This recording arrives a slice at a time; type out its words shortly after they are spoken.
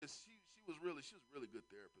she was a really good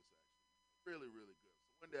therapist actually, really really good.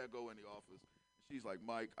 So one day I go in the office and she's like,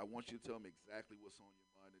 Mike, I want you to tell me exactly what's on your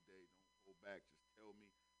mind today. Don't hold back. Just tell me.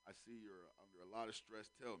 I see you're under a lot of stress.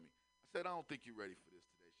 Tell me. I said, I don't think you're ready for this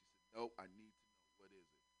today. She said, nope. I need to know what is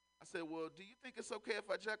it. I said, well, do you think it's okay if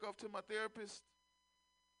I jack off to my therapist?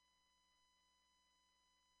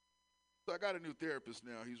 So I got a new therapist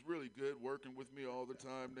now. He's really good, working with me all the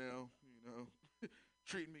time now,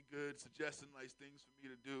 treating me good, suggesting nice things for me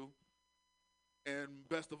to do. And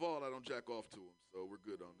best of all, I don't jack off to him. So we're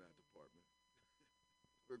good on that department.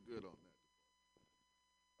 We're good on that department.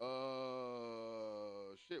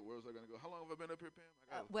 Shit, where was I going to go? How long have I been up here,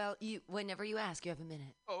 Pam? Well, whenever you ask, you have a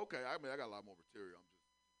minute. Oh, okay. I mean, I got a lot more material.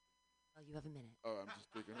 Well, you have a minute. Oh, I'm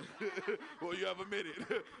just thinking. Well, you have a minute.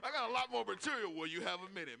 I got a lot more material. Well, you have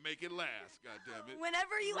a minute. Make it last. God damn it.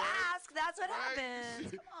 Whenever you ask, that's what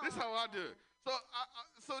happens. This is how I do it.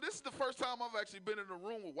 So this is the first time I've actually been in a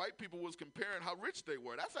room where white people was comparing how rich they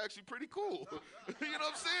were. That's actually pretty cool. You know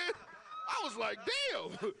what I'm saying? I was like,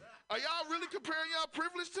 damn. Are y'all really comparing y'all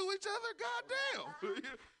privilege to each other? God damn.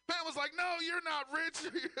 Pam was like, no, you're not rich.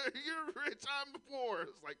 You're rich. I'm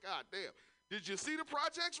poor. It's like, God damn. Did you see the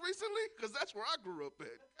projects recently? Because that's where I grew up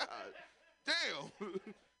at. God damn.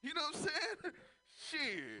 You know what I'm saying?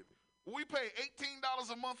 Shit. We pay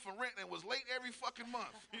 $18 a month for rent and was late every fucking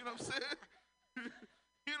month. You know what I'm saying?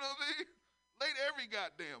 You know what I mean? Late every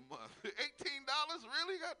goddamn month. $18?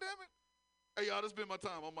 Really? God damn it. Hey, y'all, this has been my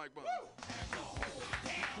time. I'm Mike Bonds.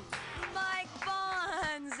 Mike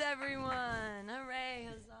Bonds, everyone. Hooray,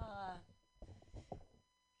 huzzah.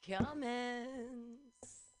 Comments.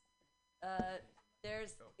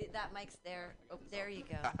 There's that mic's there. Oh, there you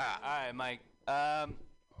go. All right, Mike. Yeah.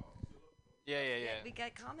 We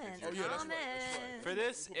got comments. Oh, yeah, that's comments. right. For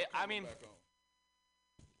this, I mean,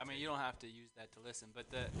 you don't have to use that to listen, but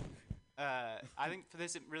I think for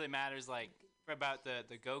this it really matters, like, about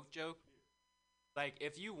the goat joke. Like,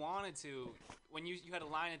 if you wanted to, when you had a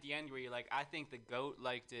line at the end where you're like, I think the goat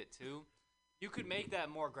liked it too. You could make that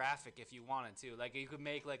more graphic if you wanted to. Like, you could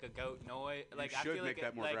make, like, a goat noise. Like, should I feel make like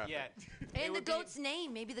that more graphic. Yeah. And the goat's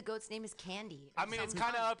name. Maybe the goat's name is Candy. I mean, it's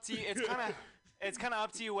kind of up to you. It's kind of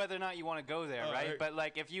up to you whether or not you want to go there, right? But,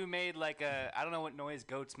 like, if you made, like, I don't know what noise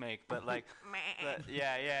goats make, but, like,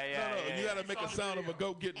 yeah. No, you got to make a sound of a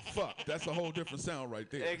goat getting fucked. That's a whole different sound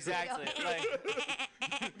right there. Exactly.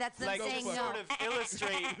 That's them like saying no. Sort of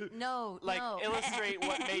illustrate. No. Illustrate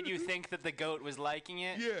what made you think that the goat was liking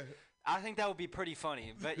it. Yeah. I think that would be pretty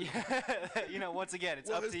funny, but once again, it's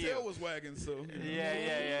up to you. His tail was wagging, so.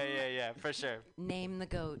 Yeah, for sure. Name the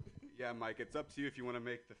goat. Yeah, Mike, it's up to you if you want to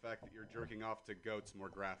make the fact that you're jerking off to goats more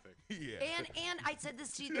graphic. Yeah. And I said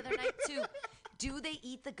this to you the other night too. Do they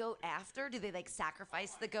eat the goat after? Do they, like,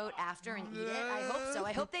 sacrifice the goat after and eat it? I hope so.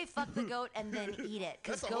 I hope they fuck the goat and then eat it,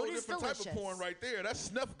 because goat is delicious. That's a whole different type of porn right there. That's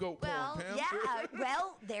snuff goat porn, Pam. Yeah.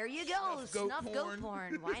 Well, there you go. Snuff goat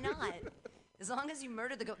porn. Why not? As long as you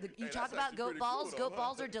murder the goat. You talk about goat balls. Goat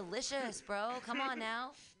balls are delicious, bro. Come on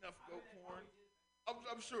now. Snuff goat porn.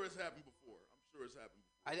 I'm sure it's happened before.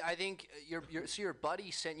 I think your buddy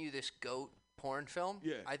sent you this goat porn film.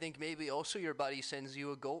 Yeah. I think maybe also your buddy sends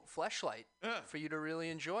you a goat fleshlight for you to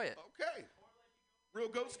really enjoy it. Okay. Real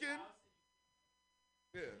goat skin?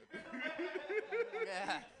 Yeah.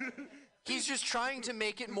 Yeah. He's just trying to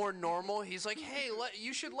make it more normal. He's like, hey,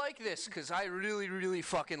 you should like this, because I really, really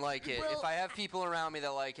fucking like it. Well, if I have people around me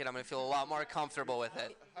that like it, I'm going to feel a lot more comfortable with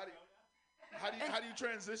it. How do you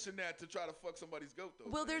transition that to try to fuck somebody's goat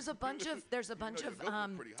though? Well, there's a bunch of pretty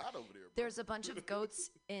hot over there. Bro. There's a bunch of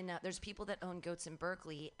goats in. There's people that own goats in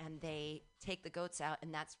Berkeley, and they take the goats out,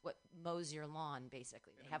 and that's what mows your lawn.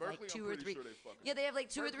 Basically, they have Berkeley, like two I'm or pretty three. Sure they yeah, they have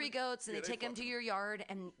like two or three goats, and Yeah, they they take them to fucking your yard,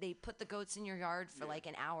 and they put the goats in your yard for like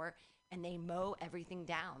an hour, and they mow everything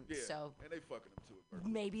down. Yeah, So and they fucking them too. At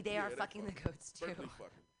Berkeley. maybe they are fucking the goats too. Berkeley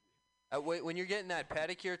fucking. Wait, when you're getting that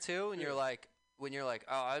pedicure too, and you're like,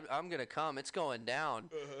 oh, I'm gonna come, it's going down,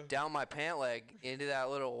 down my pant leg into that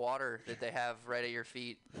little water that they have right at your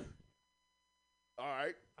feet. All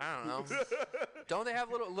right. I don't know. Don't they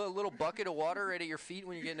have a little bucket of water right at your feet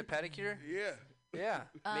when you're getting a pedicure? Yeah. Yeah.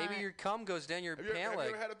 Maybe your cum goes down your pant Have leg.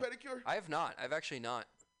 you ever had a pedicure? I have not. I've actually not.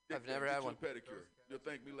 I've never had one. A pedicure. You'll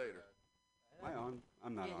thank me later. Am I on?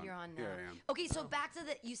 I'm not Yeah, on. you're on now. Here I am. Okay, so back to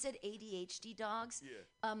you said ADHD dogs.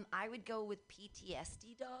 Yeah. I would go with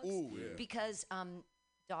PTSD dogs. Ooh, yeah. Because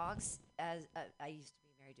dogs, as I used to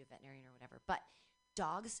be married to a veterinarian or whatever, but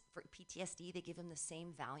dogs for PTSD, they give them the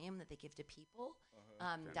same Valium that they give to people.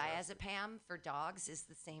 Diazepam for dogs is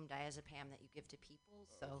the same diazepam that you give to people.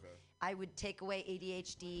 So I would take away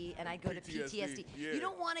ADHD and I'd go to PTSD. Yeah. You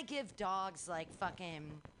don't want to give dogs like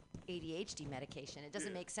fucking ADHD medication. It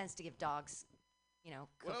doesn't make sense to give dogs, Well,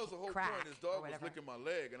 that was the whole crack point. His or dog was whatever. licking my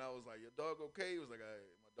leg, and I was like, "Your dog okay?" He was like,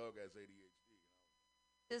 "My dog has ADHD."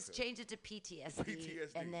 Just change it to PTSD,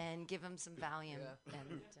 PTSD. and then give him some Valium. Yeah.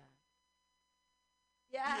 And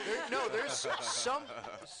yeah. There's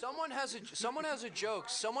someone has a joke.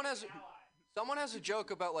 Someone has a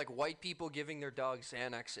joke about like white people giving their dogs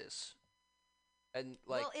Xanaxes. And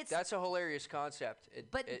like Well, it's- that's a hilarious concept. In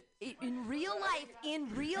real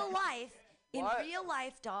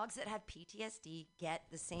life, dogs that have PTSD get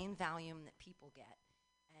the same Valium that people get,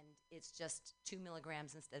 and it's just 2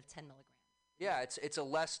 milligrams instead of 10 milligrams. Yeah, it's a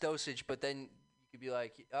less dosage, but then you could be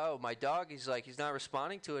like, oh, my dog, he's not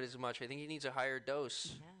responding to it as much. I think he needs a higher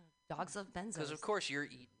dose. Yeah, dogs love benzos. Because of course you're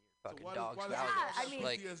eating your fucking dog's why Valium. I mean-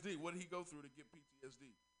 Like, PTSD. What did he go through to get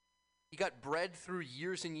PTSD? he got bred through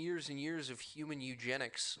years and years and years of human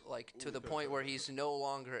eugenics, like to the point where he's no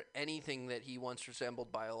longer anything that he once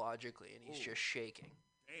resembled biologically, and he's just shaking.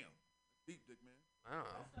 Damn, deep dick, man. I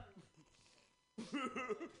don't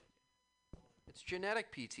know. It's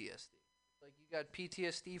genetic PTSD. Like you got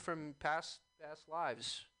PTSD from past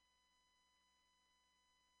lives.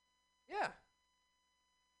 Yeah.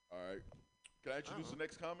 All right. Can I introduce the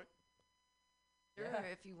next comic? Sure,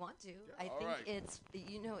 if you want to. I all think right. it's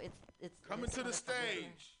Coming it's to the motherfucker here.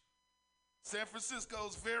 stage, San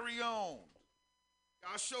Francisco's very own.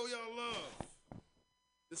 I'll show y'all love.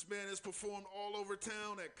 This man has performed all over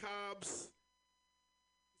town at Cobb's.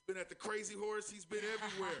 He's been at the Crazy Horse. He's been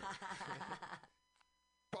everywhere.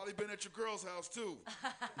 Probably been at your girl's house, too.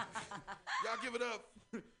 Y'all give it up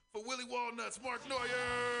for Willie Walnuts, Mark Neuer.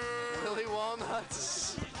 Willie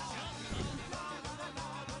Walnuts.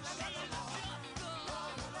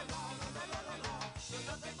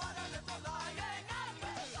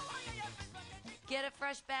 Get a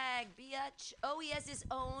fresh bag, bitch. Oh, he has his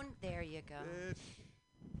own. There you go.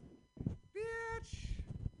 Bitch.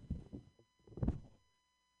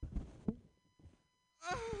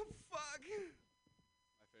 Oh, fuck.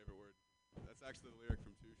 My favorite word. That's actually the lyric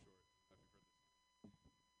from Too Short. I don't know if you've heard this.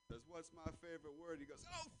 He says, what's my favorite word? He goes,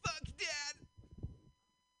 oh, fuck, Dad.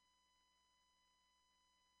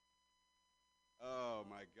 Oh,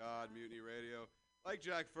 my God, Mutiny Radio. Like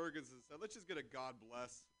Jack Ferguson said, let's just get a God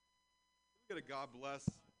bless. Let me get a God bless.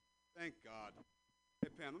 Thank God. Hey,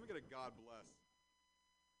 Pam, let me get a God bless.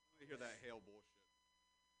 Let me hear that hail bullshit.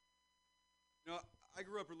 You know, I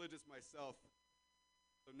grew up religious myself,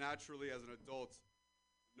 so naturally as an adult,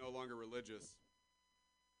 I'm no longer religious.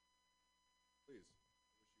 Please,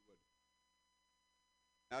 I wish you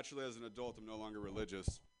would. Naturally as an adult, I'm no longer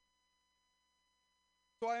religious.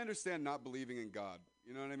 So I understand not believing in God.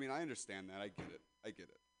 You know what I mean? I understand that. I get it. I get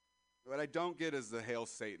it. What I don't get is the Hail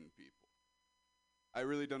Satan people. I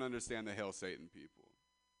really don't understand the Hail Satan people.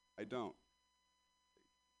 I don't.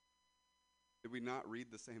 Did we not read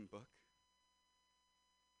the same book?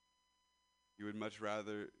 You would much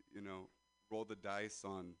rather, roll the dice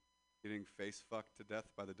on getting face fucked to death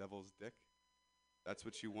by the devil's dick? That's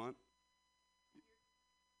what you want?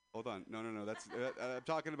 Hold on. No. That's I'm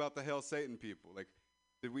talking about the Hail Satan people. Like,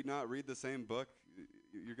 did we not read the same book?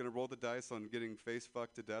 You're gonna roll the dice on getting face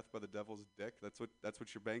fucked to death by the devil's dick? That's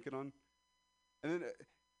what you're banking on? And then,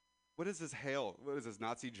 what is this hail? What is this,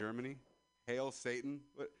 Nazi Germany? Hail Satan?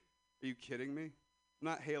 What? Are you kidding me? I'm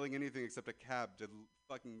not hailing anything except a cab to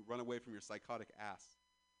fucking run away from your psychotic ass.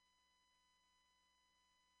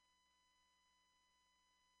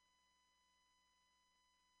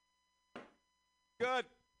 Good.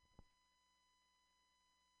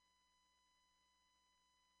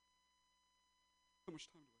 How much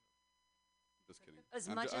time do I have? Just kidding. As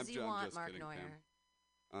I'm much ju- as I'm you ju- I'm want, just Mark kidding, Neuer.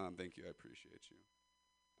 Pam. Thank you. I appreciate you.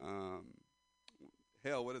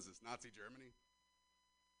 Hell, what is this, Nazi Germany?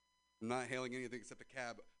 I'm not hailing anything except a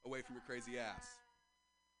cab away from your crazy ass.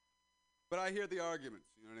 But I hear the arguments,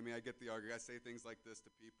 you know what I mean? I get the argument. I say things like this to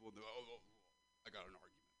people, and I got an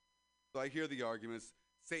argument. So I hear the arguments.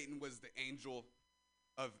 Satan was the angel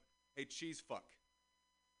of, hey, cheese fuck.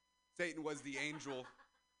 Satan was the angel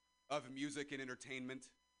of music and entertainment.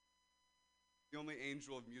 The only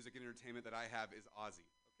angel of music and entertainment that I have is Ozzy.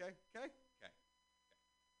 Okay?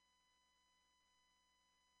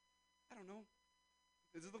 I don't know.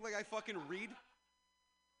 Does it look like I fucking read?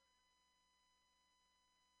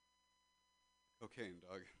 Cocaine,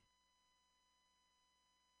 dog.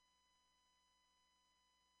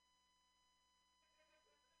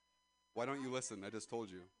 Why don't you listen? I just told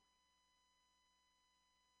you.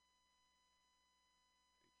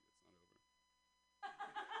 Thank you. It's not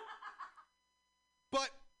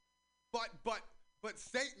over. But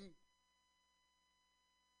Satan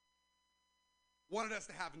wanted us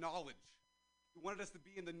to have knowledge. You wanted us to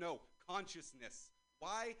be in the know. Consciousness.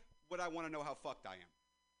 Why would I want to know how fucked I am?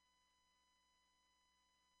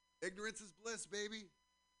 Ignorance is bliss, baby.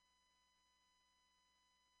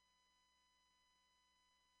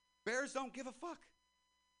 Bears don't give a fuck.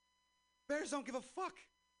 Bears don't give a fuck.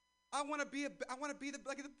 I want to be the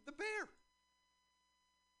bear.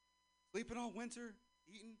 Sleeping all winter,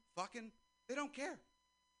 eating, fucking. They don't care.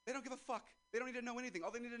 They don't give a fuck. They don't need to know anything.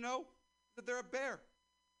 All they need to know is that they're a bear.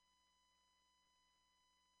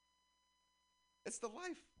 It's the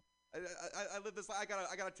life. I live this life.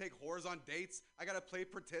 I gotta take whores on dates. I gotta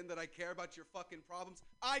pretend that I care about your fucking problems.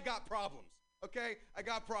 I got problems, okay? I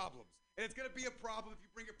got problems. And it's gonna be a problem if you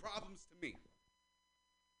bring your problems to me.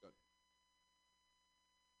 Good.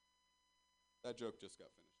 That joke just got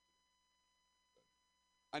finished. Good.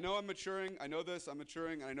 I know I'm maturing. I know this. I'm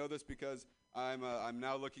maturing, and I know this because I'm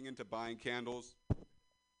now looking into buying candles.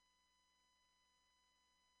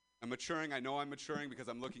 I'm maturing. I know I'm maturing because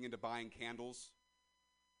I'm looking into buying candles.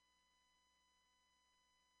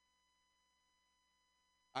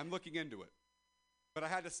 I'm looking into it. But I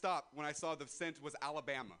had to stop when I saw the scent was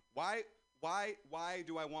Alabama. Why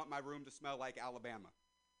do I want my room to smell like Alabama?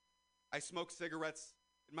 I smoke cigarettes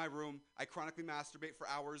in my room. I chronically masturbate for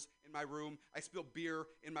hours in my room. I spill beer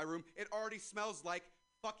in my room. It already smells like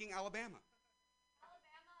fucking Alabama.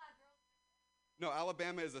 No,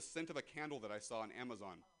 Alabama is a scent of a candle that I saw on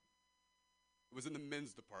Amazon. It was in the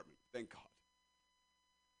men's department. Thank God.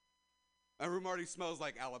 My room already smells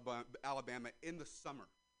like Alabama in the summer.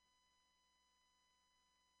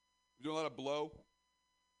 I'm doing a lot of blow,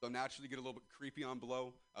 so naturally get a little bit creepy on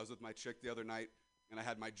blow. I was with my chick the other night, and I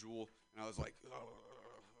had my jewel, and I was like,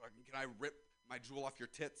 can I rip my jewel off your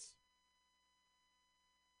tits?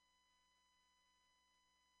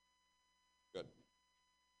 Good.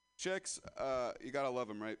 Chicks, you gotta love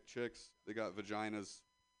them, right? Chicks, they got vaginas.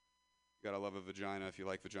 You gotta love a vagina. If you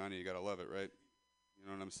like vagina, you gotta love it, right? You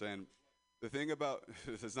know what I'm saying? The thing about,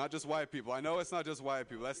 it's not just white people. I know it's not just white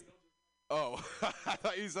people. Oh, I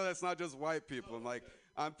thought you said it's not just white people. I'm like,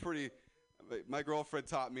 my girlfriend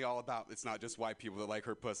taught me all about it's not just white people that like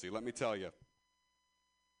her pussy. Let me tell you.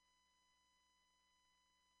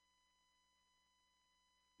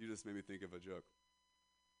 You just made me think of a joke.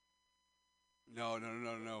 No.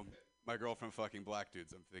 My girlfriend fucking black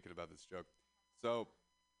dudes. I'm thinking about this joke. So,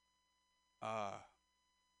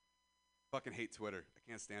 fucking hate Twitter. I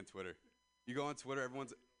can't stand Twitter. You go on Twitter,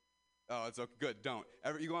 everyone's... Oh, it's okay. Good, don't.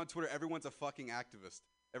 You go on Twitter, everyone's a fucking activist.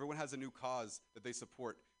 Everyone has a new cause that they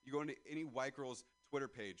support. You go into any white girl's Twitter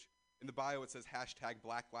page. In the bio, it says hashtag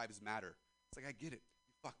Black Lives Matter. It's like, I get it.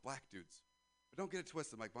 You fuck black dudes. But don't get it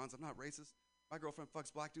twisted, Mike Bonds. I'm not racist. My girlfriend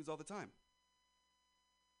fucks black dudes all the time.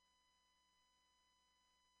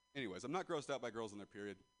 Anyways, I'm not grossed out by girls in their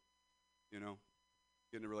period. You know?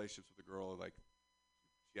 Get into relationships with a girl, like,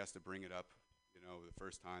 she has to bring it up. You know, the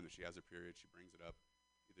first time that she has her period, she brings it up.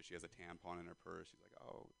 Either she has a tampon in her purse. She's like,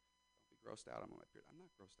 "Oh, don't be grossed out. I'm on my period." I'm not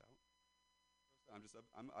grossed out.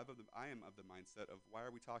 I am of the mindset of, why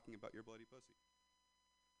are we talking about your bloody pussy?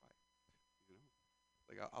 Why? You know,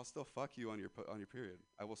 like I'll still fuck you on your period.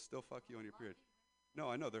 I will still fuck you on your period. No,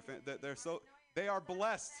 I know they are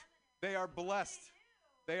blessed. They are blessed.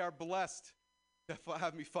 They are blessed to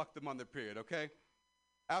have me fuck them on their period. Okay.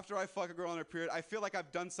 After I fuck a girl on her period, I feel like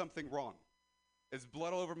I've done something wrong. It's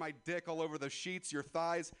blood all over my dick, all over the sheets, your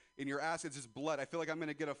thighs, in your ass. It's just blood. I feel like I'm going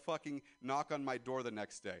to get a fucking knock on my door the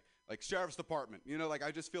next day. Like, sheriff's department. You know, like,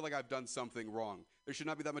 I just feel like I've done something wrong. There should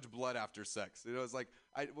not be that much blood after sex. You know, it's like,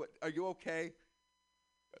 are you okay?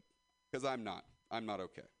 Because I'm not. I'm not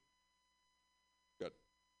okay. Good.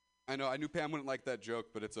 I know, I knew Pam wouldn't like that joke,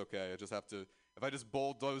 but it's okay. I just have to, if I just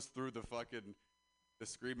bulldoze through the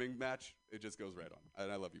screaming match, it just goes right on.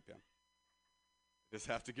 And I love you, Pam. Just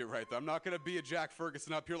have to get right there. I'm not going to be a Jack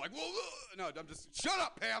Ferguson up here like, whoa. No, I'm just, shut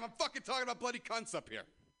up, Pam. I'm fucking talking about bloody cunts up here.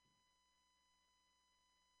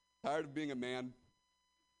 Tired of being a man.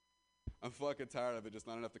 I'm fucking tired of it. Just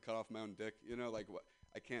not enough to cut off my own dick. You know, like, what?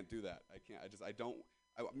 I can't do that.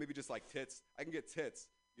 Maybe just like tits. I can get tits.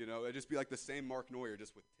 You know, it'd just be like the same Mark Neuer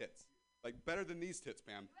just with tits. Like, better than these tits,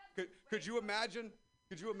 Pam. Could you imagine?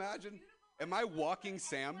 Could you imagine? Am I walking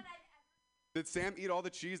Sam? Did Sam eat all the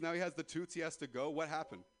cheese? Now he has the toots. He has to go. What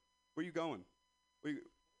happened? Where you going?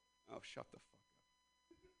 Oh, shut the fuck up.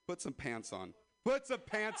 Put some pants on. Put some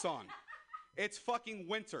pants on. It's fucking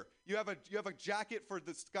winter. You have a jacket for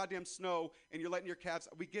this goddamn snow, and you're letting your calves.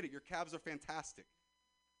 We get it. Your calves are fantastic.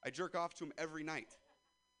 I jerk off to them every night.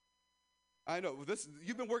 I know.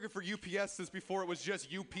 You've been working for UPS since before it was just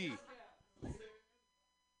UP.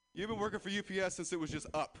 You've been working for UPS since it was just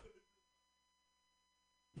up.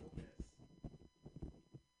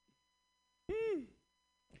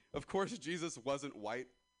 course, Jesus wasn't white.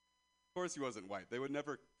 Of course, he wasn't white. They would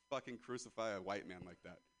never fucking crucify a white man like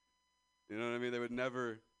that. You know what I mean? They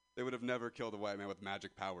would have never killed a white man with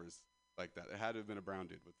magic powers like that. It had to have been a brown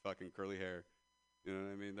dude with fucking curly hair. You know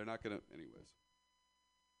what I mean? They're not gonna. Anyways,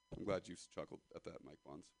 I'm glad you chuckled at that, Mike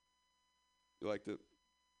Bonds. You liked it?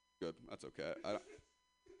 Good. That's okay.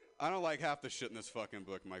 I don't like half the shit in this fucking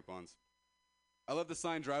book, Mike Bonds. I love the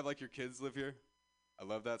sign, drive like your kids live here. I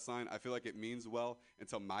love that sign. I feel like it means well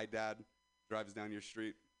until my dad drives down your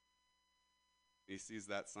street. He sees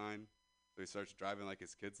that sign, so he starts driving like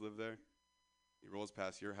his kids live there. He rolls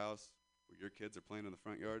past your house where your kids are playing in the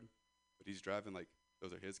front yard, but he's driving like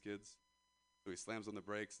those are his kids. So he slams on the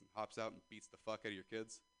brakes and hops out and beats the fuck out of your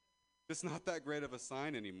kids. Just not that great of a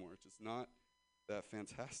sign anymore. It's just not that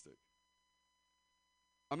fantastic.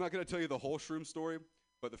 I'm not going to tell you the whole shroom story,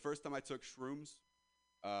 but the first time I took shrooms,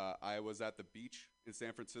 I was at the beach in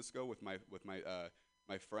San Francisco with my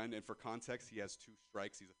friend, and for context, he has 2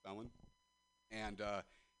 strikes. He's a felon, and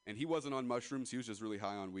he wasn't on mushrooms. He was just really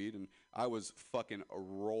high on weed, and I was fucking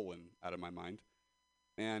rolling out of my mind.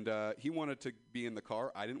 And he wanted to be in the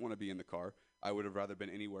car. I didn't want to be in the car. I would have rather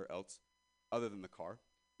been anywhere else other than the car,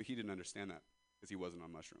 but he didn't understand that because he wasn't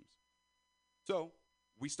on mushrooms. So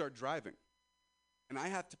we start driving, and I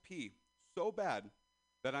have to pee so bad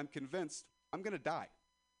that I'm convinced I'm going to die.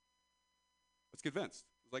 I was convinced.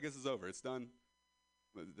 I was like, this is over. It's done.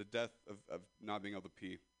 The death of not being able to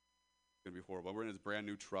pee is going to be horrible. We're in this brand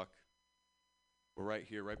new truck. We're right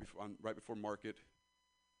here, right before Market,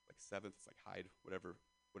 like 7th. It's like Hyde, whatever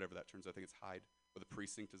that turns out. I think it's Hyde, where the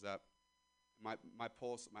precinct is at. My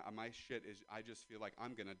pulse, my shit is, I just feel like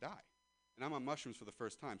I'm going to die. And I'm on mushrooms for the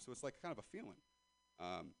first time, so it's like kind of a feeling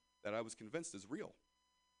that I was convinced is real.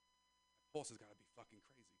 My pulse has got to be fucking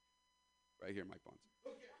crazy. Right here, Mike Bonds.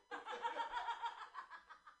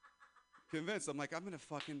 Convinced, I'm like, I'm going to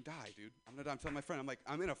fucking die, dude. I'm going to die. I'm telling my friend, I'm like,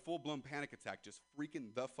 I'm in a full-blown panic attack, just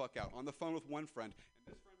freaking the fuck out. On the phone with one friend, and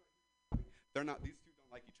this friend, these two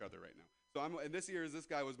don't like each other right now. So and this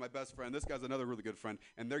guy was my best friend. This guy's another really good friend,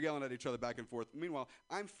 and they're yelling at each other back and forth. Meanwhile,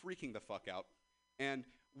 I'm freaking the fuck out, and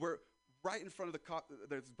we're right in front of the cop.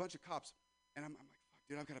 There's a bunch of cops, and I'm like, fuck,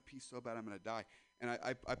 dude, I've got to pee so bad, I'm gonna die. And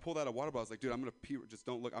I pulled out a water bottle. I was like, dude, I'm gonna pee. Just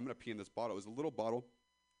don't look. I'm gonna pee in this bottle. It was a little bottle,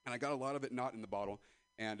 and I got a lot of it not in the bottle,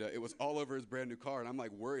 and it was all over his brand new car. And I'm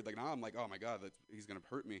like worried. Like now, I'm like, oh my god, he's gonna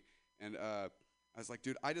hurt me. And I was like,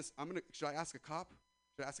 dude, should I ask a cop?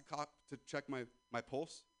 Should I ask a cop to check my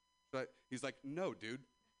pulse? He's like, no, dude.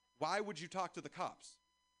 Why would you talk to the cops?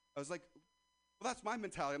 I was like, well, that's my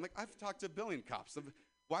mentality. I'm like, I've talked to a billion cops.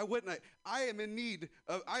 Why wouldn't I? I am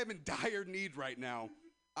in dire need right now.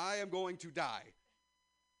 I am going to die.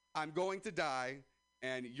 I'm going to die,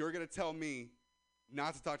 and you're going to tell me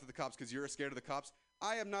not to talk to the cops because you're scared of the cops?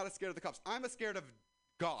 I am not scared of the cops. I'm scared of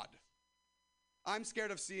God. I'm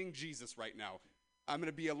scared of seeing Jesus right now. I'm going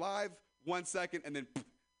to be alive 1 second, and then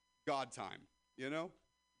God time, you know?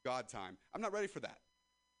 God time. I'm not ready for that.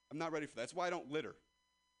 That's why I don't litter.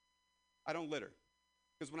 I don't litter.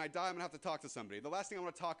 Because when I die, I'm going to have to talk to somebody. The last thing I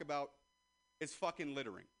want to talk about is fucking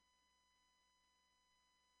littering.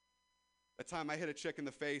 The time I hit a chick in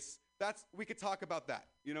the face, we could talk about that.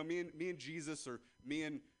 You know, me and Jesus, or me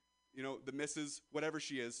and, you know, the missus, whatever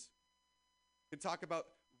she is, could talk about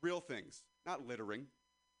real things, not littering.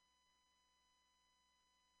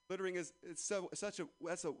 Littering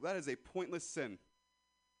that is a pointless sin.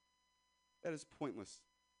 That is pointless.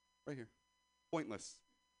 Right here. Pointless.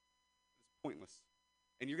 It's pointless.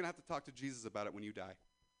 And you're going to have to talk to Jesus about it when you die.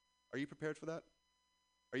 Are you prepared for that?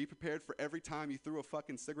 Are you prepared for every time you threw a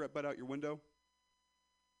fucking cigarette butt out your window?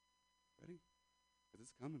 Ready? Because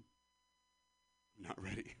it's coming. I'm not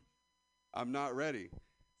ready. I'm not ready.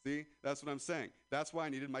 See? That's what I'm saying. That's why I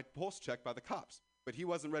needed my pulse checked by the cops. But he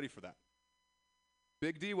wasn't ready for that.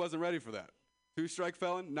 Big D wasn't ready for that. 2-strike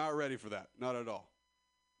felon, not ready for that. Not at all.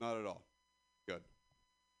 Not at all. Good.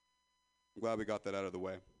 I'm glad we got that out of the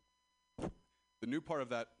way. The new part of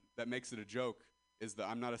that makes it a joke is that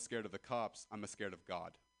I'm not as scared of the cops, I'm as scared of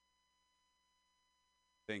God.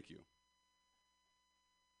 Thank you.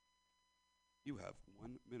 You have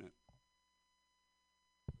 1 minute.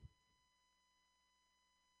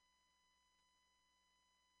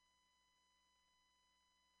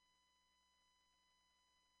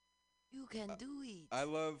 You can do it. I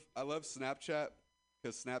love Snapchat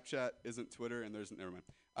because Snapchat isn't Twitter and never mind.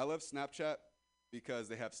 I love Snapchat because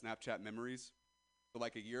they have Snapchat memories. So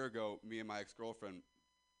like a year ago, me and my ex-girlfriend,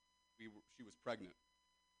 she was pregnant.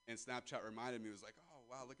 And Snapchat reminded me, it was like, oh,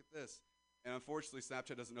 wow, look at this. And unfortunately,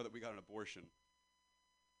 Snapchat doesn't know that we got an abortion.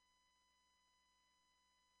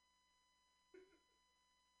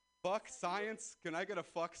 Fuck science? Can I get a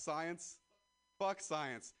fuck science? Fuck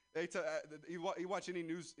science. You watch any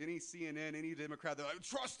news, any CNN, any Democrat, they're like,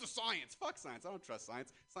 trust the science. Fuck science. I don't trust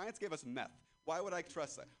science. Science gave us meth. Why would I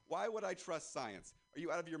trust that? Why would I trust science? Are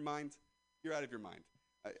you out of your mind? You're out of your mind.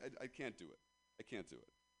 I can't do it. I can't do it.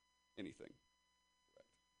 Anything. Correct.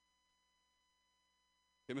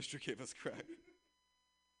 Chemistry gave us crack.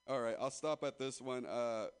 All right, I'll stop at this one.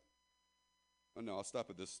 I'll stop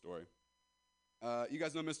at this story. You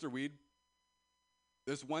guys know Mr. Weed?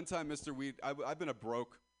 This one time, Mr. Weed, I've been a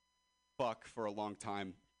broke fuck for a long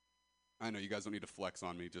time. I know you guys don't need to flex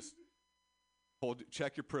on me. Just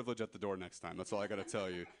check your privilege at the door next time. That's all I gotta tell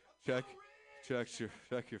you. Check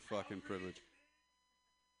your fucking privilege.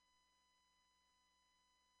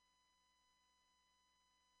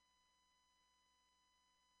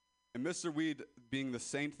 And Mr. Weed, being the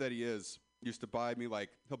saint that he is, used to buy me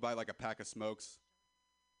he'll buy a pack of smokes.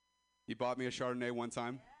 He bought me a Chardonnay one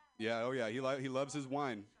time. Yeah, oh yeah, he loves his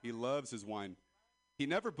wine. He loves his wine. He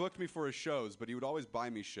never booked me for his shows, but he would always buy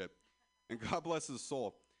me shit. And God bless his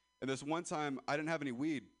soul. And this one time, I didn't have any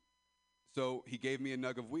weed, so he gave me a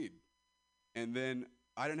nug of weed. And then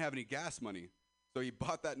I didn't have any gas money, so he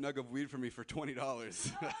bought that nug of weed for me for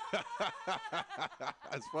 $20.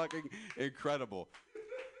 That's fucking incredible.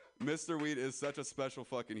 Mr. Weed is such a special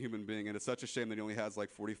fucking human being, and it's such a shame that he only has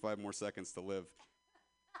 45 more seconds to live.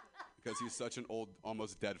 Because he's such an old,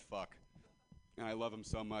 almost dead fuck. And I love him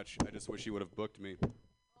so much. I just wish he would have booked me.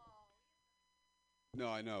 No,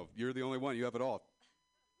 I know. You're the only one. You have it all.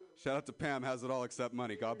 Shout out to Pam, has it all except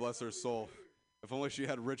money. God bless her soul. If only she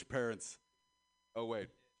had rich parents. Oh, wait.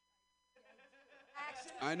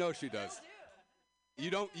 I know she does. You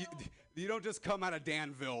don't just come out of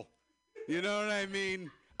Danville. You know what I mean?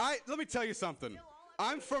 Let me tell you something.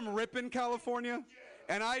 I'm from Ripon, California,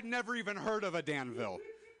 and I'd never even heard of a Danville.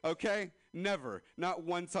 Okay? Never. Not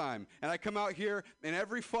one time. And I come out here, and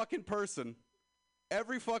every fucking person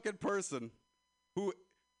who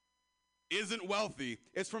isn't wealthy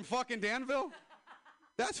is from fucking Danville?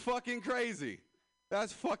 That's fucking crazy.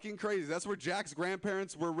 That's fucking crazy. That's where Jack's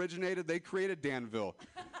grandparents were originated. They created Danville.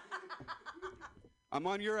 I'm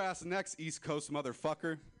on your ass next, East Coast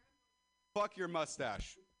motherfucker. Fuck your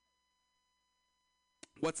mustache.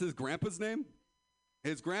 What's his grandpa's name?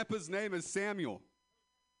 His grandpa's name is Samuel.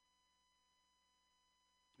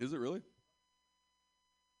 Is it really?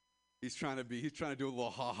 He's trying to do a little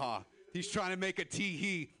ha-ha. He's trying to make a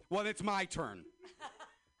tee-hee. Well, it's my turn.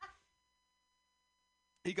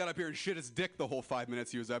 He got up here and shit his dick the whole 5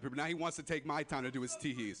 minutes he was up here, but now he wants to take my time to do his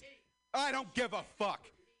tee-hees. I don't give a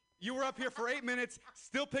fuck. You were up here for 8 minutes,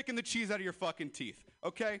 still picking the cheese out of your fucking teeth,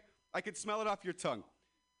 okay? I can smell it off your tongue.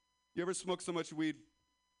 You ever smoke so much weed?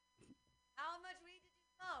 How much weed did you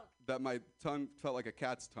smoke? That my tongue felt like a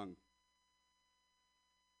cat's tongue.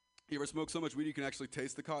 You ever smoke so much weed you can actually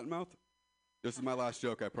taste the cottonmouth? This is my last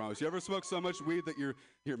joke, I promise. You ever smoke so much weed that your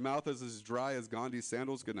mouth is as dry as Gandhi's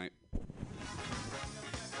sandals? Good night.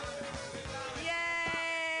 Yay!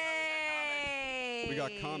 We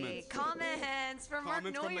got comments. Comments from Mark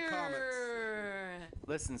Comments from the Neuer.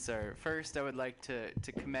 Listen, sir. First, I would like to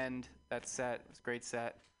commend that set. It was a great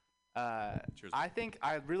set. Cheers. I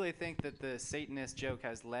really think that the Satanist joke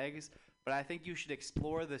has legs, but I think you should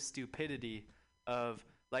explore the stupidity of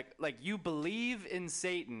like you believe in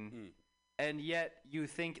Satan, and yet you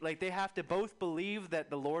think they have to both believe that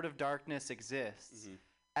the Lord of Darkness exists. Mm-hmm.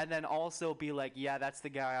 And then also be like, yeah, that's the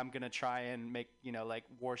guy I'm gonna try and make,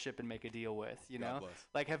 worship and make a deal with, God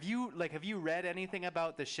bless. Have you read anything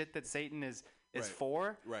about the shit that Satan is Right.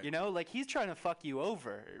 for? Right. He's trying to fuck you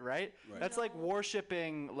over, right? That's like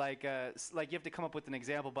worshiping, you have to come up with an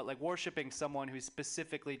example, but worshiping someone who's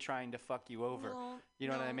specifically trying to fuck you over. Well, you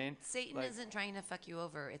know what I mean? Satan isn't trying to fuck you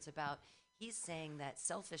over. It's about, he's saying that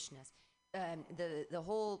selfishness. The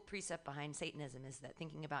whole precept behind Satanism is that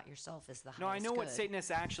thinking about yourself is the highest No, I know good. what Satanists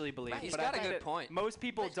actually believe. Right. He's but got I a think good that point. Most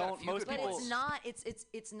people don't. Most But people.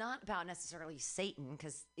 it's not about necessarily Satan,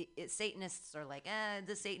 because Satanists are like,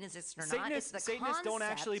 the Satanists are not. It's the Satanists don't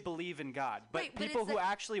concept. actually believe in God, but Right, but people it's who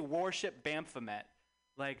actually worship Baphomet,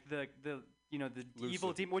 like the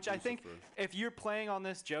evil demon. Which I think, if you're playing on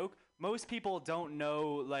this joke, most people don't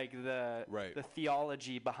know the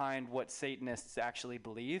theology behind what Satanists actually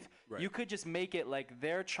believe. Right. You could just make it like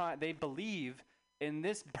they believe in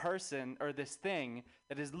this person or this thing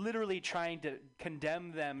that is literally trying to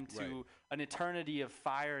condemn them to an eternity of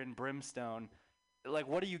fire and brimstone. like,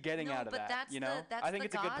 what are you getting no, out of but that? that's You know, that's I think the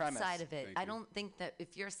it's a good God premise. side of it. Thank I you. don't think that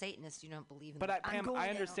if you're a Satanist, you don't believe in. But that. Pam, I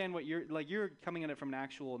understand what you're coming at it from an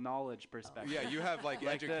actual knowledge perspective. Yeah, you have like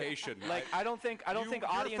education. I don't think you're from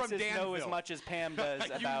audiences know as Danville. much as Pam does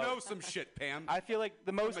you about. know some shit, Pam. I feel like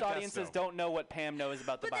the most Modesto. audiences don't know what Pam knows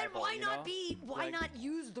about the But then Bible. why you not know? be? Why Like- not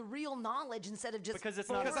use the real knowledge instead of just? Because it's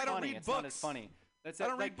not as Because I don't funny. read It's not as books. funny. That's I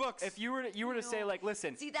don't like, read books. If you were to say like,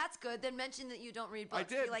 listen, See, that's good. Then mention that you don't read books.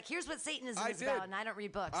 did. Be like, here's what Satanism I is did. about, and I don't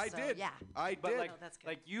read books. I so, did. Yeah. I but did. like, Oh, that's good.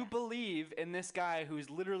 like you Yeah. believe in this guy who's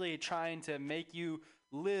literally trying to make you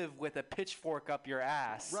live with a pitchfork up your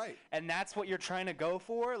ass, Right. And that's what you're trying to go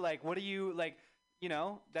for. Like, what do you like? You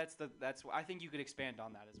know, that's. I think you could expand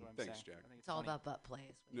on that. Is what I'm Thanks, saying. Jack. I think It's all funny. about butt play,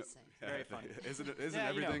 is what No, he's saying. Very funny. Isn't it? Isn't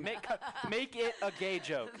Yeah, you know, everything? make it a gay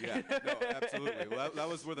joke. Yeah, no, absolutely. Well, that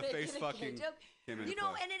was where the Making face a gay fucking joke. came into You know,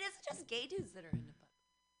 play. and it isn't just gay dudes that are into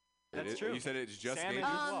butt. That's true. You said it's just Salmon gay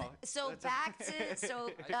as dudes? well. So That's back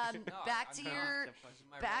to back to your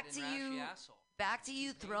back to you back to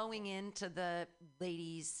you throwing into the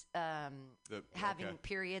ladies having okay.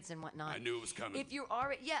 periods and whatnot. I knew it was coming. If you're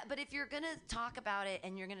already but if you're gonna talk about it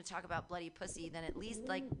and you're gonna talk about bloody pussy, then at least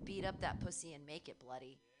like beat up that pussy and make it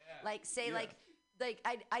bloody. Like say Yeah. like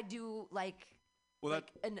I do like Well,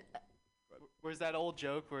 like an Where's that old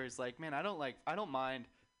joke where it's like, man, I don't mind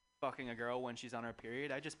fucking a girl when she's on her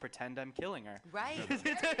period. I just pretend I'm killing her. right. Whose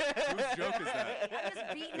joke is that? I'm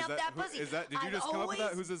just beating Is up that who- pussy. Is that? Did you I've just come up with that?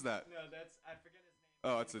 always- Whose is that? No, that's I forget his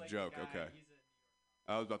name. Oh, it's a joke. Okay.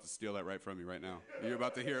 I was about to steal that right from you right now. You're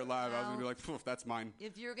about to hear it live. I was gonna be No. like, "Poof, that's mine."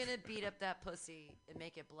 If you're gonna beat up that pussy and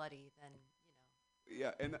make it bloody, then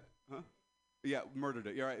Yeah, and huh? Yeah, murdered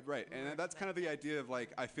it. You're right, right. And that's kind of the idea of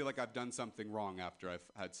like, I feel like I've done something wrong after I've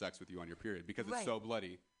had sex with you on your period because it's Right. so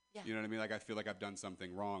bloody. Yeah. You know what I mean? Like I feel like I've done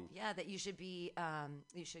something wrong. yeah, that you should be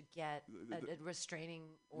you should get a restraining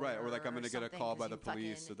order. Right, or like I'm going gonna to get a call by the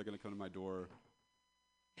police, or they're gonna come to my door.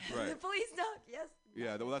 the Right. police knock. Yes.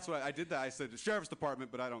 Yeah, well, that's what I did. That I said sheriff's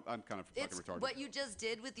department, but I'm kind of fucking It's retarded. what you just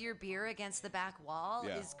did with your beer against the back wall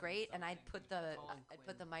Yeah. is great, and I'd put the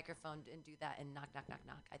microphone and do that and knock knock knock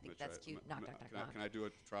knock. I think I'm gonna that's try it. cute. Knock knock knock Can I, knock. can I do a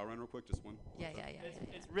trial run real quick? Just one. Yeah.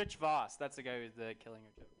 It's Rich Voss. That's the guy who's the killing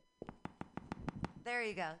her joke. There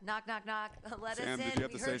you go. Knock knock knock. Let Sam, us did in. you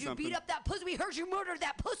have We to say heard you beat something? up that pussy. We heard you murdered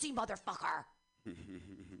that pussy, motherfucker.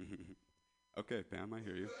 Okay, Pam, I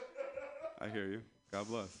hear you. I hear you. God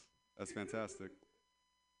bless. That's fantastic.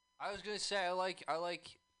 I was gonna say I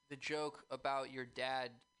like the joke about your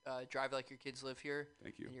dad drive like your kids live here.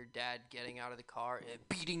 Thank you. And your dad getting out of the car and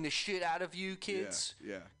beating the shit out of you kids.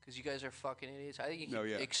 Yeah. Because you guys are fucking idiots. I think you No, can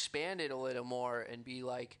yeah. expand it a little more and be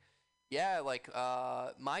like, yeah, like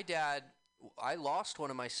my dad. I lost one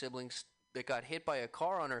of my siblings that got hit by a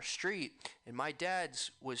car on our street, and my dad's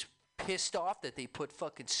was pissed off that they put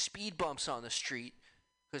fucking speed bumps on the street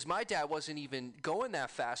because my dad wasn't even going that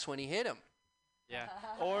fast when he hit him. Yeah.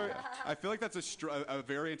 Or I feel like that's a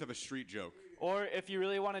variant of a street joke. or if you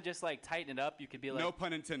really want to just like tighten it up, you could be like, No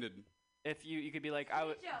pun intended. if you could be like,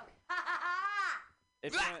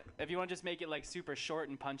 if you want to just make it like super short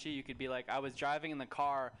and punchy, you could be like, I was driving in the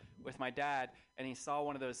car with my dad, and he saw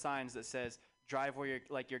one of those signs that says "Drive where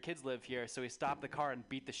your kids live here," so he stopped the car and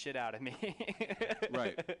beat the shit out of me.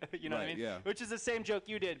 Right. You know what I Right, mean? yeah. Which is the same joke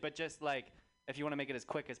you did, but just like if you want to make it as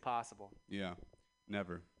quick as possible. Yeah.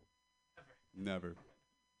 Never. Never.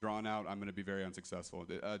 Drawn out. I'm going to be very unsuccessful.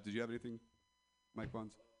 Did you have anything, Mike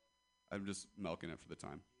Bonds? I'm just milking it for the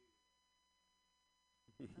time.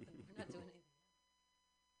 We're not doing anything.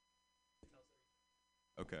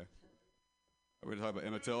 Okay. We're going to talk about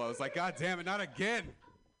Emmett Till. I was like, God damn it, not again.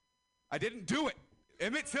 I didn't do it.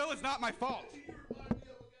 Emmett Till is not my fault.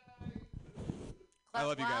 I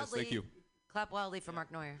love you guys. Thank you. Clap wildly for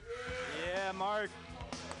Mark Neuer. Yeah, Marcus.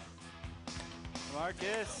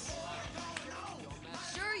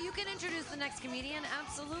 Sure, you can introduce the next comedian.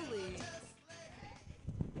 Absolutely.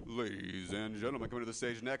 Ladies and gentlemen, coming to the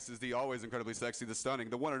stage next is the always incredibly sexy, the stunning,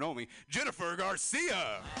 the one and only Jennifer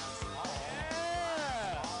Garcia.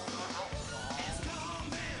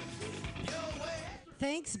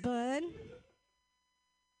 Thanks, bud.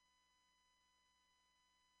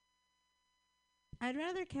 I'd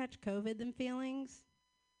rather catch COVID than feelings.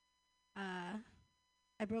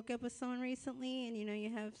 I broke up with someone recently, and you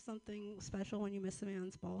have something special when you miss a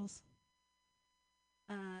man's balls.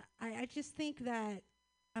 I just think that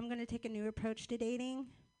I'm going to take a new approach to dating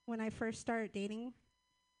when I first start dating.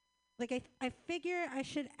 Like, I figure I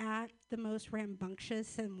should act the most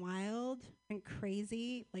rambunctious and wild and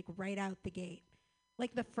crazy, like, right out the gate.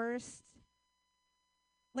 Like the first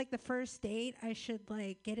date, I should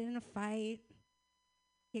like get in a fight,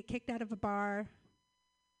 get kicked out of a bar,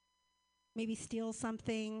 maybe steal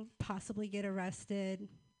something, possibly get arrested,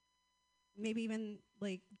 maybe even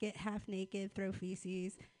like get half naked, throw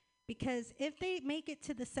feces. Because if they make it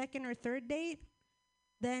to the second or third date,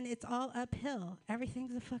 then it's all uphill.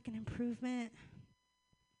 Everything's a fucking improvement.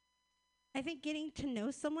 I think getting to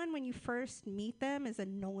know someone when you first meet them is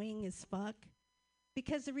annoying as fuck.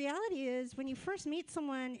 Because the reality is, when you first meet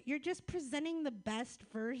someone, you're just presenting the best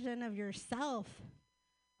version of yourself.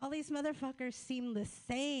 All these motherfuckers seem the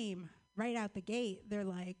same right out the gate. They're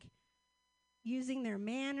like using their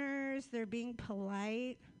manners, they're being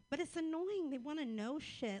polite, but it's annoying. They want to know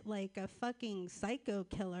shit like a fucking psycho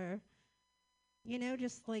killer. You know,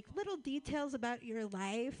 just like little details about your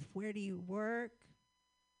life. Where do you work?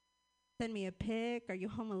 Send me a pic. Are you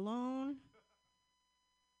home alone?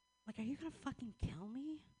 Like, are you gonna fucking kill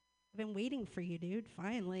me? I've been waiting for you, dude,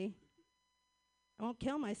 finally. I won't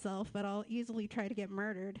kill myself, but I'll easily try to get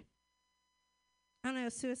murdered. I don't know,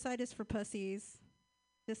 suicide is for pussies.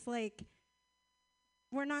 Just like,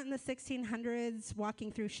 we're not in the 1600s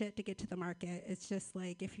walking through shit to get to the market. It's just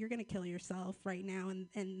like, if you're gonna kill yourself right now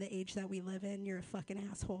in the age that we live in, you're a fucking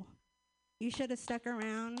asshole. You should have stuck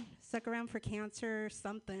around for cancer or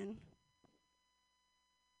something.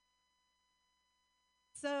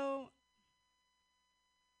 So,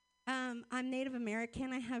 I'm Native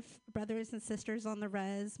American. I have brothers and sisters on the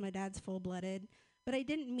res. My dad's full-blooded. But I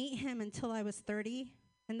didn't meet him until I was 30,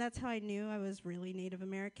 and that's how I knew I was really Native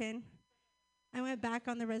American. I went back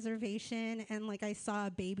on the reservation, and, like, I saw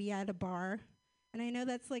a baby at a bar. And I know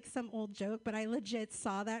that's, like, some old joke, but I legit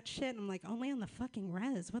saw that shit, and I'm like, only on the fucking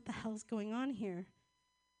res. What the hell's going on here?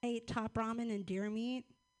 I ate top ramen and deer meat.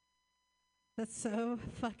 That's so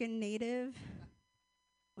fucking Native.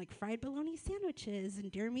 Like fried bologna sandwiches and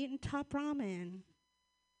deer meat and top ramen.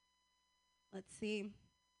 Let's see.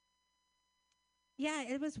 Yeah,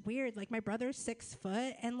 it was weird. Like, my brother's 6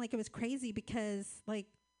 foot, and like it was crazy because like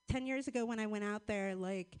 10 years ago when I went out there,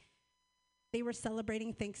 like they were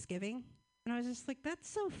celebrating Thanksgiving, and I was just like, that's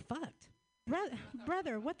so fucked.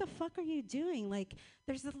 Brother, what the fuck are you doing? Like,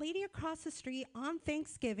 there's a lady across the street on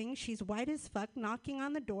Thanksgiving. She's white as fuck, knocking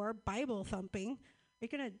on the door, Bible thumping. Are you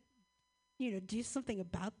gonna do something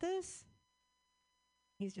about this?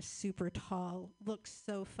 He's just super tall, looks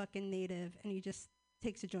so fucking Native, and he just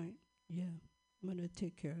takes a joint. Yeah, I'm gonna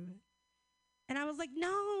take care of it. And I was like,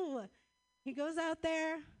 no! He goes out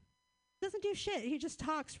there, doesn't do shit. He just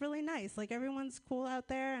talks really nice. Like, everyone's cool out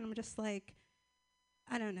there, and I'm just like,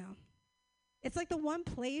 I don't know. It's like the one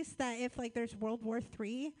place that if, like, there's World War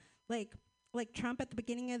III, like Trump at the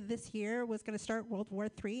beginning of this year was gonna start World War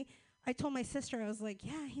III, I told my sister, I was like,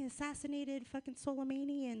 yeah, he assassinated fucking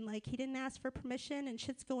Soleimani, and like he didn't ask for permission, and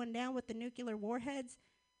shit's going down with the nuclear warheads.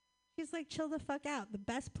 She's like, chill the fuck out. The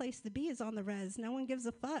best place to be is on the res. No one gives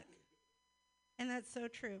a fuck. And that's so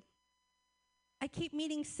true. I keep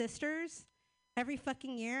meeting sisters every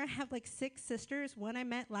fucking year. I have like 6 sisters. One I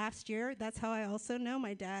met last year. That's how I also know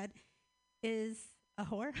my dad is a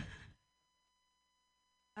whore.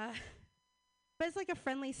 But it's like a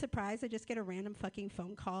friendly surprise. I just get a random fucking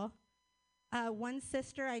phone call. One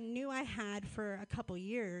sister I knew I had for a couple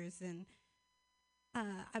years, and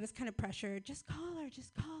I was kind of pressured. Just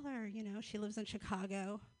call her, you know. She lives in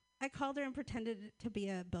Chicago. I called her and pretended to be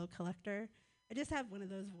a bill collector. I just have one of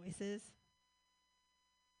those voices.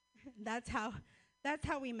 That's how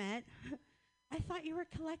we met. I thought you were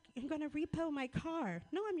going to repo my car.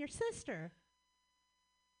 No, I'm your sister.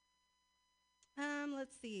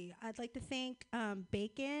 Let's see. I'd like to thank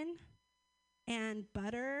bacon and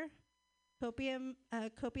butter,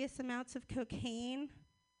 copious amounts of cocaine,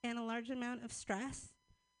 and a large amount of stress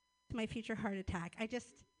to my future heart attack.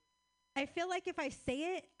 I feel like if I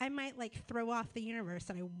say it, I might like throw off the universe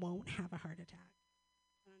and I won't have a heart attack.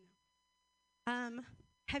 I don't know.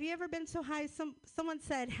 Have you ever been so high? Someone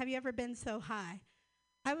said, have you ever been so high?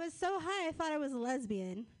 I was so high I thought I was a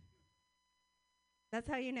lesbian. That's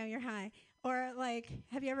how you know you're high. Or like,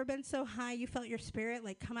 have you ever been so high you felt your spirit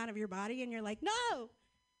like come out of your body and you're like, no!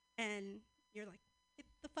 And you're like, get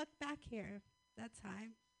the fuck back here. That's high.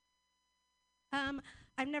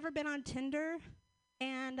 I've never been on Tinder,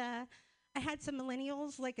 and I had some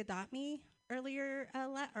millennials like adopt me earlier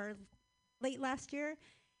or late last year.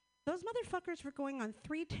 Those motherfuckers were going on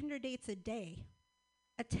 3 Tinder dates a day,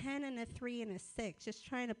 a 10 and a 3 and a 6, just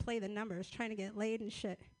trying to play the numbers, trying to get laid and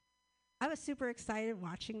shit. I was super excited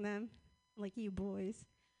watching them, like, you boys.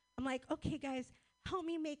 I'm like, okay, guys, help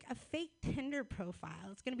me make a fake Tinder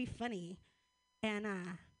profile. It's gonna be funny. And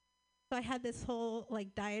so I had this whole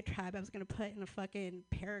like diatribe I was gonna put in a fucking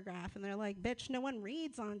paragraph, and they're like, bitch, no one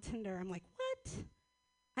reads on Tinder. I'm like, what?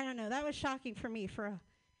 I don't know. That was shocking for me.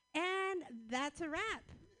 And that's a wrap.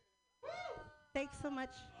 Thanks so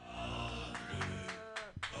much.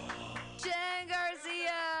 Jen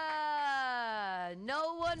Garcia.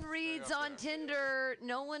 No one reads on Tinder.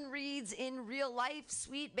 No one reads in real life,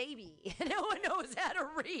 sweet baby. No one knows how to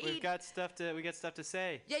read. We got stuff to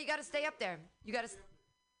say. Yeah, you got to stay up there. You got to.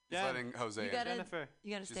 She's letting Jose in. Jennifer.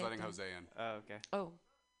 You got to She's stay letting up Jose in. Oh, okay. Oh.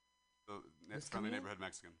 The Who's friendly coming in? neighborhood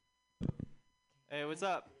Mexican. Hey, what's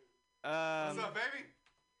up? What's up, baby?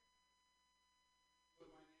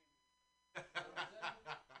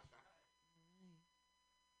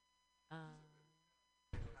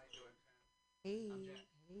 Hey.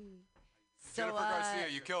 So, Jennifer Garcia,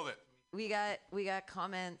 you killed it. we got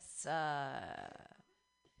comments.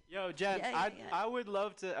 Yo, Jen, Yeah. I would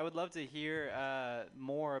love to hear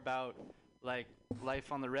more about like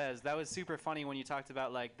life on the res. That was super funny when you talked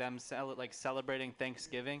about like them celebrating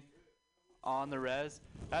Thanksgiving on the res.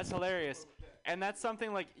 That's hilarious. And that's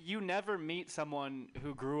something like you never meet someone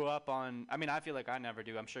who grew up on. I mean, I feel like I never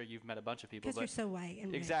do. I'm sure you've met a bunch of people. Because you're so white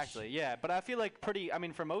and exactly, rich. yeah. But I feel like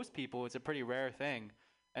for most people, it's a pretty rare thing.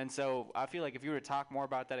 And so I feel like if you were to talk more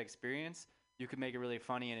about that experience, you could make it really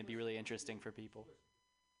funny and it'd be really interesting for people.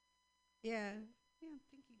 Yeah. Yeah, thank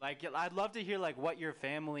you. Like, I'd love to hear like what your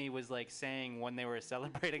family was like saying when they were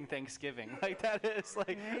celebrating Thanksgiving. Like that is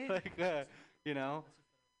like, Right? you know.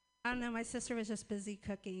 I don't know. My sister was just busy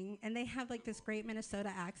cooking, and they have like this great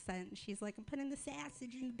Minnesota accent. And she's like, "I'm putting the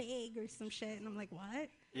sausage in the bag" or some shit, and I'm like, "What?"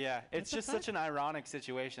 Yeah, it's the just fuck? such an ironic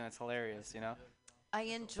situation. It's hilarious, you know. I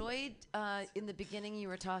enjoyed in the beginning you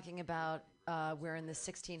were talking about where in the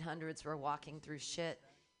 1600s we're walking through shit.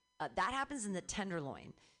 That happens in the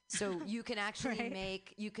Tenderloin. So you can actually Right.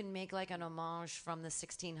 make like an homage from the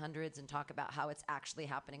 1600s and talk about how it's actually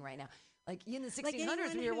happening right now. Like in the 1600s Like anyone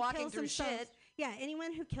when you're who walking kills through themselves- shit. Yeah,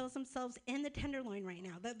 anyone who kills themselves in the Tenderloin right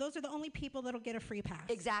now. Those are the only people that'll get a free pass.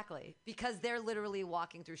 Exactly, because they're literally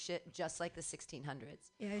walking through shit just like the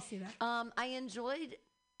 1600s. Yeah, I see that.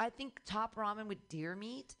 I think top ramen with deer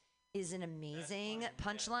meat is an amazing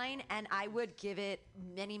punchline, and I would give it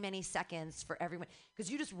many, many seconds for everyone because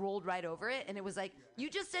you just rolled right over it, and it was like you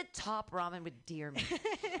just said top ramen with deer meat.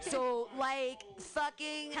 So like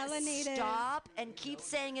fucking Hella native. stop and keep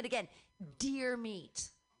saying it again. Deer meat.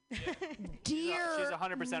 Deer. She's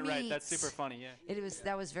 100% right. meat. That's super funny. Yeah.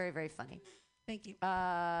 That was very, very funny. Thank you.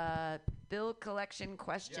 Bill collection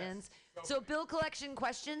questions. So bill collection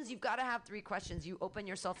questions, you've got to have 3 questions. You open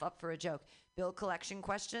yourself up for a joke. Bill collection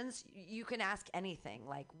questions, you can ask anything.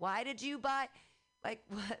 Like, why did you buy, like,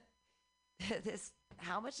 what,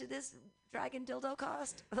 how much did this dragon dildo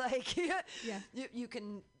cost? Like, Yeah. you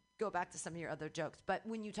can go back to some of your other jokes. But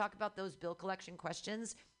when you talk about those bill collection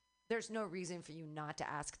questions, there's no reason for you not to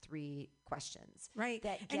ask 3 questions. Right.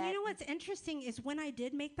 That And you get- know what's interesting is when I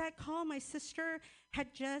did make that call, my sister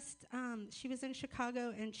had just, she was in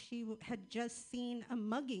Chicago and she had just seen a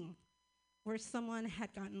mugging where someone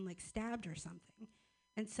had gotten like stabbed or something.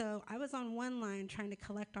 And so I was on one line trying to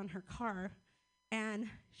collect on her car, and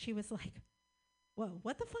she was like, "Whoa,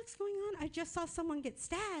 what the fuck's going on? I just saw someone get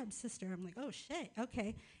stabbed, sister." I'm like, "Oh shit,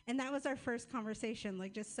 okay." And that was our first conversation,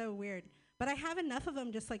 like just so weird. But I have enough of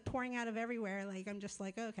them just like pouring out of everywhere. Like I'm just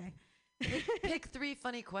like, okay. Pick 3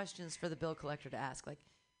 funny questions for the bill collector to ask. Like,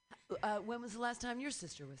 when was the last time your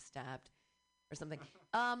sister was stabbed, or something?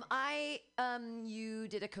 You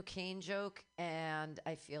did a cocaine joke, and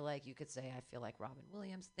I feel like you could say, I feel like Robin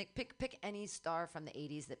Williams. Pick any star from the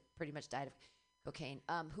 80s that pretty much died of cocaine.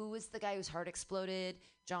 Who was the guy whose heart exploded?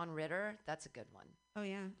 John Ritter. That's a good one. Oh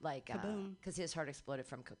yeah. Like, Kaboom. because his heart exploded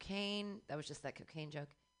from cocaine. That was just that cocaine joke.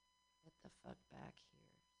 Get the fuck back here.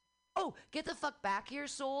 Oh, get the fuck back here,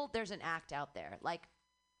 soul. There's an act out there. Like,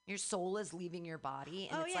 your soul is leaving your body,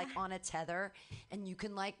 and Oh, it's yeah. like on a tether, and you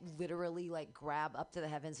can like literally like grab up to the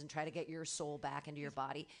heavens and try to get your soul back into your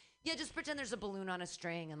body. Yeah, just pretend there's a balloon on a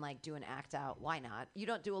string and like do an act out. Why not? You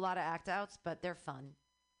don't do a lot of act outs, but they're fun.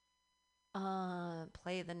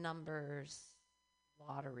 Play the numbers.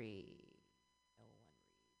 Lottery. No one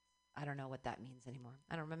reads. I don't know what that means anymore.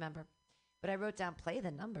 I don't remember. But I wrote down play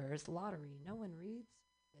the numbers, lottery. No one reads.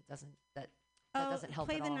 It doesn't. That doesn't help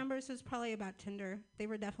Play at the all. Numbers was probably about Tinder. They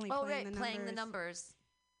were definitely Oh, playing right, the playing numbers. the numbers.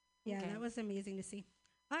 Yeah, Okay. that was amazing to see.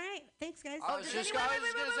 All right, thanks guys. I was does just anyone- I was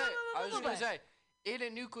wait, gonna wait, say, wait, I was wait, gonna wait. say, in a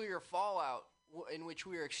nuclear fallout in which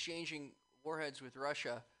we are exchanging warheads with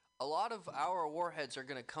Russia, a lot of our warheads are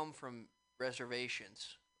gonna come from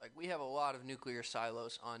reservations. Like we have a lot of nuclear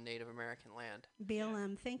silos on Native American land.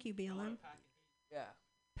 BLM, thank you BLM. Yeah.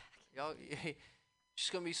 Y'all,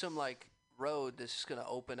 just gonna be some like road that's just gonna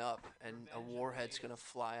open up and a warhead's gonna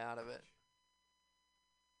fly out of it.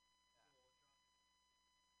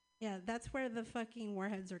 Yeah, that's where the fucking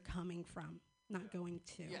warheads are coming from, not going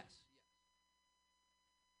to. Yes.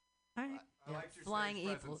 All right. I liked your Flying stage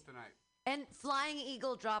Eagle. presence tonight. And Flying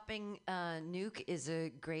Eagle dropping nuke is a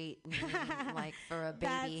great name, like for a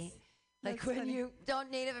baby. Like That's when funny. you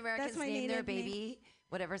don't Native Americans my name their native name. baby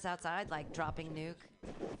whatever's outside, like dropping nuke,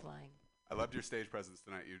 flying. I loved your stage presence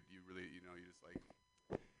tonight. You really, you just like,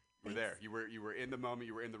 you were there. You were in the moment.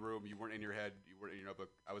 You were in the room. You weren't in your head. You weren't in your notebook.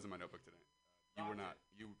 I was in my notebook tonight. You were not.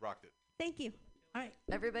 You rocked it. Thank you. All right.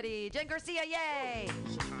 Everybody, Jen Garcia, yay!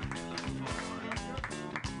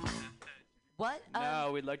 What?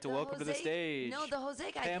 Now we'd like to the welcome to the Jose- stage No, the Jose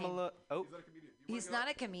guy came. Pamela. Oh, He's not a comedian. He's not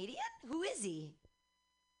a comedian? Who is he?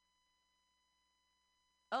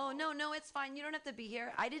 Oh, no, it's fine. You don't have to be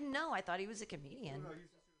here. I didn't know. I thought he was a comedian.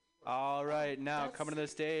 all right. Now That's- coming to the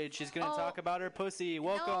stage, she's gonna Oh. talk about her pussy.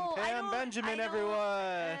 Welcome, No, I Pam don't- Benjamin, I don't-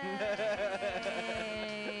 everyone.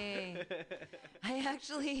 Hey. I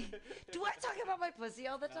actually... Do I talk about my pussy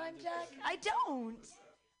all the time, Jack? I don't.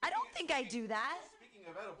 I don't think I do that. Speaking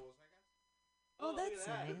of edibles, Oh, that's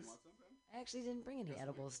nice. I actually didn't bring any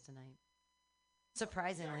edibles tonight.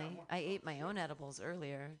 Surprisingly, I ate my own edibles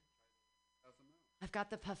earlier. I've got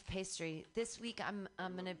the puff pastry. This week I'm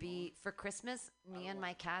gonna be, for Christmas, me and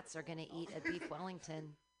my cats are gonna eat a beef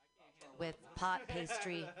Wellington with pot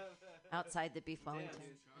pastry outside the beef Wellington.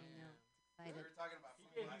 I know. Excited.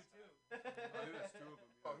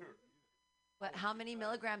 What? How many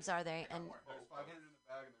milligrams are they? And There's 500 in the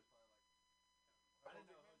bag, and there's probably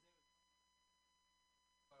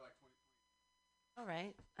like 20. all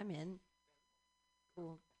right, I'm in.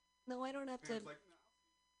 Cool. No, I don't have to. It's like,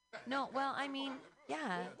 No, well, I mean,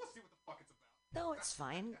 yeah. we'll see what the fuck it's about. No, it's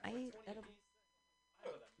fine. I eat edible.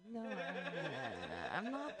 No,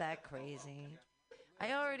 I'm not that crazy.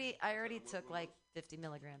 I already took like 50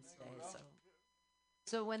 milligrams today,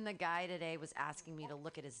 so when the guy today was asking me to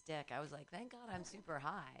look at his dick, I was like, thank God I'm super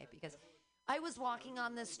high, because I was walking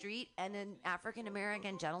on the street and an African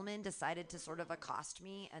American gentleman decided to sort of accost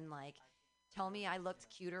me and like tell me I looked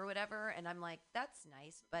cute or whatever, and I'm like, that's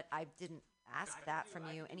nice, but I didn't ask that from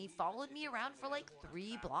you. And he followed me around for like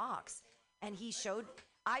 3 blocks, and he showed,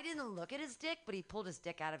 I didn't look at his dick, but he pulled his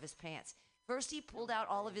dick out of his pants. First, he pulled out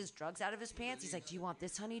all of his drugs out of his pants. He's like, do you want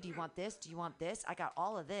this, honey? Do you want this? Do you want this? I got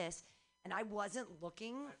all of this. And I wasn't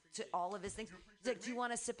looking to all of his things. He's like, do you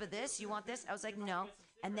want a sip of this? You want this? I was like, no.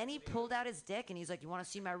 And then he pulled out his dick, and he's like, you want to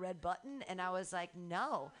see my red button? And I was like,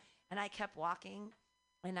 no. And I kept walking,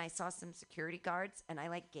 and I saw some security guards, and I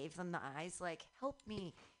like gave them the eyes, like, help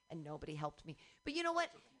me. And nobody helped me. But you know what?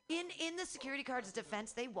 In the security guard's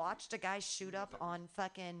defense, they watched a guy shoot up on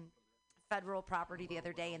fucking federal property the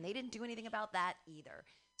other day, and they didn't do anything about that either.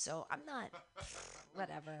 So I'm not,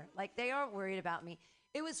 whatever. Like, they aren't worried about me.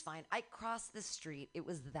 It was fine. I crossed the street. It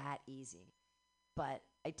was that easy. But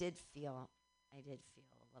I did feel a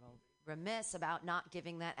little remiss about not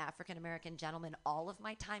giving that African American gentleman all of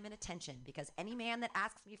my time and attention, because any man that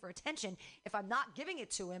asks me for attention, if I'm not giving it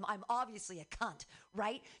to him, I'm obviously a cunt,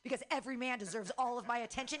 right? Because every man deserves all of my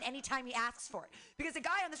attention anytime he asks for it. Because the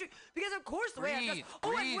guy on the street, because of course the way I'm dressed,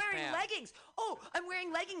 I'm wearing leggings. Oh, I'm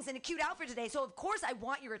wearing leggings and a cute outfit today, so of course I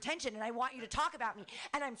want your attention and I want you to talk about me,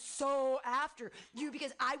 and I'm so after you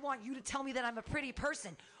because I want you to tell me that I'm a pretty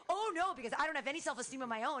person. Oh no, because I don't have any self-esteem of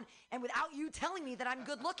my own, and without you telling me that I'm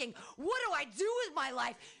good looking, what do I do with my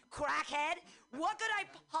life, crackhead? How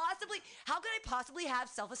could I possibly have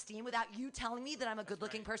self-esteem without you telling me that I'm a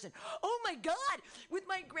good-looking person? Oh my God, with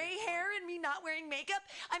my gray hair and me not wearing makeup,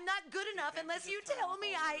 I'm not good enough unless you tell me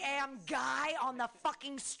I am guy on the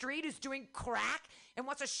fucking street who's doing crack and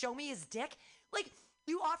wants to show me his dick. Like,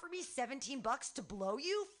 you offer me $17 to blow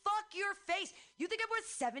you? Fuck your face. You think I'm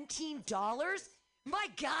worth $17? My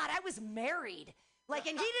God, I was married. Like,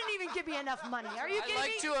 and he didn't even give me enough money. Are you kidding me? I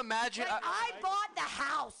like to imagine. Like, I bought the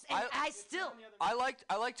house, and I still. I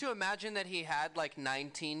like to imagine that he had like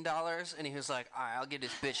 $19, and he was like, "All right, I'll give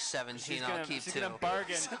this bitch 17. I'll keep she's 2." gonna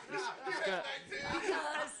bargain.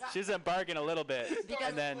 She's gonna bargain a little bit, Because,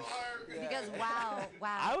 and then because wow.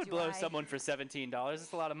 I would do blow someone for $17.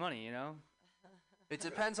 It's a lot of money, you know. It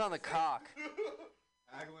depends on the cock.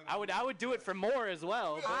 I would do it for more as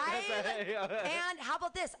well. And how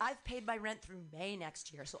about this? I've paid my rent through May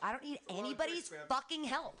next year, so I don't need anybody's fucking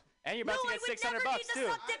help. And you're about to get $600 I would never need to too.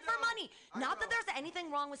 suck dick for money. Not that there's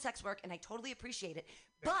anything wrong with sex work, and I totally appreciate it.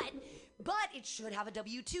 But it should have a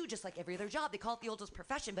W-2, just like every other job. They call it the oldest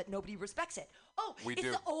profession, but nobody respects it. Oh, it's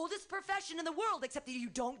the oldest profession in the world, except that you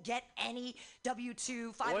don't get any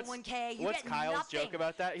W-2, 501k. You What's get Kyle's nothing joke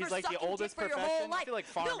about that? He's for like the sucking oldest dick for your profession. whole life. I feel like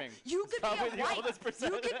farming. No, you could be Probably a the wife. oldest You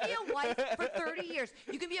percent. could be a wife for 30 years.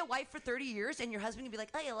 You can be a wife for 30 years, and your husband can be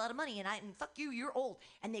like, "Hey, a lot of money," and fuck you, you're old,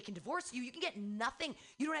 and they can divorce you. You can get nothing.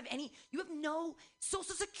 You don't have any. You have no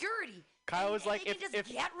Social Security. Kyle was like, they can just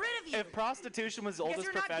get rid of you. if prostitution was the because oldest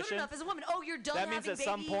you're not good profession, enough as a woman. Oh, you're done that means having at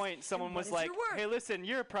some babies, point someone and was what is like, your worth? hey, listen,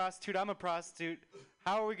 you're a prostitute, I'm a prostitute.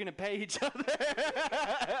 How are we going to pay each other?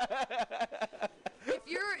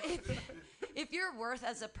 If your worth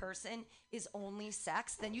as a person is only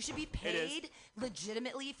sex, then you should be paid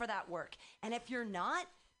legitimately for that work. And if you're not,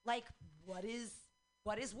 like, what is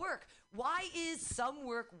work? Why is some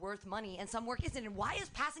work worth money and some work isn't? And why is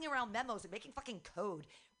passing around memos and making fucking code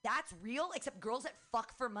that's real? Except girls that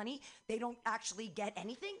fuck for money, they don't actually get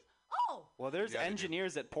anything. Oh. Well, there's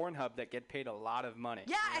engineers at Pornhub that get paid a lot of money.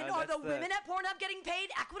 Yeah, and are the women at Pornhub getting paid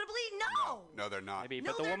equitably? No. No, they're not. Maybe,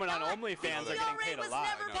 but the women on OnlyFans are getting paid a lot. Was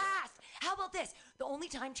never passed. How about this? The only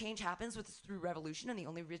time change happens is through revolution, and the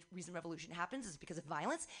only reason revolution happens is because of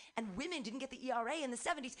violence. And women didn't get the ERA in the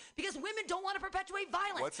 70s because women don't want to perpetuate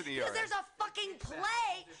violence. What's an ERA? Because there's a fucking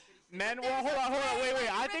play. Men, well, hold on, wait.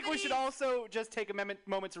 I think we should also just take a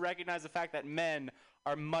moment to recognize the fact that men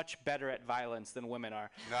are much better at violence than women are.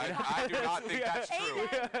 No, I do not think that's true.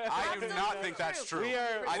 I do not think that's true.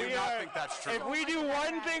 I do not think that's true. If we do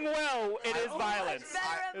one thing well, it is violence.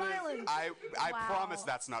 Better at violence. I promise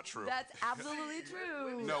that's not true. That's absolutely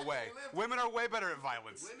true. No way. Women are way better at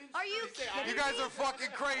violence. Are you kidding You guys are fucking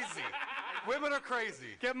crazy. Women are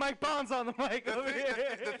crazy. Get Mike Bonds on the mic over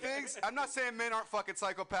here. The things, I'm not saying men aren't fucking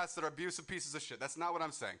psychopaths that are abusive pieces of shit. That's not what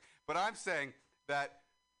I'm saying. But I'm saying that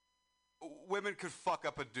women could fuck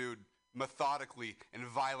up a dude methodically and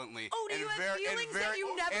violently. Oh, do you have feelings that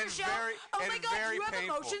you never show? Oh my God, you have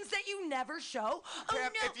emotions that you never show? Oh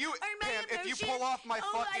Pam, no, if you pull off my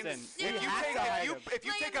fucking, if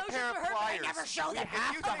you take a pair of pliers, I never show them.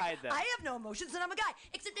 have to hide them. I have no emotions and I'm a guy,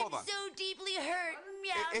 except I'm so deeply hurt.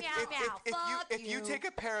 Meow, meow. If you take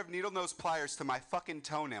a pair of needle nose pliers to my fucking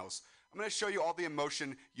toenails, I'm gonna show you all the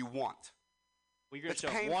emotion you want. Well, you're gonna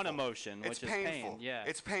show one emotion, which is pain. Yeah,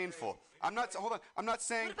 it's painful. I'm not. Hold on. I'm not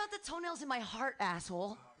saying. What about the toenails in my heart,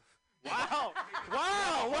 asshole? Wow!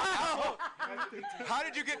 How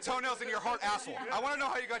did you get toenails in your heart, asshole? I want to know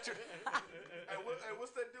how you got your. Hey,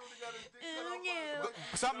 what's that dude that got his dick cut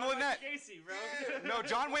off? Something Lynette. Gacy, bro. No,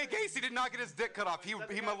 John Wayne Gacy did not get his dick cut off.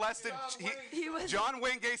 He molested. John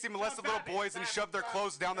Wayne Gacy molested little boys and shoved their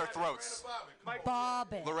clothes down their throats.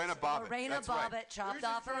 Lorena Bobbitt Chopped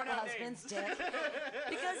off her husband's dick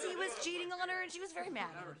because he was cheating on her and she was very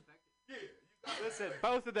mad at him. Listen,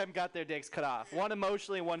 both of them got their dicks cut off. One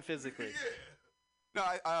emotionally, one physically. No,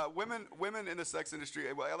 women in the sex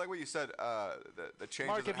industry. Well, I like what you said. The changes.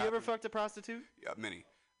 Mark, have you ever fucked a prostitute? Yeah, many.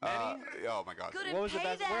 Many? Oh my God. Couldn't What was the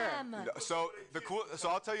pay best? Where? them. So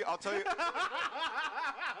I'll tell you. I'll tell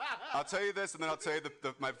you this, and then I'll tell you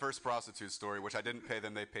my first prostitute story, which I didn't pay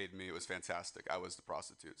them. They paid me. It was fantastic. I was the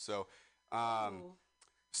prostitute. So,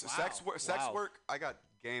 sex work. I got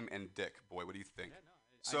game and dick. Boy, what do you think?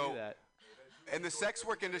 I knew that. In the sex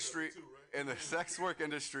work industry,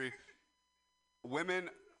 women,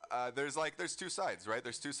 there's two sides, right?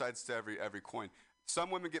 There's two sides to every coin.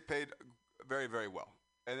 Some women get paid very, very well,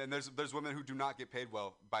 and then there's women who do not get paid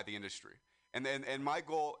well by the industry. And my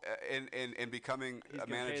goal in becoming a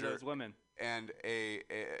manager, pay those women. And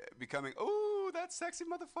becoming that sexy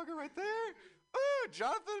motherfucker right there,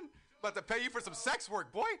 Jonathan, about to pay you for some sex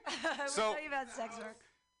work, boy. Tell you about sex work.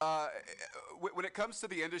 When it comes to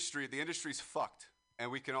the industry's fucked, and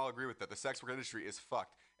we can all agree with that. The sex work industry is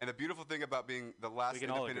fucked. And the beautiful thing about being the last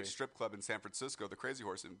independent strip club in San Francisco, the Crazy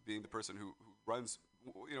Horse, and being the person who runs,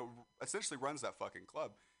 essentially runs that fucking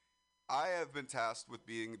club, I have been tasked with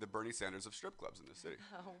being the Bernie Sanders of strip clubs in the city.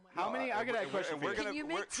 Oh How many? I got a question for you. Can you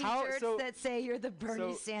make T-shirts that say you're the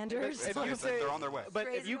Bernie Sanders? They're on their way. But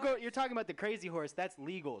if you go, you're talking about the Crazy Horse. That's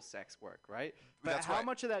legal sex work, right? But That's how right.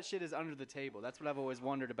 much of that shit is under the table? That's what I've always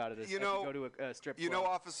wondered about it. Is if you go to a strip club.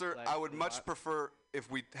 Officer, I would much prefer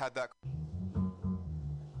if we had that.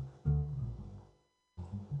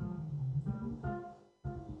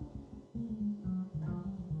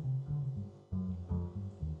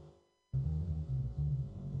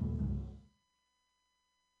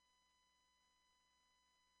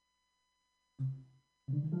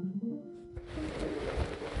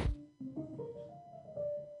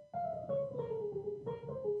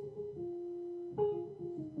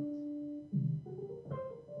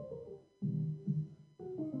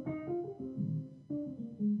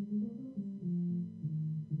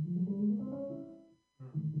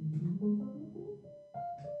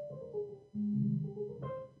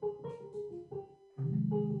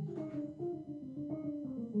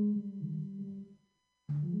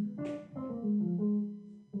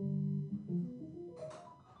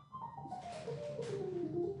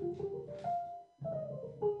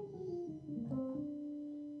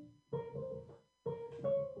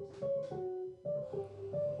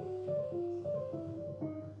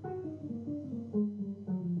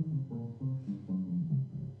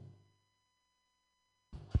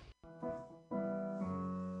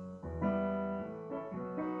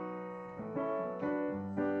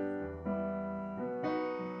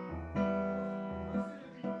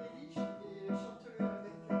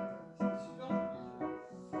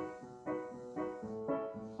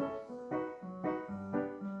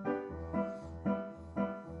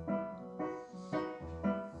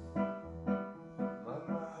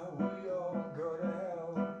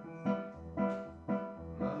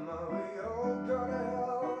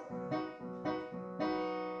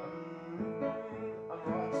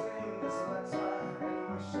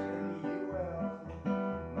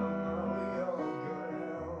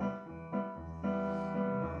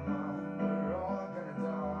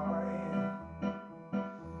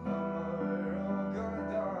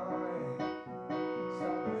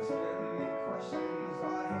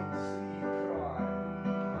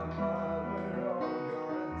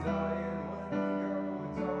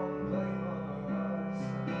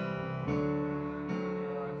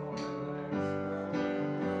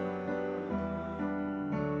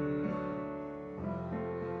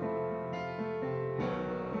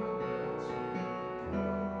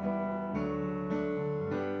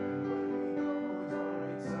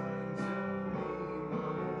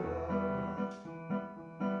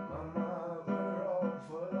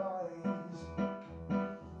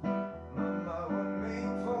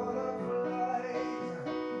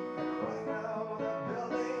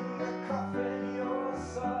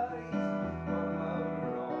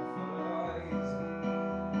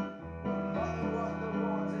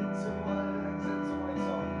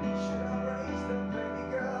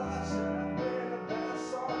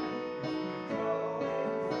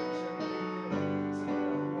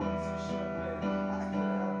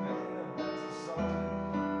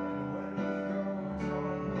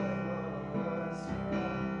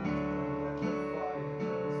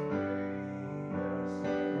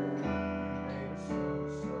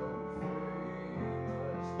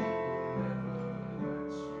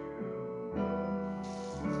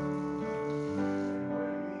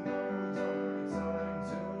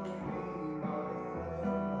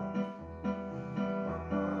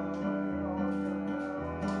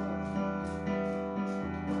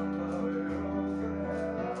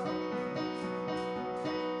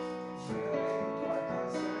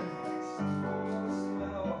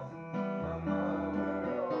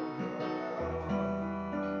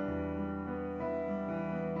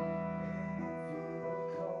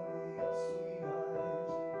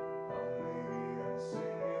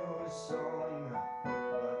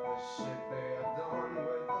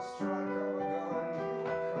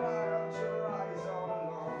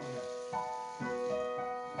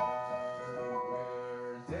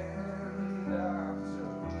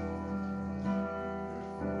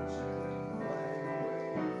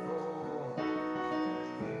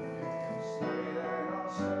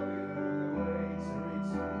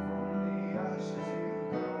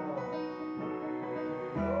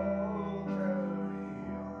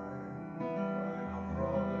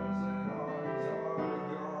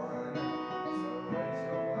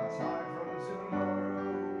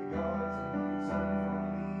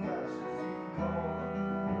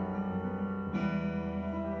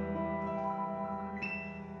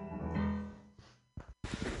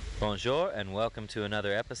 Bonjour and welcome to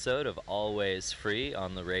another episode of Always Free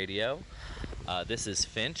on the radio. This is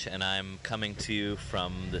Finch and I'm coming to you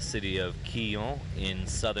from the city of Quillon in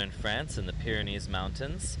southern France in the Pyrenees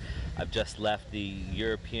Mountains. I've just left the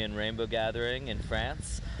European Rainbow Gathering in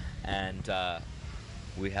France, and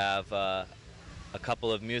we have a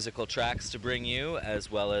couple of musical tracks to bring you,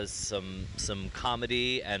 as well as some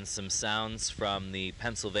comedy and some sounds from the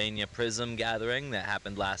Pennsylvania Prism Gathering that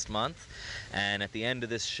happened last month. And at the end of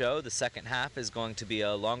this show, the second half is going to be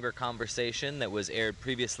a longer conversation that was aired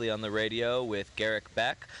previously on the radio with Garrick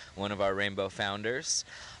Beck, one of our Rainbow founders.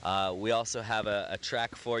 We also have a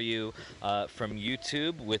track for you from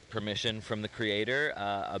YouTube with permission from the creator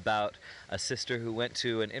about a sister who went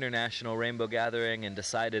to an international rainbow gathering and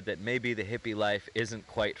decided that maybe the hippie life isn't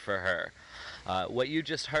quite for her. What you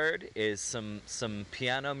just heard is some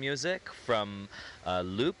piano music from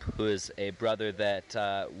Loop, who is a brother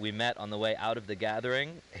that we met on the way out of the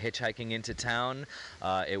gathering, hitchhiking into town.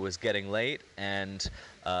 It was getting late, and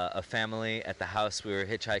a family at the house we were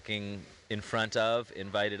hitchhiking in front of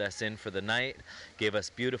invited us in for the night, gave us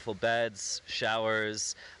beautiful beds,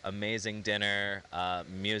 showers, amazing dinner,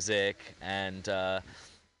 music, and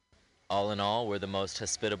all in all, we're the most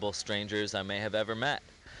hospitable strangers I may have ever met.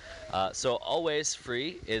 So Always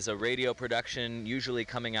Free is a radio production usually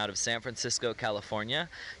coming out of San Francisco, California.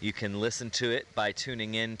 You can listen to it by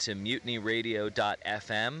tuning in to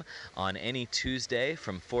MutinyRadio.fm on any Tuesday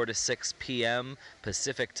from 4 to 6 p.m.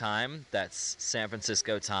 Pacific time. That's San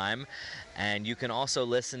Francisco time. And you can also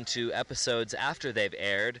listen to episodes after they've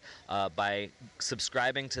aired by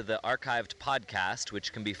subscribing to the archived podcast,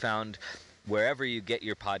 which can be found wherever you get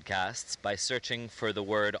your podcasts by searching for the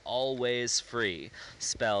word Always Free,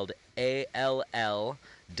 spelled ALLWAYSFREE,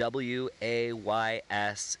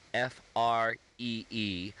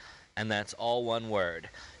 and that's all one word.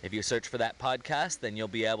 If you search for that podcast, then you'll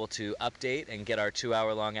be able to update and get our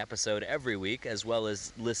 2-hour-long episode every week, as well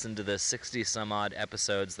as listen to the 60-some-odd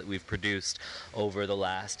episodes that we've produced over the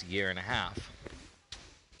last year and a half.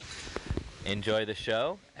 Enjoy the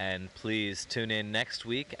show, and please tune in next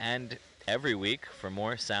week and every week for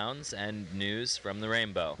more sounds and news from the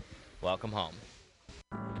rainbow. Welcome home.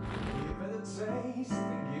 Give it a taste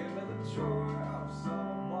and give it the joy of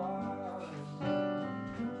someone.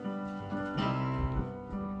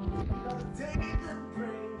 Another day that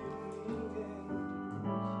bring you meaning,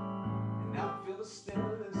 and I feel the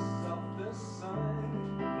stillness of the sun,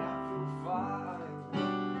 and I feel fine.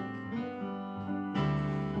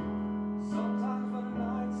 Sometimes when the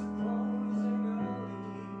nights are closing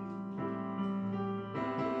early,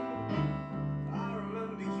 I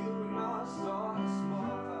remember you and I saw a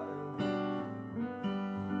smile.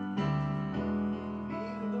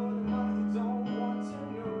 Even though tonight you don't want to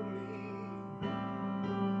know me, I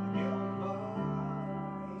get on by.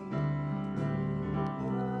 And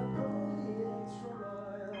I go the extra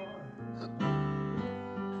mile.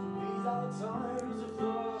 These are the times of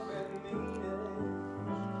love and meaning.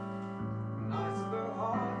 Nights of the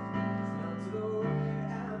heart, melted away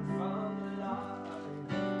and found alive.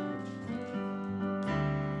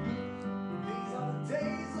 These are the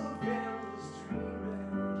days of endless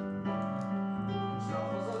dreaming.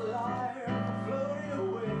 Troubles of life are floating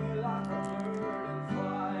away like a bird and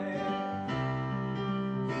fly.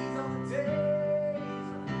 These are the days.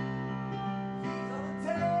 These are the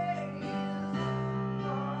days.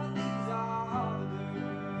 Lord, these are the days.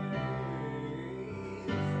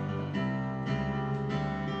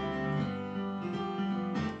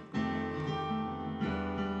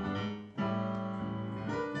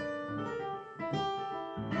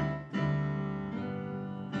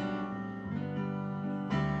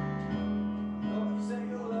 Lord, you say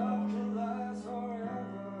your love can last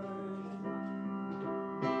forever.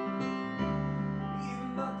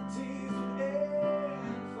 Even that the tears would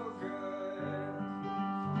end for good.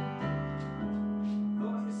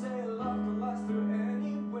 Lord, you say love can last through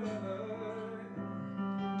any weather.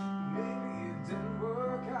 Maybe it didn't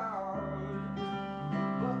work out,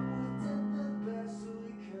 but we did the best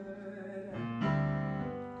we could.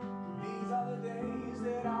 These are the days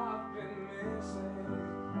that I've been missing.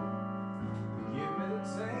 Give me the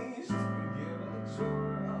taste and give me the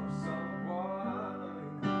joy of someone.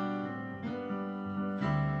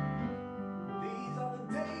 These are the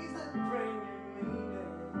days that bring me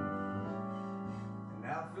meaning, and I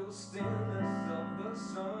feel the stillness of the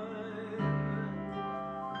sun,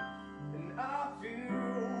 and I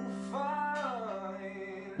feel fine.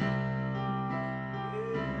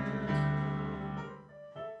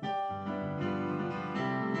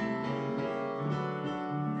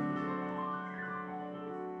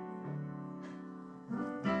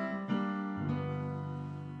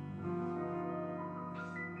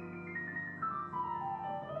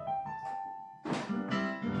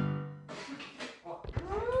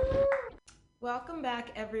 welcome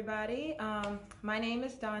back, everybody. My name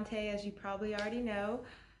is Dante, as you probably already know.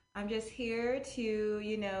 I'm just here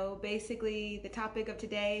to, basically the topic of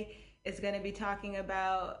today is going to be talking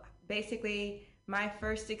about basically my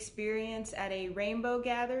first experience at a rainbow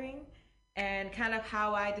gathering and kind of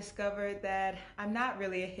how I discovered that I'm not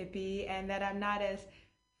really a hippie and that I'm not as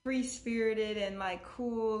free-spirited and like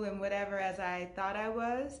cool and whatever as I thought I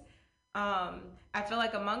was. I feel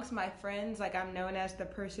like amongst my friends, like I'm known as the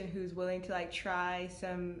person who's willing to like try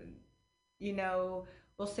some, we'll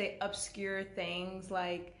say obscure things.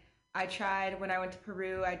 Like I tried when I went to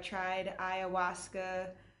Peru, I tried ayahuasca.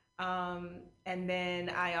 And then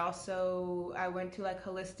I went to like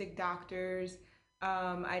holistic doctors.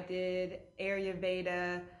 I did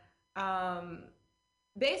Ayurveda.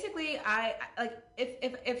 Basically, I like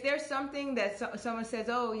if there's something that someone says,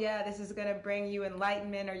 oh yeah, this is gonna bring you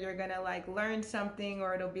enlightenment, or you're gonna like learn something,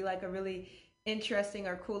 or it'll be like a really interesting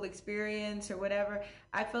or cool experience or whatever,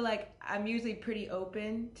 I feel like I'm usually pretty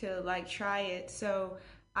open to like try it. So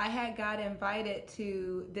I had got invited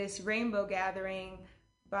to this rainbow gathering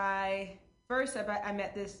by first I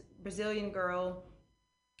met this Brazilian girl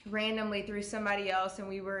randomly through somebody else, and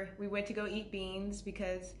we went to go eat beans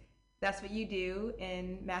because that's what you do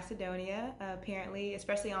in Macedonia, apparently,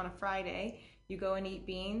 especially on a Friday. You go and eat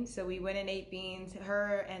beans. So we went and ate beans,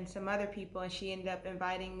 her and some other people, and she ended up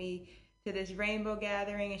inviting me to this rainbow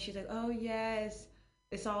gathering. And she's like, oh, yes,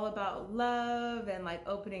 it's all about love and like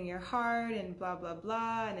opening your heart and blah, blah,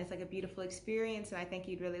 blah. And it's like a beautiful experience, and I think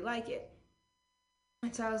you'd really like it.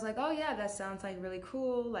 And so I was like, oh, yeah, that sounds like really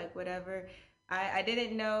cool, like whatever. I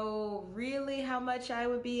didn't know really how much I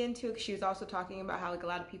would be into it. She was also talking about how like a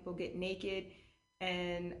lot of people get naked,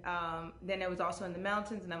 and then it was also in the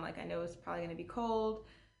mountains, and I'm like, I know it's probably going to be cold.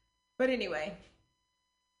 But anyway,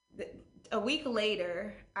 a week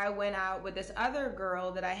later, I went out with this other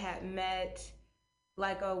girl that I had met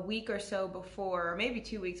like a week or so before, or maybe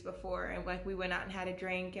 2 weeks before, and like we went out and had a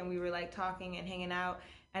drink, and we were like talking and hanging out,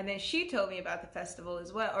 and then she told me about the festival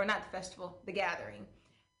as well, or not the festival, the gathering.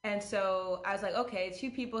 And so I was like, okay, 2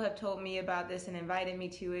 people have told me about this and invited me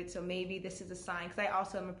to it, so maybe this is a sign. Because I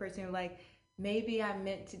also am a person who like, maybe I'm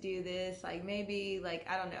meant to do this, like maybe, like,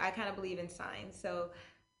 I don't know, I kind of believe in signs. So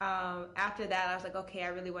after that, I was like, okay, I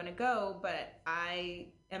really want to go, but I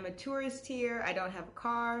am a tourist here. I don't have a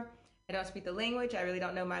car. I don't speak the language. I really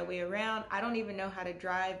don't know my way around. I don't even know how to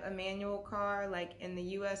drive a manual car. Like in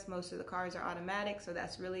the US, most of the cars are automatic, so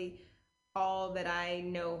that's really all that I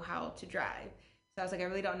know how to drive. So I was like, I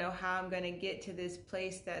really don't know how I'm going to get to this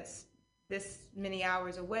place that's this many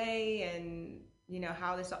hours away, and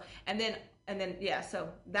how this all, and then yeah, so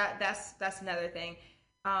that's another thing.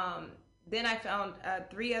 Then I found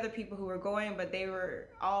 3 other people who were going, but they were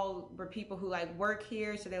people who like work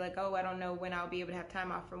here, so they're like, oh, I don't know when I'll be able to have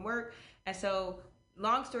time off from work. And so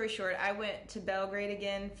long story short, I went to Belgrade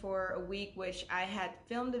again for a week, which I had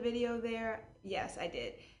filmed a video there. Yes, I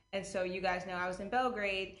did. And so you guys know I was in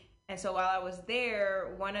Belgrade. And so while I was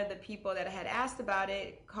there, one of the people that I had asked about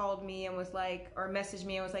it called me and was like, or messaged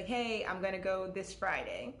me and was like, hey, I'm going to go this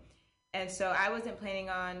Friday. And so I wasn't planning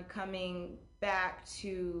on coming back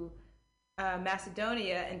to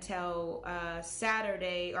Macedonia until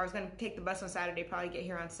Saturday, or I was going to take the bus on Saturday, probably get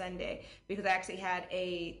here on Sunday, because I actually had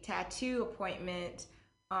a tattoo appointment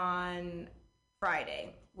on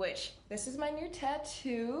Friday, which this is my new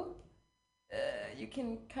tattoo. You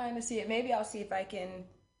can kind of see it. Maybe I'll see if I can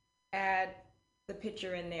add the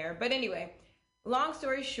picture in there. But anyway, long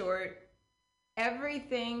story short,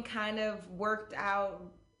 everything kind of worked out,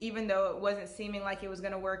 even though it wasn't seeming like it was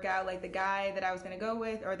going to work out. Like the guy that I was going to go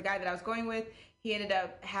with, or the guy that I was going with, he ended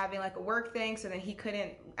up having like a work thing, so then he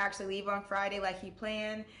couldn't actually leave on Friday like he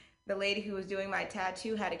planned. The lady who was doing my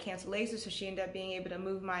tattoo had a cancellation, so she ended up being able to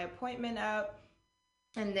move my appointment up.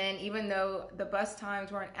 And then even though the bus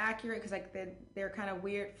times weren't accurate, because like they're kind of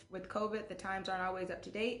weird with COVID, the times aren't always up to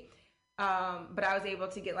date. But I was able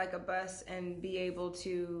to get like a bus and be able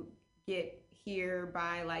to get here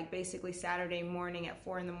by like basically Saturday morning at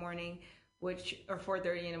 4 a.m, or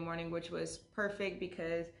 4:30 in the morning, which was perfect,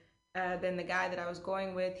 because then the guy that I was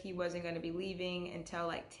going with, he wasn't going to be leaving until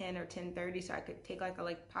like 10 or 10:30, so I could take like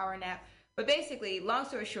a power nap. But basically, long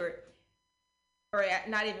story short, or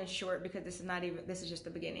not even short, because this is just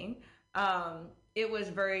the beginning. It was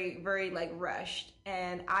very, very like rushed.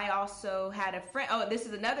 And I also had a friend. Oh, this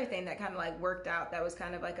is another thing that kind of like worked out that was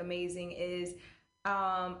kind of like amazing is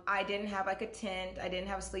I didn't have like a tent. I didn't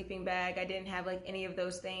have a sleeping bag. I didn't have like any of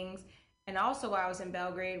those things. And also while I was in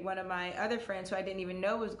Belgrade, one of my other friends who I didn't even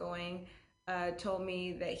know was going told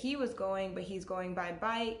me that he was going, but he's going by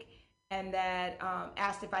bike. and that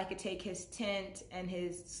asked if I could take his tent and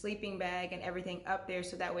his sleeping bag and everything up there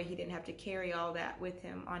so that way he didn't have to carry all that with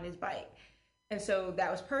him on his bike. And so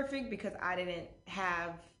that was perfect because I didn't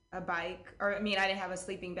have a bike, or I didn't have a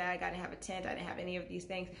sleeping bag, I didn't have a tent, I didn't have any of these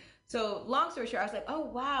things. So long story short, I was like, oh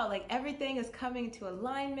wow, like everything is coming to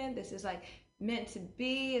alignment. This is like meant to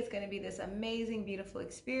be. It's going to be this amazing, beautiful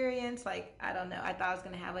experience. Like, I don't know. I thought I was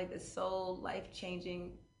going to have like this soul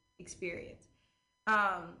life-changing experience.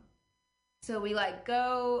 So we like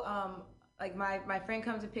go, like my friend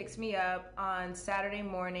comes and picks me up on Saturday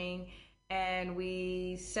morning, and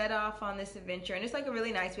we set off on this adventure. And it's like a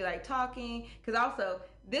really nice, we like talking, because also,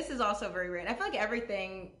 this is also very random. I feel like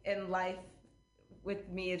everything in life with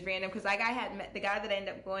me is random, because like I had met the guy that I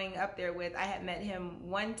ended up going up there with, I had met him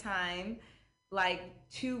one time, like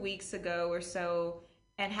 2 weeks ago or so,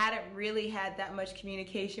 and hadn't really had that much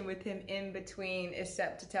communication with him in between,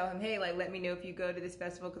 except to tell him, hey, like, let me know if you go to this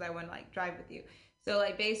festival because I want to like drive with you. So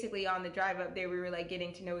like basically on the drive up there, we were like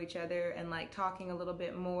getting to know each other and like talking a little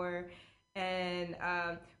bit more. And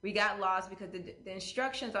we got lost because the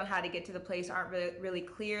instructions on how to get to the place aren't really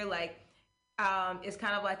clear. Like it's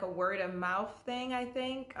kind of like a word of mouth thing, I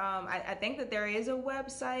think. I think that there is a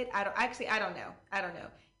website. I don't know.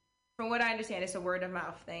 From what I understand, it's a word of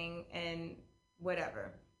mouth thing and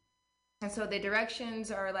whatever. And so the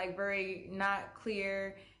directions are like very not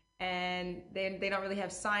clear, and they don't really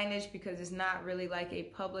have signage because it's not really like a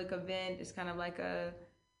public event. It's kind of like a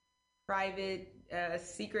private,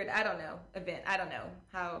 secret, I don't know, event. I don't know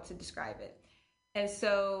how to describe it. And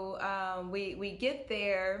so we get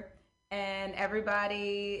there, and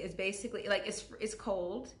everybody is basically like, it's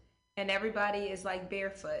cold, and everybody is like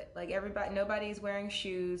barefoot. Like nobody's wearing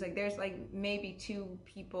shoes. Like there's like maybe 2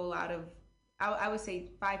 people out of, I would say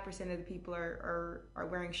 5% of the people are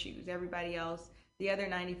wearing shoes. Everybody else, the other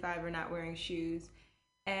 95 are not wearing shoes.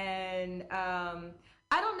 And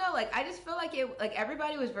I don't know, like I just feel like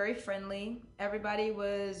everybody was very friendly. Everybody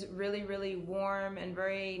was really, really warm and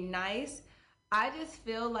very nice. I just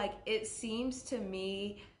feel like it seems to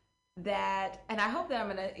me that, and I hope that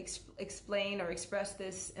I'm going to explain or express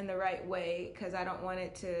this in the right way, because I don't want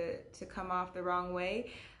it to come off the wrong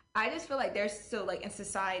way. I just feel like there's still like in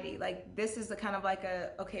society, like this is the kind of like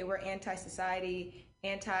okay, we're anti-society,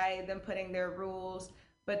 anti them putting their rules.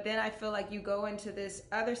 But then I feel like you go into this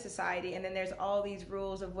other society, and then there's all these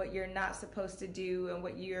rules of what you're not supposed to do and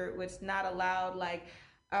what's not allowed. Like,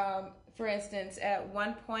 for instance, at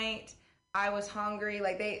one point I was hungry.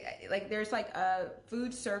 There's like a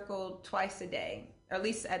food circle twice a day, or at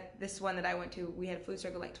least at this one that I went to, we had a food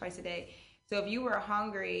circle like twice a day. So if you were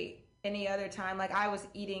hungry any other time, like I was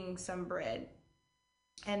eating some bread,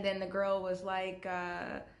 and then the girl was like,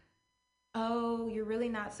 oh, you're really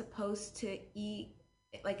not supposed to eat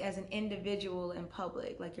like as an individual in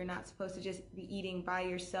public. Like you're not supposed to just be eating by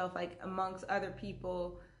yourself, like amongst other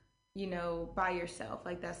people, by yourself.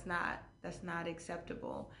 Like that's not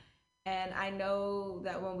acceptable. And I know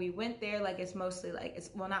that when we went there, like it's mostly like,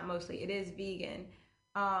 not mostly, it is vegan.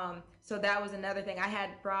 So that was another thing. I have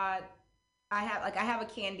a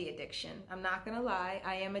candy addiction. I'm not gonna lie,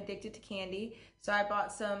 I am addicted to candy. So I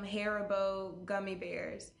bought some Haribo gummy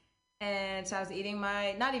bears. And so I was eating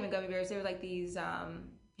not even gummy bears, they were like these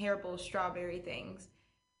Haribo strawberry things.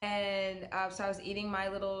 And so I was eating my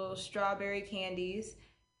little strawberry candies.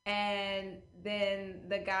 And then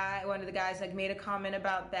one of the guys like made a comment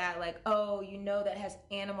about that, like, oh, that has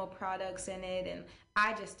animal products in it, and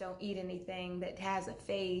I just don't eat anything that has a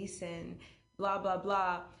face, and blah, blah,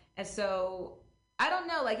 blah. And so I don't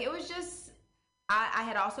know, like it was just, I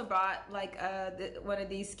had also bought like one of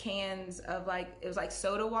these cans of like, it was like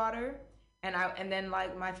soda water, and then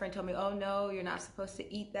like my friend told me, oh no, you're not supposed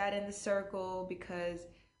to eat that in the circle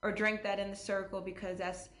or drink that in the circle because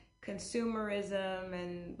that's consumerism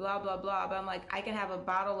and blah blah blah. But I'm like, I can have a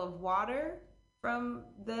bottle of water from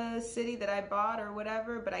the city that I bought or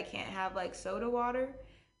whatever, but I can't have like soda water.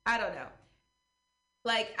 I don't know.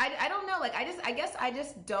 Like I don't know. Like I guess I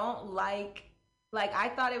just don't like I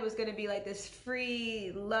thought it was gonna be like this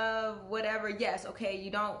free love, whatever. Yes, okay,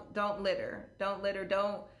 you don't litter. Don't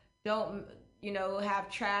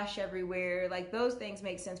have trash everywhere. Like those things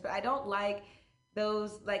make sense, but I don't like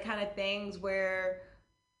those like kind of things where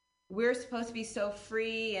we're supposed to be so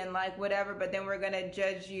free and like whatever, but then we're gonna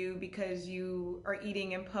judge you because you are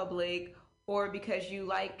eating in public, or because you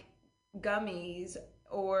like gummies,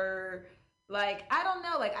 or like I don't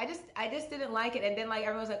know, like I just didn't like it. And then like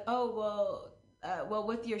everyone's like, oh well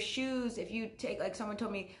with your shoes, if you take, like someone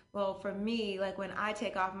told me, well for me, like when I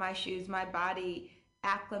take off my shoes, my body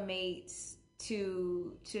acclimates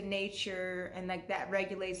to nature, and like that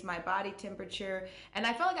regulates my body temperature. And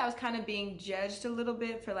I felt like I was kind of being judged a little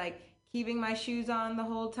bit for like keeping my shoes on the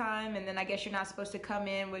whole time, and then I guess you're not supposed to come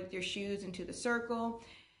in with your shoes into the circle.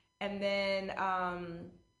 And then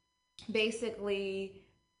basically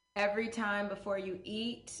every time before you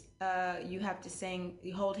eat, you have to sing,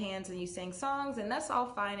 you hold hands and you sing songs, and that's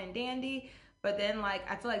all fine and dandy. But then, like,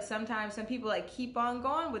 I feel like sometimes some people, like, keep on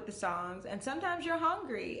going with the songs, and sometimes you're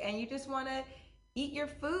hungry, and you just want to eat your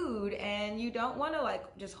food, and you don't want to,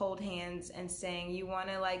 like, just hold hands and sing. You want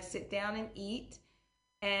to, like, sit down and eat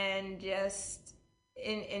and just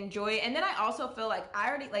enjoy it. And then I also feel like I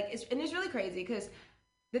already, like, it's really crazy, because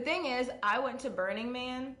the thing is, I went to Burning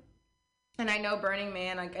Man, and I know Burning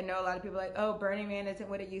Man, like, I know a lot of people are like, oh, Burning Man isn't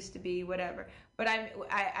what it used to be, whatever. But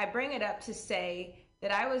I bring it up to say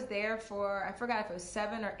that I was there for, I forgot if it was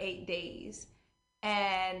 7 or 8 days.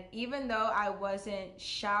 And even though I wasn't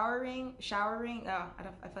showering, I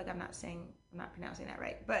feel like I'm not pronouncing that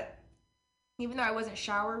right. But even though I wasn't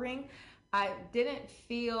showering, I didn't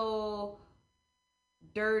feel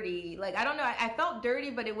dirty. Like, I don't know, I felt dirty,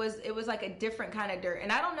 but it was like a different kind of dirt.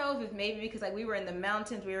 And I don't know if it's maybe because like we were in the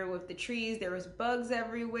mountains, we were with the trees, there was bugs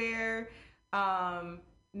everywhere.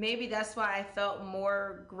 Maybe that's why I felt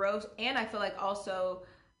more gross. And I feel like also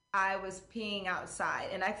I was peeing outside.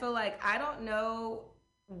 And I feel like, I don't know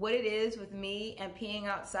what it is with me and peeing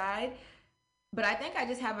outside, but I think I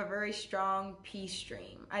just have a very strong pee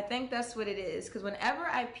stream. I think that's what it is. Because whenever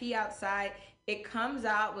I pee outside, it comes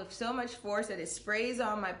out with so much force that it sprays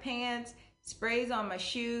on my pants, sprays on my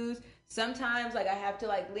shoes. Sometimes like I have to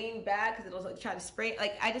like lean back because it'll like try to spray.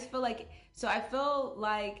 Like I just feel like, so I feel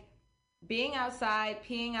like being outside,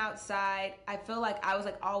 peeing outside, I feel like I was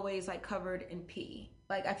like always like covered in pee.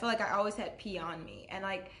 Like I feel like I always had pee on me, and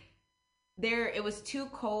like it was too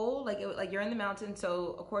cold. Like like you're in the mountains,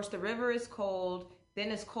 so of course the river is cold.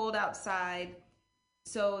 Then it's cold outside,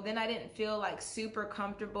 so then I didn't feel like super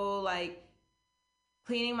comfortable like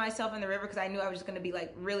cleaning myself in the river because I knew I was just gonna be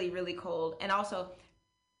like really really cold. And also,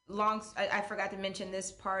 I forgot to mention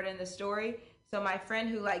this part in the story. So my friend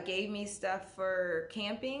who like gave me stuff for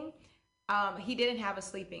camping, he didn't have a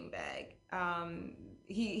sleeping bag.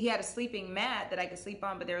 He had a sleeping mat that I could sleep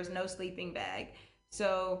on, but there was no sleeping bag.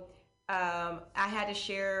 So I had to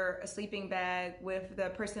share a sleeping bag with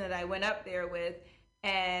the person that I went up there with,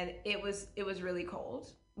 and it was really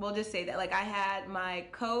cold. We'll just say that. Like I had my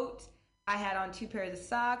coat, I had on 2 pairs of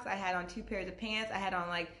socks, I had on 2 pairs of pants, I had on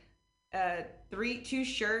like 2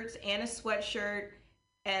 shirts and a sweatshirt,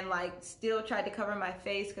 and like still tried to cover my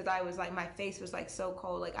face because I was like, my face was like so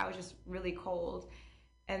cold. Like I was just really cold.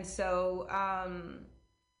 And so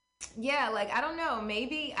yeah, like I don't know,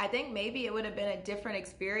 I think maybe it would have been a different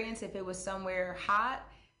experience if it was somewhere hot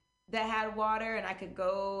that had water and I could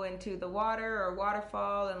go into the water or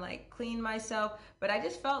waterfall and like clean myself. But I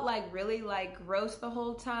just felt like really like gross the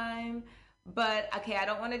whole time. But okay, I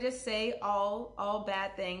don't want to just say all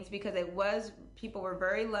bad things, because people were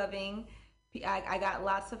very loving. I got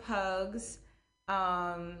lots of hugs,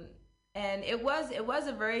 and it was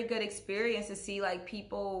a very good experience to see like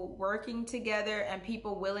people working together and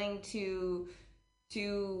people willing to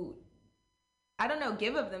I don't know,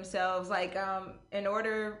 give of themselves. Like in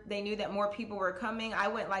order, they knew that more people were coming. I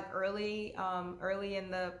went like early in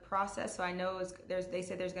the process, so I know they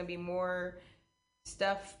said there's gonna be more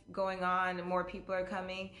stuff going on and more people are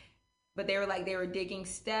coming. But they were digging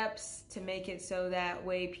steps to make it so that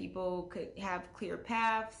way people could have clear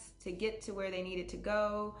paths to get to where they needed to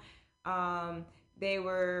go. They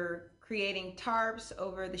were creating tarps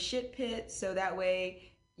over the shit pit so that way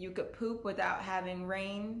you could poop without having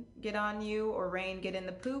rain get on you or rain get in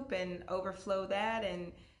the poop and overflow that.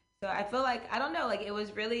 And so I feel like, I don't know, like it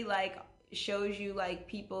was really like shows you like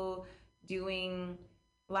people doing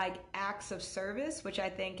like acts of service, which I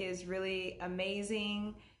think is really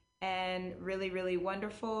amazing and really, really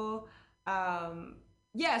wonderful.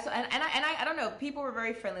 Yeah, so and I don't know, people were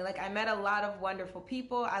very friendly. Like I met a lot of wonderful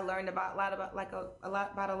people. I learned a lot about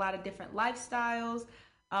a lot of different lifestyles.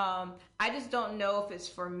 I just don't know if it's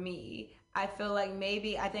for me. I feel like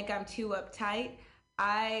I think I'm too uptight.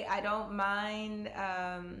 I don't mind.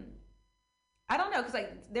 I don't know, cause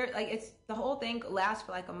it's the whole thing lasts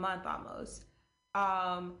for like a month almost.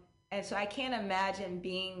 And so I can't imagine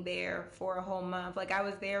being there for a whole month. Like I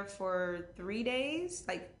was there for 3 days,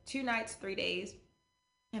 like 2 nights, 3 days.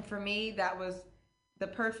 And for me, that was the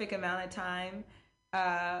perfect amount of time,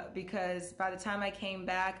 because by the time I came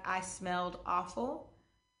back, I smelled awful.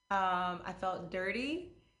 I felt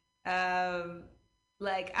dirty.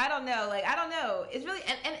 Like, I don't know. It's really,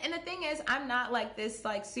 and the thing is, I'm not like this,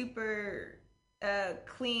 like super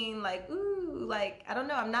clean, like, ooh, like, I don't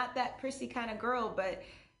know. I'm not that prissy kind of girl, but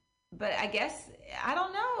I guess, I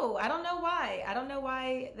don't know. I don't know why. I don't know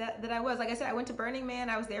why that I was. Like I said, I went to Burning Man.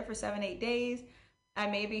 I was there for 7-8 days. I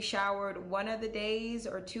maybe showered one of the days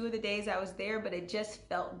or 2 of the days I was there, but it just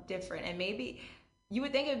felt different. And maybe you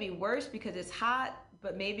would think it would be worse because it's hot,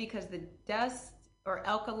 but maybe because the dust or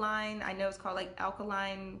alkaline, I know it's called like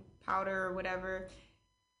alkaline powder or whatever,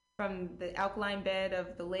 from the alkaline bed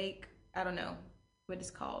of the lake. I don't know what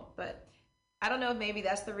it's called, but I don't know if maybe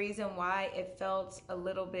that's the reason why it felt a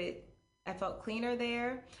little bit, I felt cleaner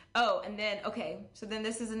there. Oh, and then, okay, so then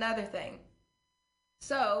this is another thing.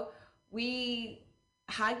 So we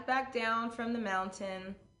hiked back down from the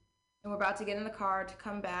mountain, and we're about to get in the car to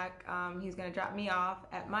come back. He's going to drop me off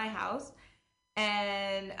at my house,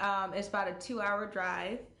 and it's about a 2-hour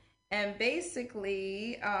drive. And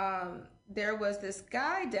basically, there was this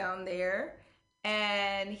guy down there,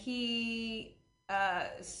 and he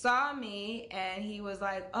saw me, and he was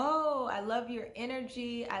like, oh, I love your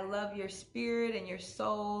energy, I love your spirit and your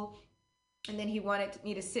soul. And then he wanted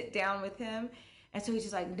me to sit down with him, and so he's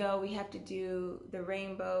just like, no, we have to do the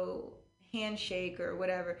rainbow handshake or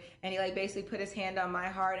whatever. And he like basically put his hand on my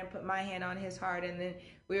heart and put my hand on his heart, and then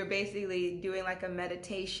we were basically doing like a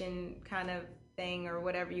meditation kind of thing or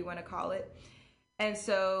whatever you want to call it. And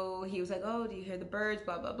so he was like, oh, do you hear the birds,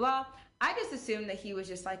 blah blah blah. I just assumed that he was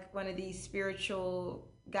just like one of these spiritual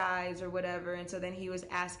guys or whatever. And so then he was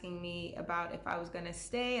asking me about if I was going to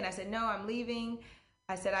stay. And I said, no, I'm leaving.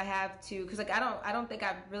 I said, I have to, because like, I don't think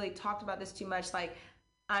I've really talked about this too much. Like,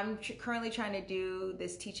 I'm currently trying to do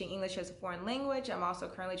this teaching English as a foreign language. I'm also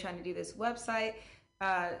currently trying to do this website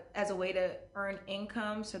as a way to earn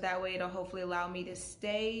income. So that way it'll hopefully allow me to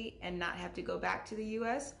stay and not have to go back to the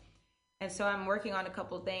US. And so I'm working on a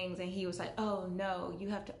couple things, and he was like, oh no, you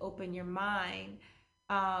have to open your mind.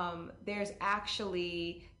 There's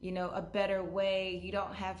actually, you know, a better way. You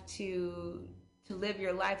don't have to live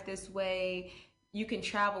your life this way. You can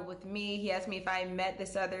travel with me. He asked me if I met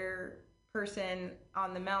this other person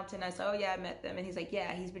on the mountain. I said, oh yeah, I met them. And he's like,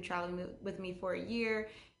 yeah, he's been traveling with me for a year.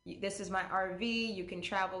 This is my RV. You can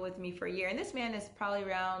travel with me for a year. And this man is probably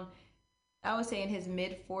around, I would say in his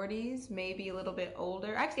mid-40s, maybe a little bit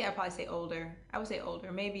older. Actually, I'd probably say older. I would say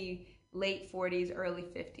older, maybe late 40s, early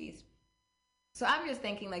 50s. So I'm just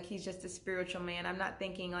thinking like he's just a spiritual man. I'm not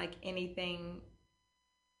thinking like anything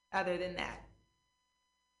other than that.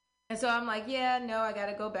 And so I'm like, yeah, no, I got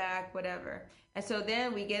to go back, whatever. And so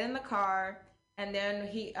then we get in the car, and then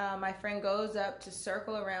my friend goes up to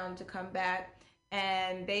circle around to come back.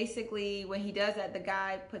 And basically when he does that, the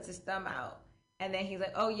guy puts his thumb out. And then he's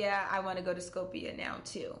like, oh yeah, I want to go to Skopje now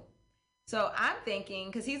too. So I'm thinking,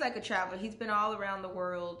 because he's like a traveler, he's been all around the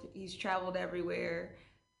world, he's traveled everywhere.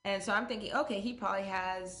 And so I'm thinking, okay, he probably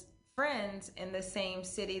has friends in the same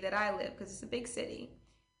city that I live, because it's a big city.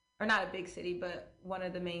 Or not a big city, but one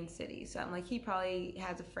of the main cities. So I'm like, he probably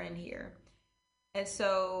has a friend here. And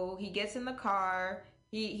so he gets in the car,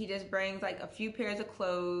 he just brings like a few pairs of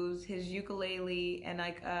clothes, his ukulele, and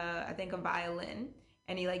like I think a violin,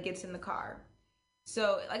 and he like gets in the car.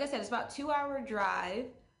 So, like I said, it's about a 2-hour drive,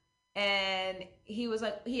 and he was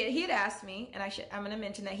like, he had asked me, and I'm going to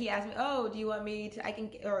mention that he asked me, oh, do you want me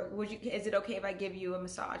to, is it okay if I give you a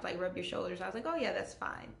massage, like rub your shoulders? I was like, oh yeah, that's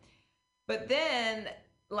fine. But then,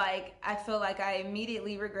 like, I feel like I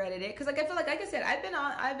immediately regretted it, because like I feel like I said, I've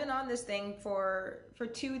been on this thing for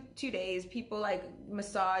 2 days. People like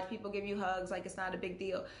massage, people give you hugs, like it's not a big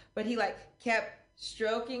deal. But he like kept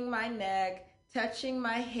stroking my neck, touching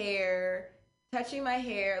my hair,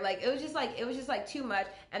 like it was just like too much.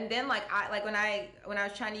 And then like when I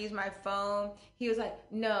was trying to use my phone, he was like,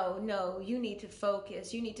 no, you need to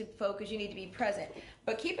focus, you need to be present.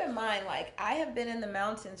 But keep in mind, like, I have been in the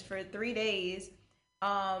mountains for 3 days.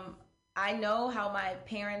 I know how my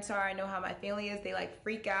parents are, I know how my family is. They like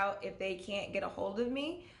freak out if they can't get a hold of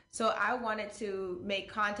me. So I wanted to make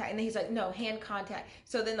contact, and then he's like, no, hand contact.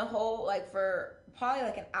 So then the whole, like, for probably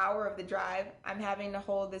like an hour of the drive, I'm having to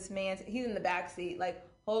hold this man's, he's in the back seat, like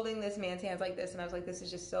holding this man's hands like this. And I was like, this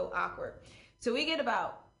is just so awkward. So we get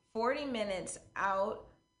about 40 minutes out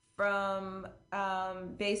from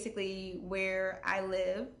basically where I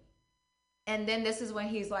live. And then this is when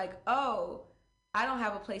he's like, oh, I don't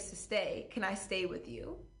have a place to stay. Can I stay with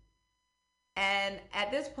you? And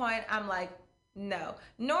at this point, I'm like, no.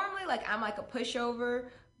 Normally, like, I'm like a pushover.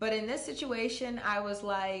 But in this situation, I was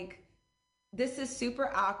like, this is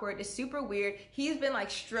super awkward. It's super weird. He's been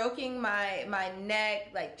like stroking my neck,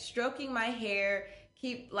 like stroking my hair,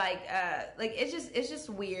 keep like it's just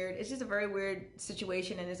weird. It's just a very weird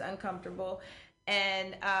situation, and it's uncomfortable.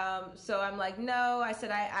 And so I'm like, no. I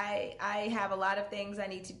said, I have a lot of things I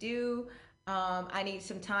need to do. I need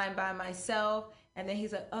some time by myself. And then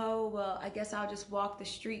he's like, oh, well, I guess I'll just walk the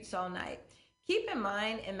streets all night. Keep in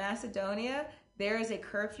mind, in Macedonia, there is a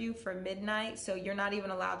curfew for midnight, so you're not even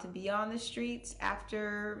allowed to be on the streets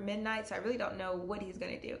after midnight. So I really don't know what he's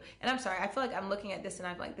going to do. And I'm sorry, I feel like I'm looking at this and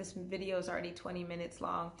I'm like, this video is already 20 minutes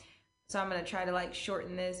long. So I'm going to try to like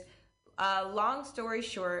shorten this. Long story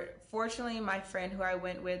short, fortunately, my friend who I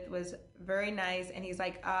went with was very nice. And he's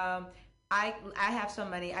like, I have some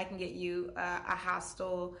money. I can get you a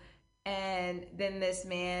hostel. And then this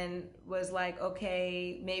man was like,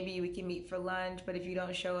 okay, maybe we can meet for lunch, but if you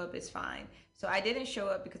don't show up, it's fine. So I didn't show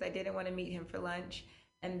up because I didn't want to meet him for lunch.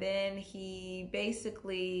 And then he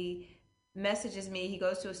basically messages me. He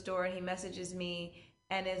goes to a store and he messages me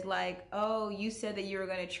and is like, oh, you said that you were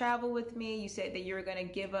going to travel with me. You said that you were going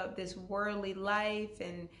to give up this worldly life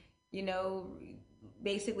and, you know,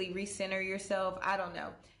 basically recenter yourself. I don't know.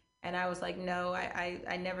 And I was like, no,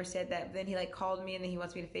 I never said that. But then he like called me and then he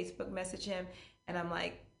wants me to Facebook message him. And I'm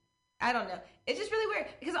like, I don't know. It's just really weird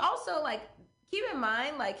because also like, keep in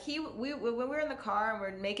mind, like when we were in the car and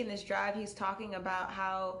we're making this drive, he's talking about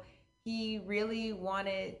how he really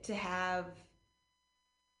wanted to have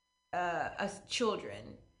us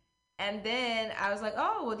children. And then I was like,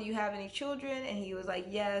 oh, well, do you have any children? And he was like,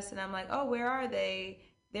 yes. And I'm like, oh, where are they?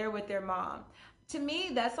 They're with their mom. To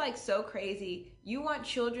me, that's like so crazy. You want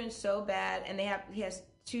children so bad, and there's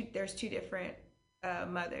two different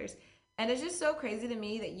mothers. And it's just so crazy to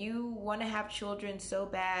me that you want to have children so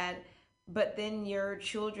bad, but then your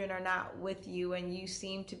children are not with you and you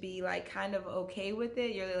seem to be like kind of okay with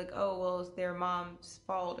it. You're like, oh, well, it's their mom's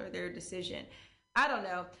fault or their decision. I don't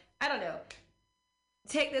know.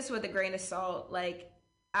 Take this with a grain of salt. Like,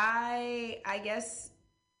 I guess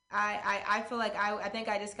I feel like I think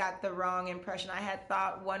I just got the wrong impression. I had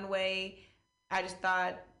thought one way. I just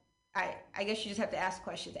thought, I guess you just have to ask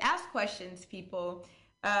questions. Ask questions, people.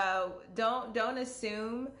 Don't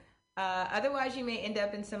assume. Otherwise, you may end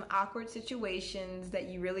up in some awkward situations that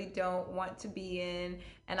you really don't want to be in.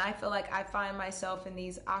 And I feel like I find myself in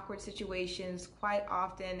these awkward situations quite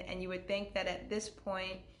often. And you would think that at this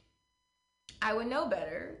point, I would know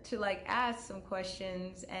better to like ask some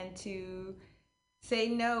questions and to say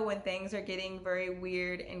no when things are getting very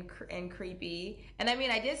weird and creepy. And I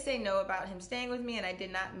mean, I did say no about him staying with me, and I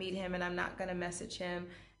did not meet him, and I'm not going to message him.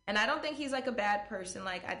 And I don't think he's like a bad person.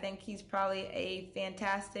 Like, I think he's probably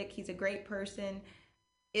he's a great person.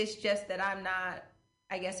 It's just that I'm not,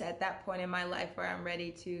 I guess, at that point in my life where I'm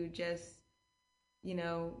ready to just, you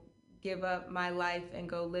know, give up my life and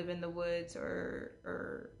go live in the woods or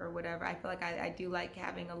whatever. I feel like I do like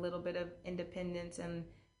having a little bit of independence and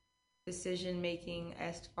decision making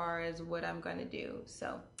as far as what I'm going to do.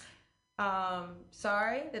 So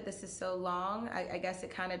sorry that this is so long. I guess it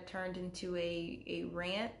kind of turned into a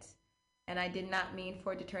rant, and I did not mean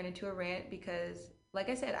for it to turn into a rant because, like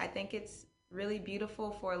I said, I think it's really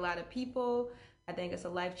beautiful for a lot of people. I think it's a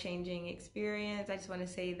life-changing experience. I just want to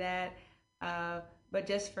say that. But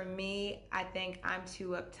just for me, I think I'm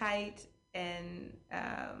too uptight, and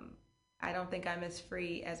I don't think I'm as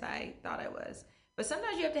free as I thought I was. But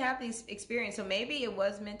sometimes you have to have these experiences. So maybe it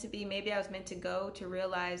was meant to be. Maybe I was meant to go to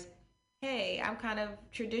realize, hey, I'm kind of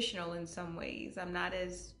traditional in some ways. I'm not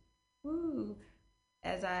as woo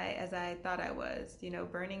as I thought I was. You know,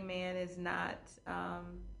 Burning Man is not a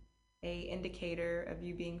indicator of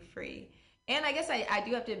you being free. And I guess I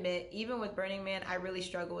do have to admit, even with Burning Man, I really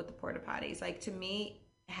struggle with the porta potties. Like, to me,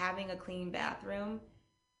 having a clean bathroom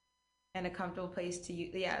and a comfortable place to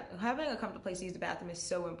use, having a comfortable place to use the bathroom is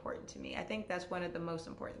so important to me. I think that's one of the most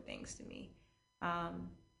important things to me.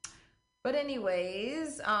 But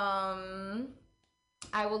anyways, I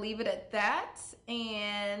will leave it at that.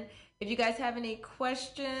 And if you guys have any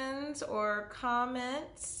questions or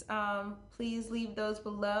comments, please leave those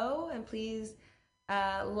below, and please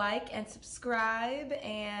like and subscribe.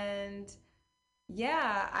 And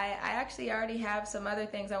yeah, I actually already have some other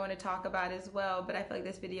things I want to talk about as well, but I feel like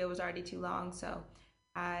this video was already too long, so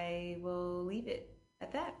I will leave it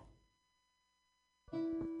at that.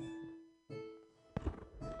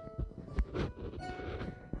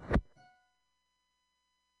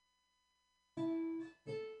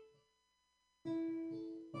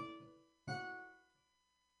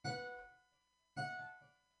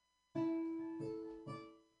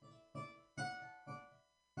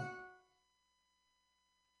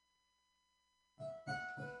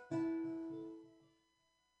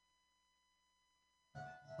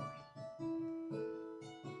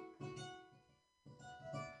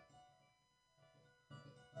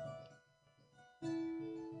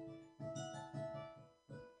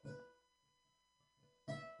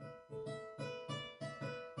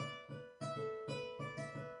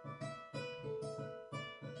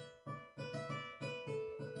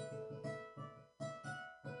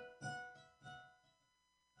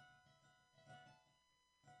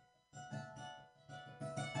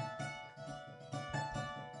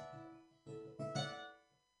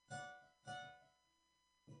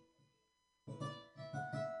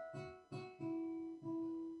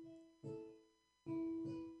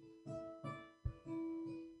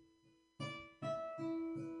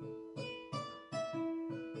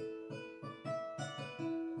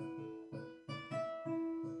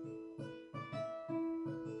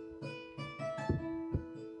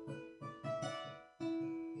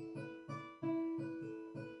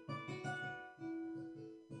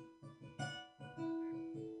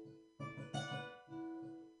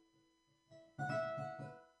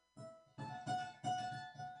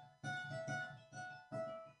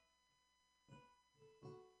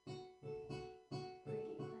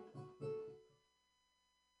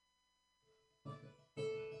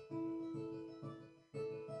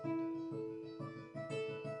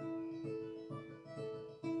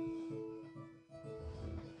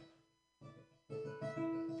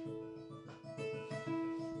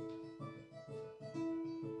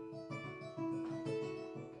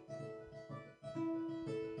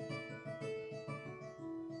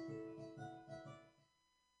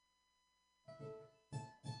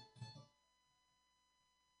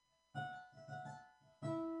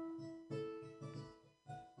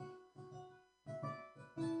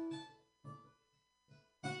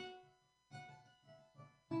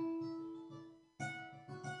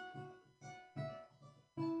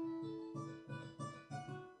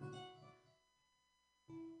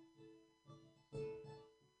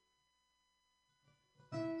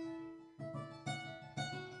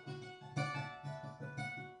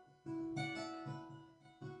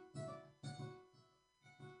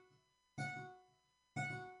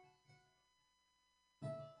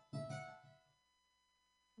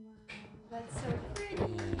 That's so pretty.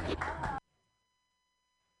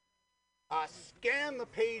 I scan the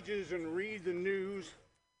pages and read the news,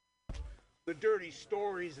 the dirty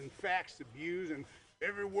stories and facts abused, and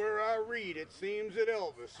everywhere I read, it seems that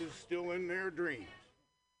Elvis is still in their dreams.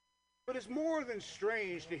 But it's more than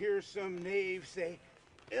strange to hear some knave say,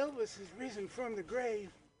 Elvis has risen from the grave.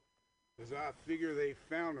 As I figure they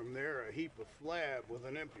found him there, a heap of flab with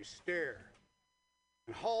an empty stare,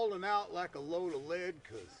 and hauled him out like a load of lead,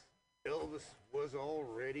 'cause Elvis was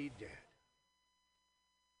already dead.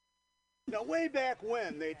 Now, way back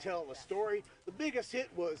when, they tell the story, the biggest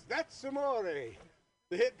hit was That's Amore.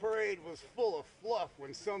 The hit parade was full of fluff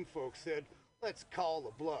when some folks said, let's call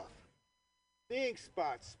the bluff. The ink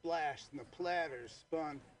spots splashed and the platters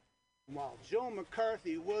spun. And while Joe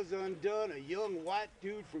McCarthy was undone, a young white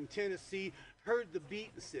dude from Tennessee heard the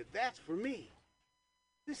beat and said, that's for me.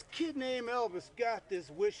 This kid named Elvis got this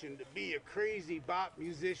wishing to be a crazy bop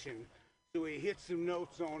musician, so he hit some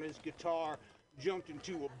notes on his guitar, jumped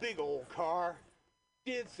into a big old car,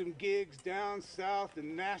 did some gigs down south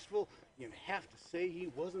in Nashville. You'd have to say he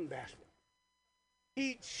wasn't bashful.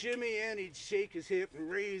 He'd shimmy and he'd shake his hip and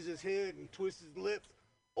raise his head and twist his lips,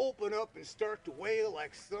 open up and start to wail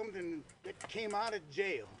like something that came out of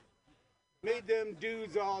jail. Made them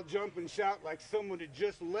dudes all jump and shout like someone had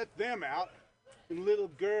just let them out. And little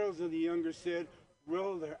girls of the younger said,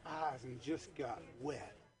 roll their eyes and just got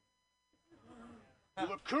wet. Well,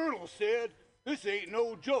 the colonel said, this ain't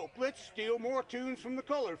no joke. Let's steal more tunes from the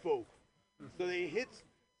colored folk.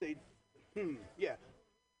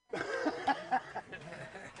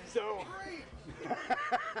 So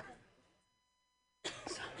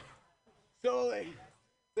so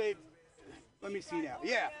they let me see now.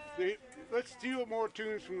 Yeah, let's steal more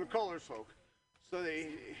tunes from the colored folk. So they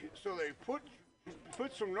put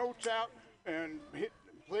some notes out and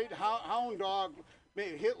played Hound Dog,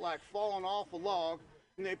 made a hit like Falling Off a Log,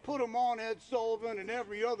 and they put them on Ed Sullivan, and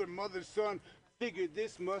every other mother's son figured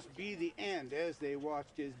this must be the end as they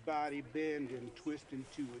watched his body bend and twist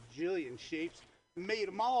into a jillion shapes and made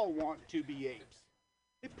them all want to be apes.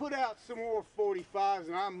 They put out some more 45s,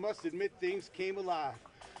 and I must admit things came alive.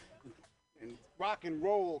 And rock and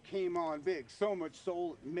roll came on big, so much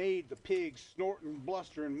so it made the pigs snort and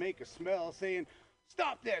bluster and make a smell, saying,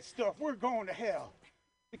 stop that stuff, we're going to hell.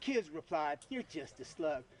 The kids replied, you're just a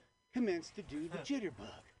slug. Commenced to do the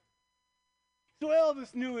jitterbug. So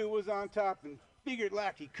Elvis knew he was on top and figured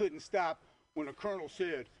like he couldn't stop when the colonel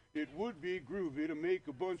said, it would be groovy to make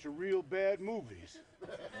a bunch of real bad movies.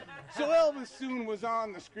 So Elvis soon was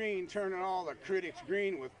on the screen, turning all the critics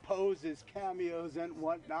green with poses, cameos, and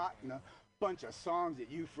whatnot, and a bunch of songs that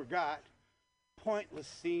you forgot. Pointless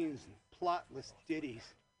scenes and plotless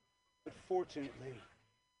ditties. But fortunately,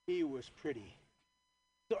 he was pretty.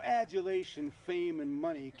 So adulation, fame, and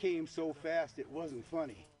money came so fast it wasn't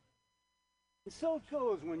funny. And so it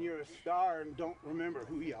goes when you're a star and don't remember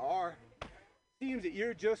who you are. Seems that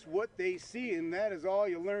you're just what they see, and that is all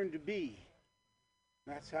you learn to be.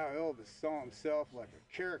 That's how Elvis saw himself, like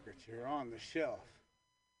a caricature on the shelf.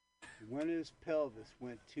 When his pelvis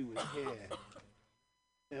went to his head,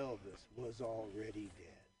 Elvis was already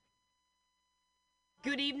dead.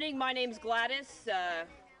 Good evening, my name's Gladys.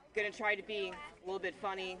 Gonna try to be a little bit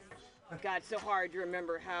funny. God, it's so hard to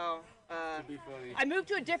remember how. I moved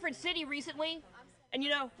to a different city recently, and you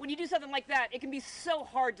know, when you do something like that, it can be so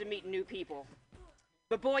hard to meet new people.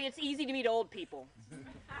 But boy, it's easy to meet old people.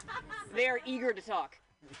 They're eager to talk.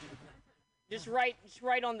 Just right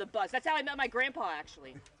on the bus. That's how I met my grandpa,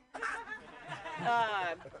 actually.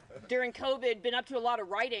 During COVID, been up to a lot of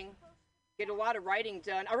writing. Get a lot of writing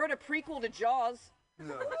done. I wrote a prequel to Jaws.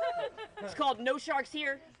 No. It's called No Sharks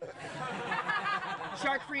Here.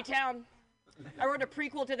 Shark-free town. I wrote a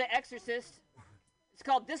prequel to The Exorcist. It's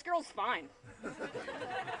called This Girl's Fine.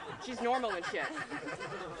 She's normal and shit.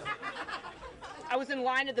 I was in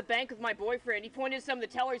line at the bank with my boyfriend. He pointed to some of the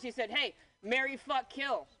tellers. He said, hey, marry, fuck,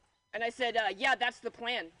 kill. And I said, yeah, that's the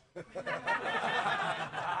plan.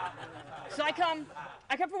 So I come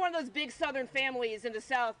from one of those big southern families in the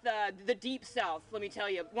South, the deep South, let me tell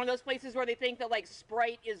you. One of those places where they think that, like,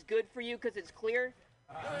 Sprite is good for you because it's clear.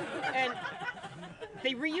 And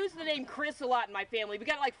they reuse the name Chris a lot in my family. We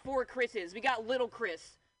got, like, 4 Chris's. We got Little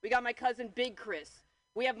Chris. We got my cousin Big Chris.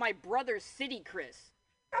 We have my brother City Chris.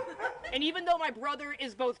 And even though my brother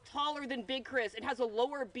is both taller than Big Chris and has a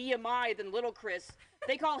lower BMI than Little Chris,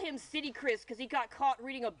 they call him City Chris because he got caught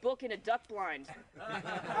reading a book in a duck blind.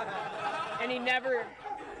 And he never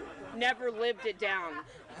lived it down.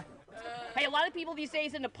 Hey, a lot of people these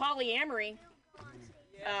days into polyamory.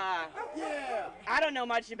 I don't know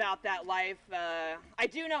much about that life. I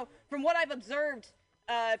do know, from what I've observed,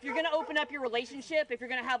 if you're gonna open up your relationship, if you're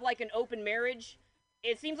gonna have like an open marriage,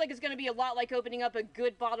 it seems like it's gonna be a lot like opening up a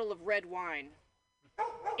good bottle of red wine.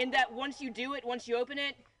 In that once you do it, once you open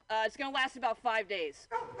it, it's gonna last about 5 days.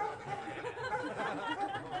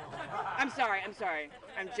 I'm sorry,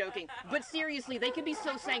 I'm joking. But seriously, they can be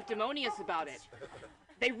so sanctimonious about it.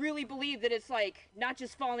 They really believe that it's like not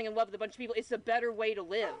just falling in love with a bunch of people, it's a better way to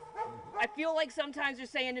live. I feel like sometimes they're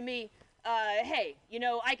saying to me, hey, you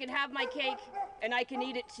know, I can have my cake and I can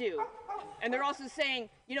eat it too. And they're also saying,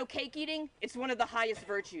 you know, cake eating, it's one of the highest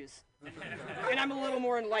virtues. And I'm a little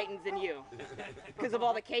more enlightened than you because of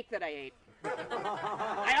all the cake that I ate.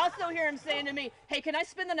 I also hear him saying to me, hey, can I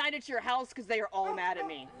spend the night at your house because they are all mad at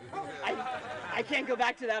me? I can't go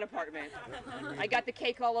back to that apartment. I got the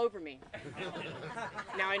cake all over me.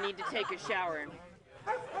 Now I need to take a shower.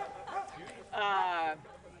 So I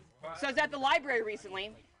was at the library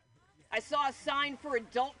recently. I saw a sign for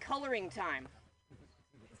adult coloring time.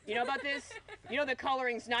 You know about this? You know the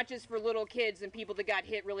coloring's not just for little kids and people that got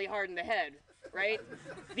hit really hard in the head, right?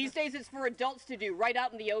 These days it's for adults to do right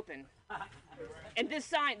out in the open. And this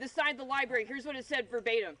sign at the library, here's what it said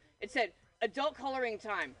verbatim. It said, adult coloring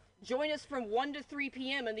time. Join us from 1 to 3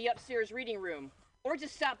 p.m. in the upstairs reading room. Or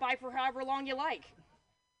just stop by for however long you like.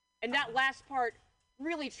 And that last part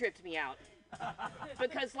really tripped me out.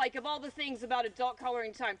 Because, like, of all the things about adult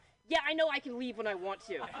coloring time, yeah, I know I can leave when I want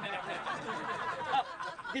to.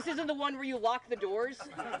 This isn't the one where you lock the doors.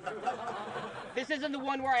 This isn't the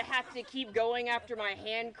one where I have to keep going after my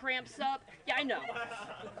hand cramps up. Yeah, I know.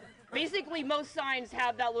 Basically, most signs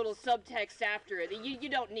have that little subtext after it that you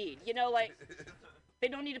don't need. You know, like, they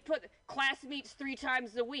don't need to put class meets 3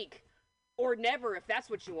 times a week. Or never, if that's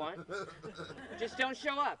what you want. Just don't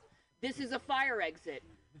show up. This is a fire exit.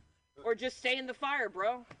 Or just stay in the fire,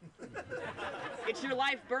 bro. It's your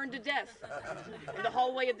life burned to death in the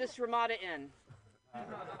hallway of this Ramada Inn.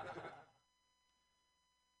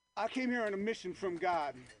 I came here on a mission from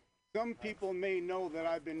God. Some people may know that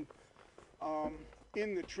I've been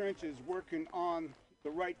in the trenches working on the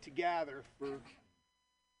right to gather for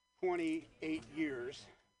 28 years.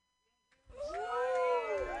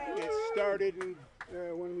 It started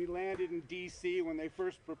when we landed in D.C. when they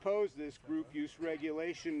first proposed this group use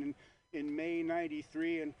regulation in May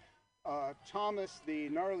 '93, and Thomas, the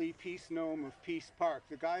gnarly peace gnome of Peace Park,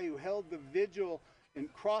 the guy who held the vigil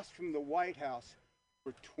and crossed from the White House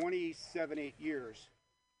for 8 years,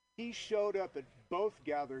 he showed up at both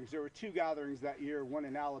gatherings. There were 2 gatherings that year, one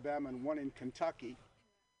in Alabama and one in Kentucky,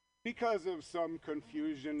 because of some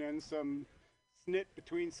confusion and some snit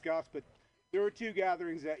between scouts, but there were 2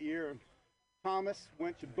 gatherings that year. Thomas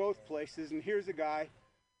went to both places, and here's a guy,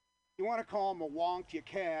 you want to call him a wonk, you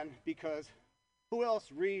can, because who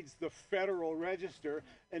else reads the Federal Register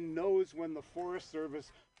and knows when the Forest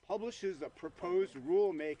Service publishes a proposed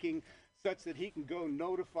rulemaking such that he can go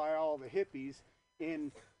notify all the hippies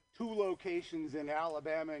in 2 locations in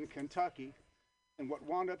Alabama and Kentucky? And what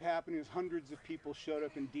wound up happening is hundreds of people showed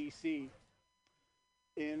up in D.C.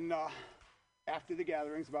 After the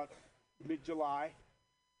gatherings, about mid-July,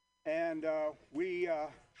 and we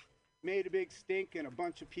made a big stink, and a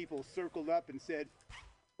bunch of people circled up and said,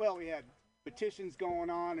 well, we had petitions going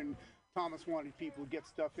on, and Thomas wanted people to get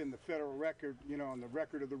stuff in the federal record, you know, on the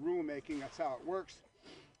record of the rulemaking. That's how it works.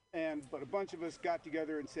 But a bunch of us got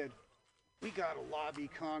together and said, we got to lobby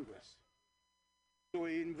Congress. So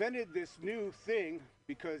we invented this new thing,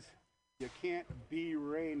 because you can't be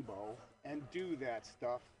rainbow and do that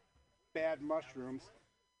stuff, bad mushrooms.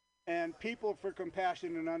 And People for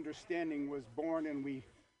Compassion and Understanding was born, and we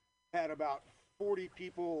had about 40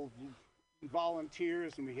 people,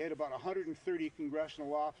 volunteers, and we had about 130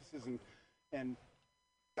 congressional offices, and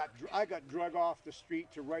I got drug off the street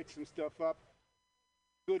to write some stuff up,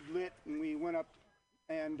 good lit, and we went up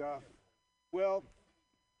and,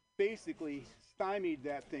 basically stymied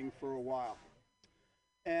that thing for a while.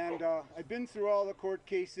 And I've been through all the court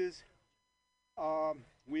cases.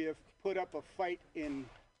 We have put up a fight in,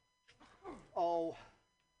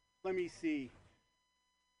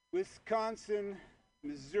 Wisconsin,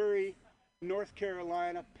 Missouri, North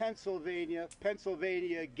Carolina, Pennsylvania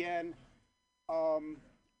again.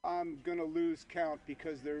 I'm gonna lose count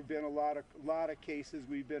because there have been a lot of cases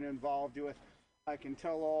we've been involved with. I can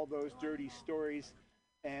tell all those dirty stories,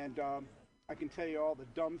 and I can tell you all the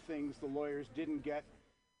dumb things the lawyers didn't get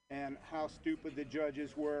and how stupid the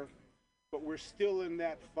judges were, but we're still in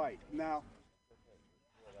that fight. Now,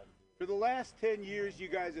 for the last 10 years, you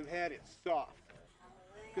guys have had it soft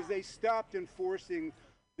because they stopped enforcing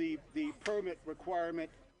the permit requirement.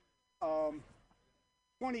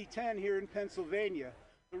 2010 here in Pennsylvania,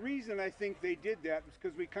 The reason I think they did that was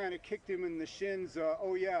because we kind of kicked him in the shins.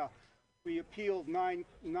 We appealed nine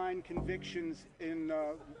convictions in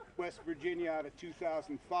West Virginia out of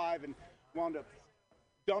 2005 and wound up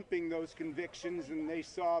dumping those convictions, and they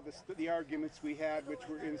saw the arguments we had, which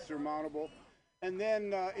were insurmountable. And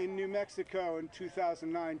then in New Mexico in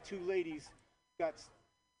 2009, two ladies got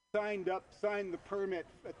signed the permit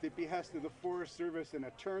at the behest of the Forest Service in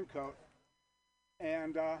a turncoat,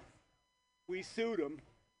 and we sued them.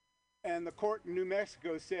 And the court in New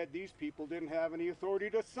Mexico said these people didn't have any authority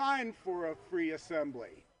to sign for a free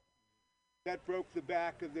assembly. That broke the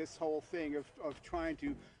back of this whole thing of trying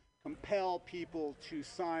to compel people to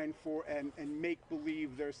sign for and make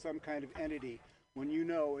believe there's some kind of entity when you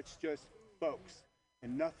know it's just folks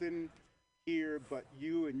and nothing here but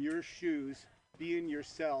you and your shoes being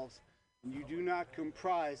yourselves. And you do not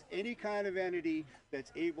comprise any kind of entity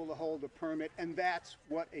that's able to hold a permit, and that's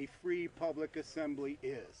what a free public assembly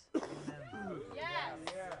is. Yes.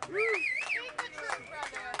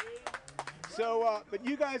 So, but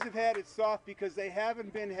you guys have had it soft because they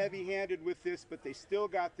haven't been heavy-handed with this, but they still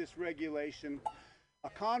got this regulation. A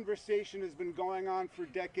conversation has been going on for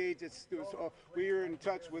decades. We were in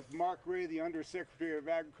touch with Mark Ray, the Undersecretary of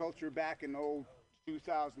Agriculture, back in 2003,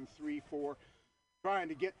 2004, trying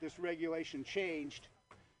to get this regulation changed.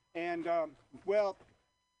 And, well,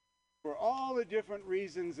 for all the different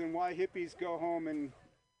reasons and why hippies go home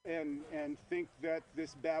and think that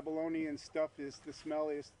this Babylonian stuff is the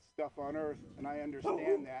smelliest stuff on earth, and I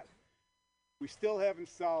understand that, we still haven't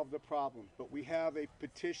solved the problem. But we have a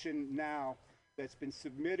petition now that's been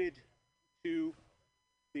submitted to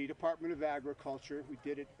the Department of Agriculture. We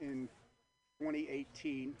did it in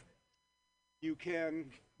 2018. You can,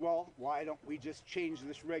 well, why don't we just change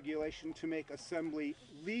this regulation to make assembly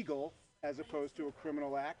legal as opposed to a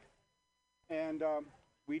criminal act? And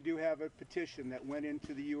we do have a petition that went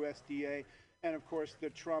into the USDA, and of course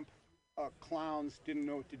the Trump clowns didn't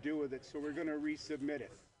know what to do with it, so we're going to resubmit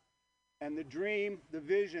it. And the dream, the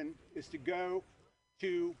vision, is to go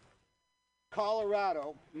to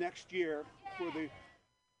Colorado next year for the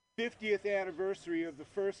 50th anniversary of the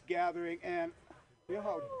first gathering, and you know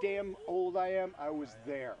how damn old I am? I was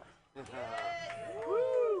there.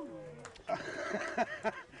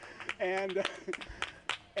 And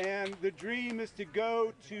the dream is to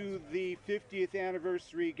go to the 50th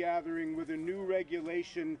anniversary gathering with a new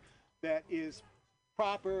regulation that is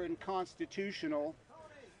proper and constitutional,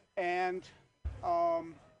 and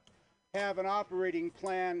have an operating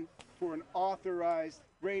plan for an authorized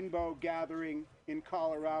rainbow gathering in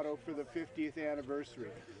Colorado for the 50th anniversary.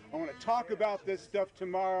 I want to talk about this stuff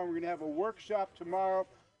tomorrow. We're going to have a workshop tomorrow.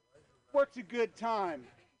 What's a good time?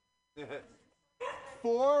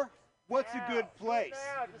 4? What's a good place?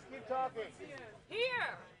 Now, just keep talking.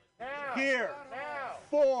 Here. Now. Here. Now.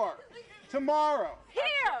 4. Tomorrow. Here.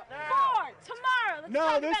 Now. 4. Tomorrow. Let's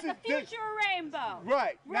talk about the future rainbow.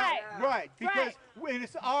 Right. Right. Now, right. Because it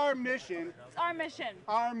is our mission. It's our mission.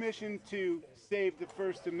 Our mission to save the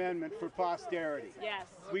First Amendment for posterity. Yes.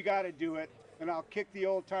 We got to do it. And I'll kick the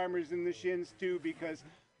old timers in the shins too, because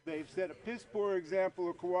they've set a piss poor example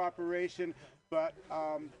of cooperation. But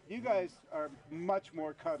you guys are much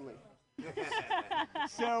more cuddly.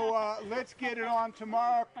 So let's get it on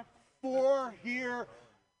tomorrow. 4 here.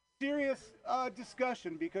 Serious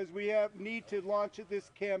discussion, because we need to launch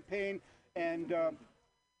this campaign, and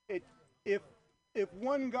if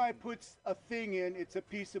one guy puts a thing in, it's a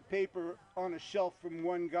piece of paper on a shelf from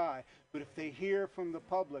one guy. But if they hear from the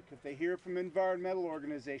public, if they hear from environmental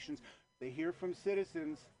organizations, if they hear from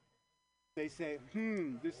citizens, they say,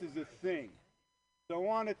 this is a thing. So I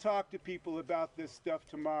want to talk to people about this stuff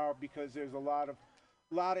tomorrow, because there's a lot of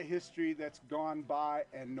history that's gone by,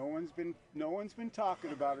 and no one's been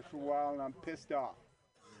talking about it for a while, and I'm pissed off.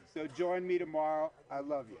 So join me tomorrow. I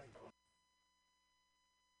love you.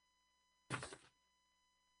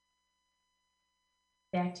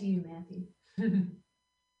 Back to you, Matthew.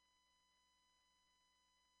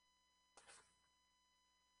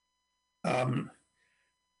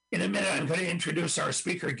 In a minute, I'm going to introduce our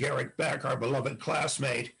speaker, Garrick Beck, our beloved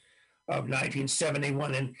classmate of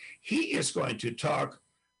 1971, and he is going to talk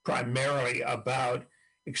primarily about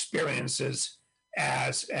experiences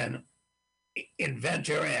as an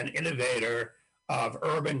inventor and innovator of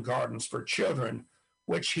urban gardens for children,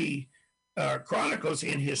 which he chronicles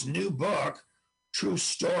in his new book, True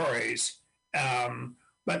Stories.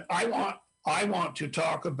 But I want to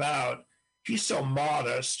talk about, he's so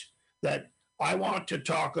modest that I want to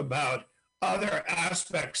talk about other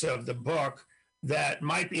aspects of the book that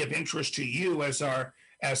might be of interest to you as our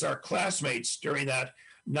classmates during that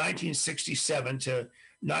 1967 to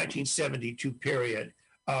 1972 period.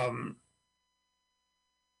 Um,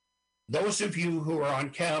 those of you who were on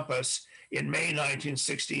campus in May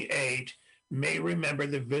 1968 may remember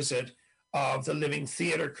the visit of the Living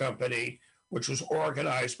Theater Company, which was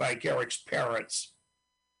organized by Garrick's parents.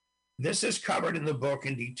 This is covered in the book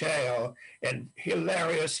in detail and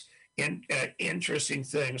hilarious, interesting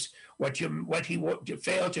things. What he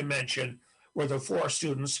failed to mention were the 4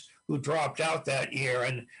 students who dropped out that year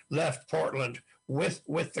and left Portland with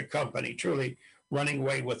the company, truly running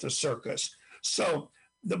away with the circus. So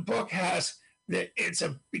the book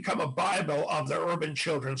become a Bible of the urban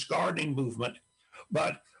children's gardening movement.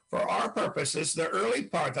 But for our purposes, the early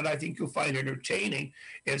part that I think you'll find entertaining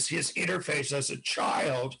is his interface as a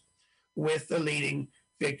child with the leading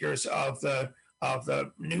figures of the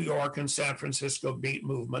New York and San Francisco beat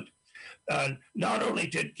movement. Not only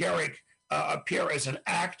did Garrick appear as an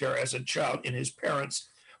actor as a child in his parents'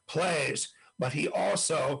 plays, but he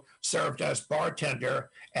also served as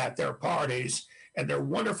bartender at their parties, and there are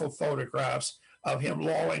wonderful photographs of him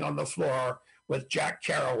lolling on the floor with Jack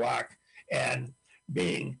Kerouac and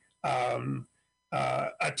being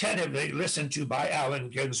attentively listened to by Allen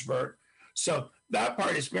Ginsberg. So that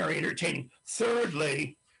part is very entertaining.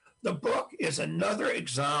 Thirdly, the book is another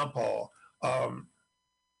example of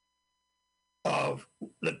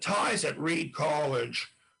the ties at Reed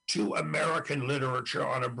College to American literature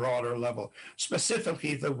on a broader level,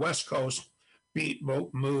 specifically the West Coast beat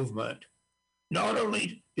movement. Not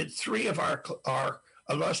only did 3 of our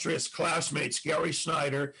illustrious classmates, Gary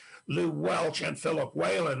Snyder, Lou Welch, and Philip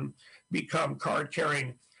Whalen, become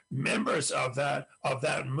card-carrying members of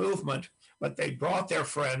that movement, but they brought their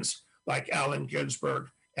friends like Allen Ginsberg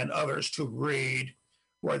and others to Reed,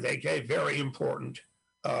 where they gave very important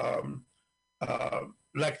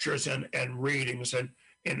lectures and readings and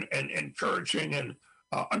encouraging and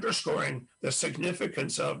underscoring the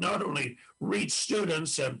significance of not only Reed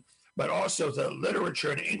students but also the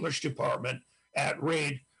literature and English department at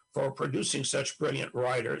Reed for producing such brilliant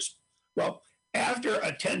writers. Well, after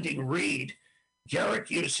attending Reed, Garrick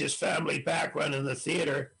used his family background in the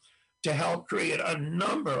theater to help create a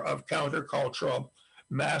number of countercultural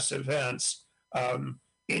mass events,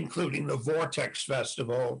 including the Vortex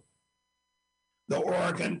Festival, the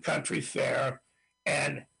Oregon Country Fair,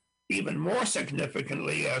 and even more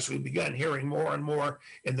significantly, as we began hearing more and more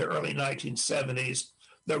in the early 1970s,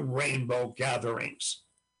 the Rainbow Gatherings,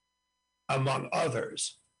 among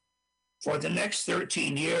others. For the next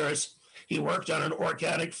 13 years, he worked on an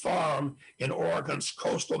organic farm in Oregon's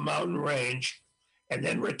coastal mountain range, and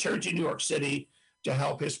then returned to New York City to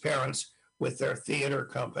help his parents with their theater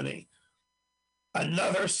company.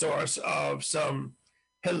 Another source of some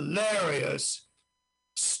hilarious,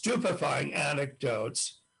 stupefying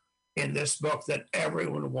anecdotes in this book that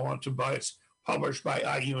everyone will want to buy. It's published by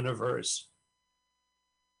iUniverse.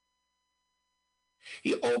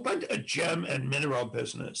 He opened a gem and mineral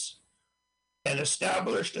business and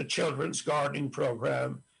established a children's gardening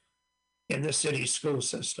program in the city school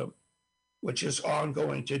system, which is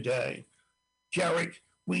ongoing today. Garrick,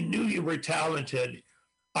 we knew you were talented.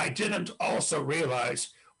 I didn't also realize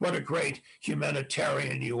what a great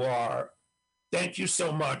humanitarian you are. Thank you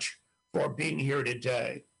so much for being here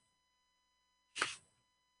today.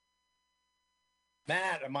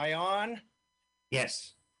 Matt, am I on?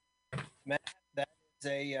 Yes. Matt, that is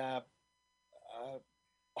a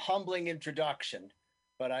humbling introduction,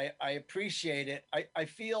 but I appreciate it. I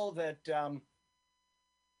feel that,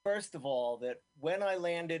 first of all, that when I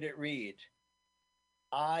landed at Reed,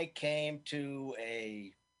 I came to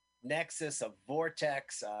a nexus of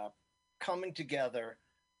vortex coming together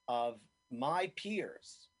of my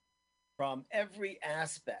peers from every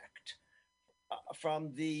aspect,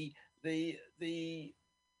 from the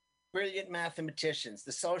brilliant mathematicians,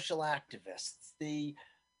 the social activists, the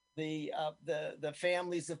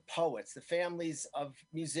families of poets, the families of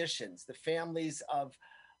musicians, the families of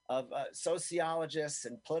sociologists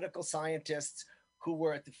and political scientists who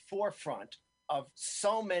were at the forefront of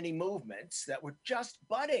so many movements that were just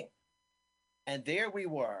budding. And there we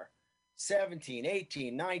were, 17,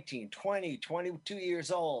 18, 19, 20, 22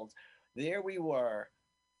 years old. There we were,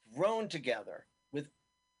 thrown together with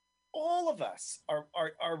all of us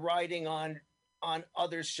are riding on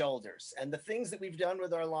others' shoulders. And the things that we've done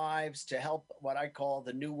with our lives to help what I call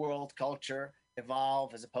the New World culture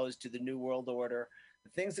evolve as opposed to the New World order,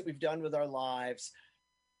 the things that we've done with our lives,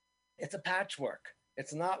 it's a patchwork.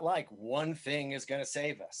 It's not like one thing is going to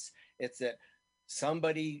save us. It's that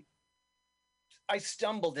I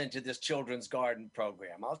stumbled into this children's garden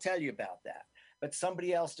program. I'll tell you about that. But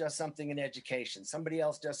somebody else does something in education. Somebody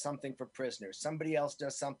else does something for prisoners. Somebody else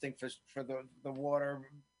does something for the water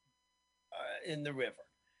in the river.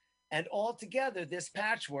 And altogether, this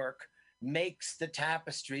patchwork makes the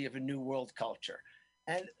tapestry of a new world culture.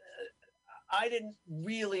 And I didn't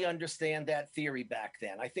really understand that theory back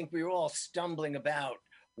then. I think we were all stumbling about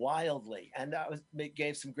wildly, and it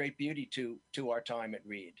gave some great beauty to our time at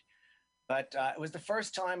Reed. But it was the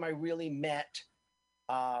first time I really met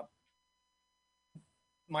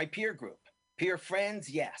my peer group. Peer friends,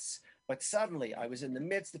 yes, but suddenly I was in the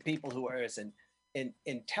midst of people who are as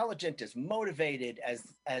intelligent, as motivated,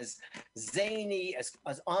 as zany,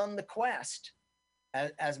 as on the quest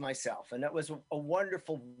as myself. And that was a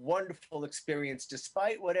wonderful, wonderful experience,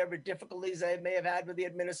 despite whatever difficulties I may have had with the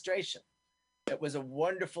administration. It was a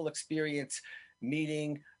wonderful experience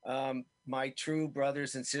meeting my true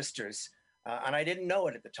brothers and sisters. And I didn't know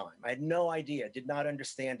it at the time. I had no idea, did not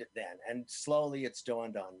understand it then. And slowly it's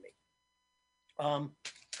dawned on me.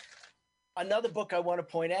 Another book I want to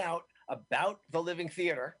point out about the Living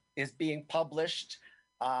Theater is being published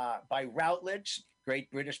by Routledge, great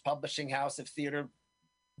British publishing house of theater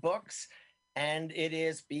books. And it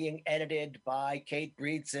is being edited by Kate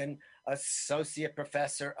Breedson, Associate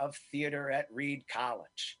Professor of Theater at Reed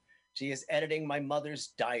College. She is editing my mother's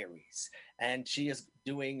diaries, and she is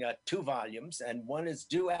doing 2 volumes, and one is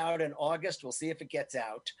due out in August. We'll see if it gets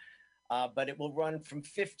out, but it will run from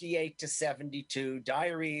 58 to 72,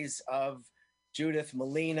 Diaries of Judith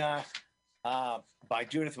Malina, by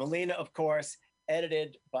Judith Malina, of course,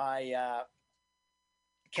 edited by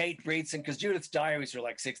Kate Breedson, because Judith's diaries are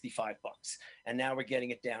like 65 bucks, and now we're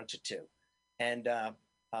getting it down to 2. And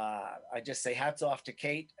I just say hats off to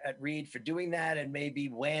Kate at Reed for doing that, and maybe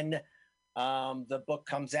when the book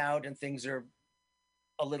comes out and things are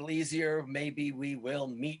a little easier, maybe we will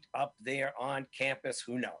meet up there on campus,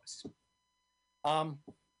 who knows.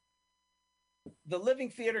 The Living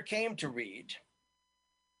Theater came to Reed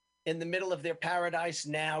in the middle of their Paradise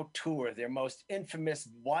Now tour, their most infamous,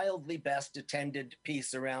 wildly best attended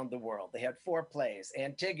piece around the world. They had 4 plays.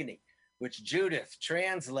 Antigone, which Judith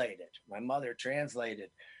translated, my mother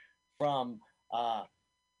translated from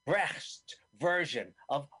Brecht's version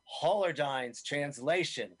of Holderdine's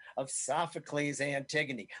translation of Sophocles'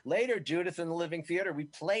 Antigone. Later, Judith and the Living Theater, we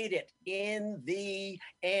played it in the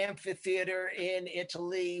amphitheater in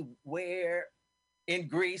Italy, in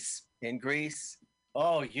Greece.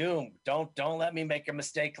 Oh, Hume, don't let me make a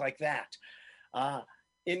mistake like that.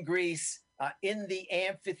 In Greece, in the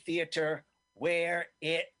amphitheater where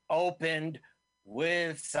it opened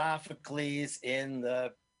with Sophocles in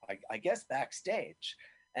the, I guess, backstage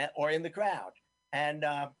or in the crowd. And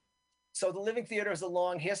so the Living Theater has a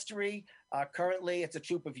long history. Currently, it's a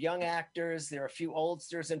troupe of young actors. There are a few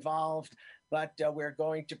oldsters involved, but we're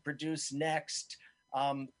going to produce next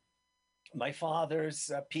my father's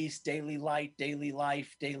piece, Daily Light, Daily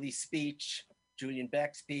Life, Daily Speech, Julian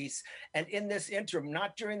Beck's piece. And in this interim,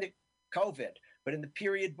 not during the COVID, but in the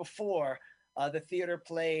period before, the theater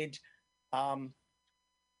played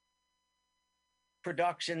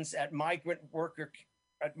productions at migrant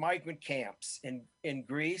camps in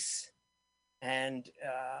Greece and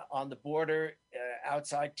on the border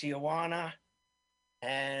outside Tijuana,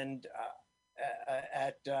 and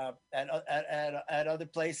at other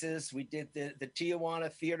places. We did the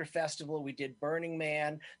Tijuana Theater Festival. We did Burning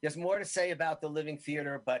Man. There's more to say about the Living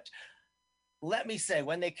Theater, but let me say,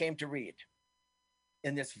 when they came to Reed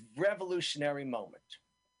in this revolutionary moment,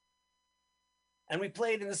 and we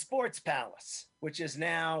played in the Sports Palace, which is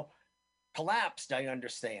now collapsed, I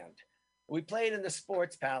understand. We played in the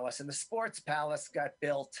Sports Palace, and the Sports Palace got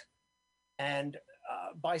built and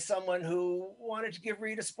by someone who wanted to give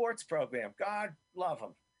Reed a sports program. God love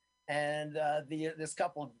him. And this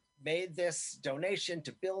couple made this donation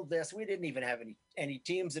to build this. We didn't even have any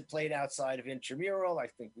teams that played outside of intramural. I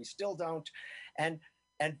think we still don't. And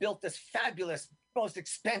built this fabulous, most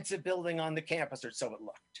expensive building on the campus, or so it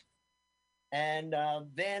looked. And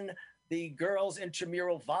then the girls'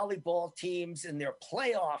 intramural volleyball teams in their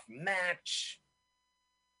playoff match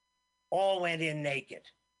all went in naked.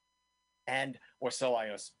 Or so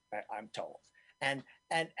I'm told. And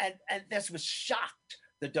this was shocked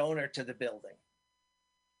the donor to the building.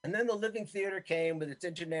 And then the Living Theater came with its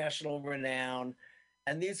international renown,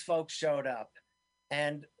 and these folks showed up.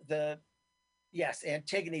 And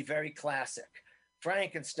Antigone, very classic.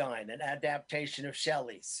 Frankenstein, an adaptation of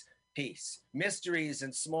Shelley's piece. Mysteries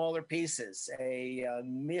in smaller pieces, a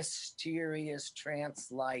mysterious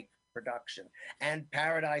trance-like production. And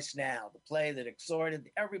Paradise Now, the play that exhorted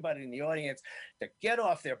everybody in the audience to get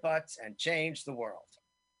off their butts and change the world.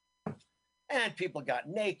 And people got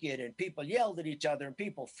naked, and people yelled at each other, and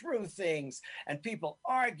people threw things, and people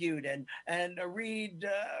argued, and Reed,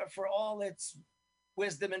 for all its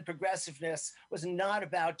wisdom and progressiveness was not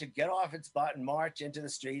about to get off its butt and march into the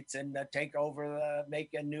streets and take over, make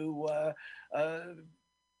a new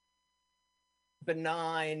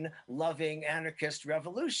benign, loving anarchist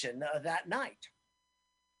revolution that night.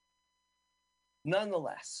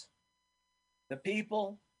 Nonetheless, the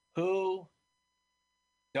people who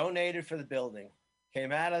donated for the building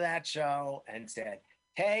came out of that show and said,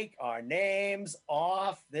 take our names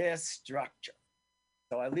off this structure.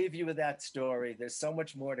 So I leave you with that story. There's so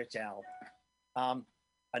much more to tell.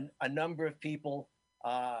 A number of people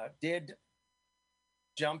did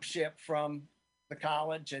jump ship from the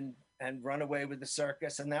college and run away with the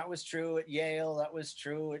circus. And that was true at Yale. That was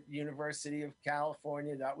true at University of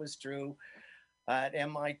California. That was true at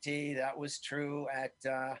MIT. That was true at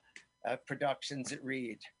productions at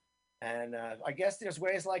Reed. And I guess there's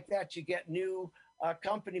ways like that you get new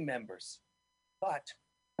company members. But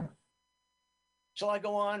shall I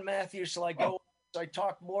go on, Matthew? Shall I go? Shall I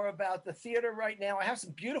talk more about the theater right now? I have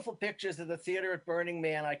some beautiful pictures of the theater at Burning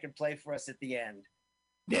Man I can play for us at the end.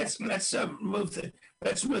 Let's move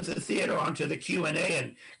the theater onto the Q&A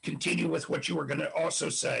and continue with what you were going to also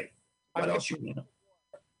say. What else you want?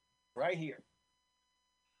 Right here.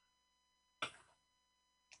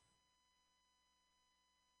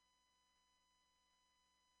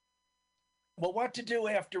 Well, what to do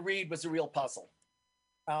after Reed was a real puzzle.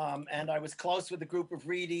 And I was close with a group of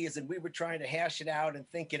Reedies, and we were trying to hash it out and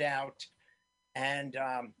think it out. And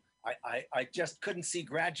I just couldn't see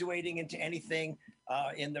graduating into anything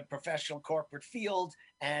in the professional corporate field.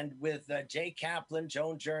 And with Jay Kaplan,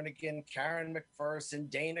 Joan Jernigan, Karen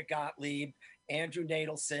McPherson, Dana Gottlieb, Andrew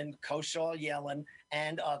Nadelson, Koshaw Yellen,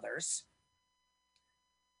 and others,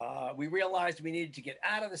 we realized we needed to get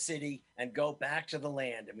out of the city and go back to the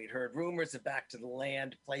land. And we'd heard rumors of back to the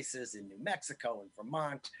land places in New Mexico and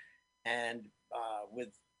Vermont. And with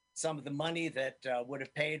some of the money that would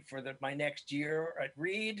have paid for my next year at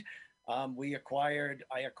Reed, I acquired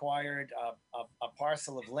a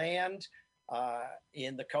parcel of land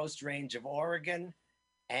in the Coast Range of Oregon,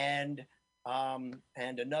 and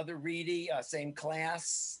another Reedy, same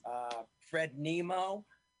class, Fred Nemo,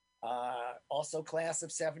 also class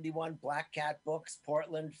of 71, Black Cat Books,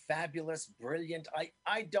 Portland, fabulous, brilliant.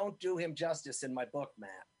 I don't do him justice in my book, Matt.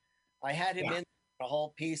 I had him in a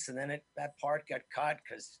whole piece, and then that part got cut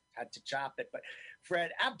because had to chop it. But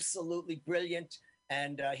Fred, absolutely brilliant.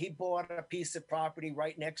 And he bought a piece of property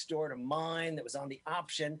right next door to mine that was on the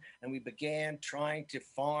option, and we began trying to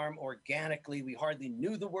farm organically. We hardly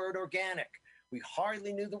knew the word organic. We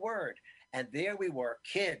hardly knew the word. And there we were,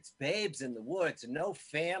 kids, babes in the woods, no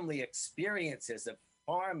family experiences of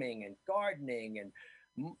farming and gardening and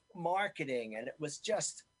marketing. And it was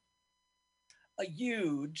just a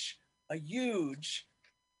huge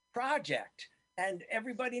project. And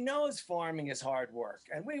everybody knows farming is hard work.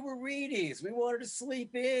 And we were Reedies. We wanted to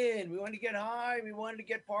sleep in. We wanted to get high. We wanted to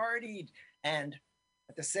get partied. And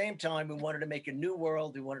at the same time, we wanted to make a new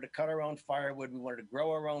world. We wanted to cut our own firewood. We wanted to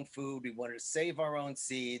grow our own food. We wanted to save our own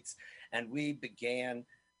seeds. And we began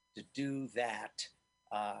to do that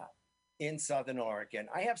in Southern Oregon.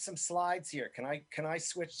 I have some slides here. Can I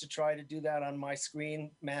switch to try to do that on my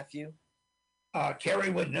screen, Matthew? Carrie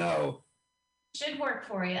would know. Should work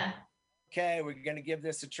for you. Okay, we're going to give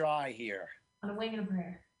this a try here. On a wing and a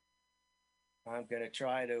prayer. I'm going to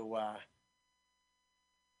try to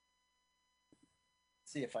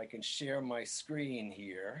see if I can share my screen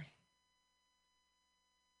here.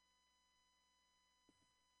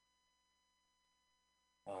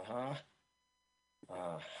 I'm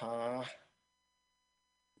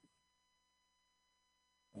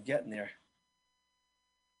getting there.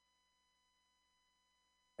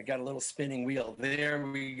 I got a little spinning wheel. There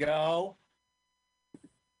we go.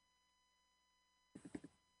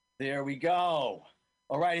 There we go.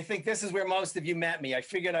 All right, I think this is where most of you met me. I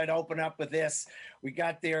figured I'd open up with this. We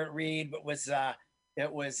got there at Reed, but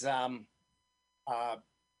it was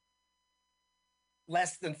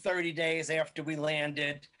less than 30 days after we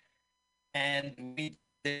landed, and we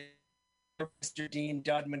did Mr. Dean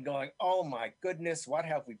Dudman going, oh my goodness, what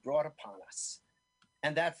have we brought upon us?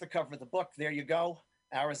 And that's the cover of the book. There you go.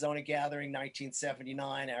 Arizona Gathering,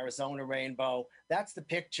 1979, Arizona Rainbow. That's the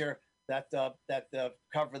picture that the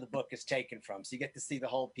cover of the book is taken from. So you get to see the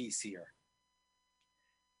whole piece here.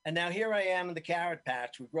 And now here I am in the carrot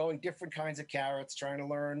patch. We're growing different kinds of carrots, trying to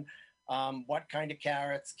learn what kind of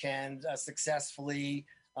carrots can successfully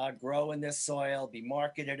grow in this soil, be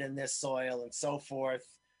marketed in this soil, and so forth.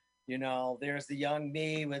 You know, there's the young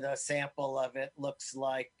me with a sample of it. Looks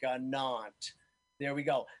like Nant. There we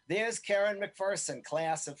go. There's Karen McPherson,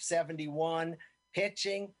 class of 71,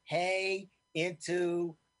 pitching hay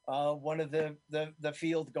into one of the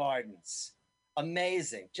field gardens.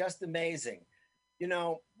 Amazing, just amazing. You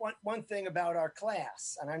know, one thing about our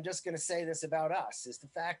class, and I'm just going to say this about us, is the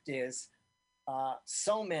fact is,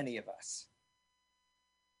 so many of us,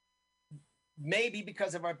 maybe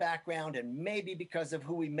because of our background and maybe because of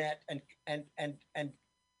who we met and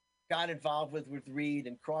got involved with Reed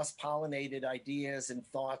and cross-pollinated ideas and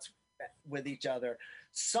thoughts with each other,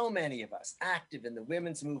 so many of us active in the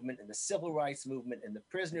women's movement, in the civil rights movement, in the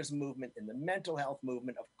prisoners movement, in the mental health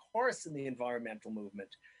movement, of course, in the environmental movement.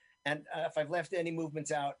 And if I've left any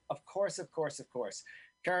movements out, of course.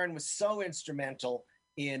 Karen was so instrumental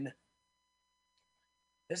in,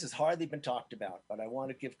 this has hardly been talked about, but I want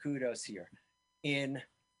to give kudos here, in,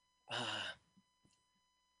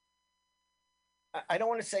 I don't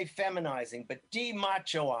want to say feminizing, but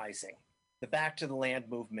demachoizing the Back to the Land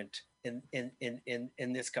movement in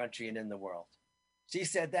this country and in the world. She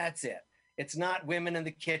said, that's it. It's not women in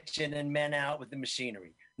the kitchen and men out with the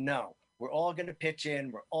machinery. No. We're all going to pitch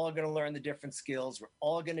in. We're all going to learn the different skills. We're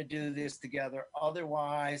all going to do this together.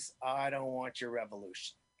 Otherwise, I don't want your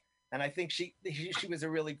revolution. And I think she was a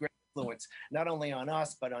really great influence, not only on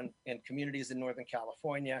us, but in communities in Northern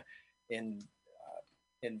California, in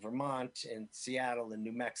Vermont, in Seattle, in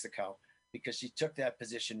New Mexico, because she took that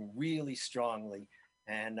position really strongly.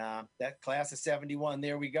 And that class of 71,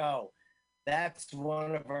 there we go. That's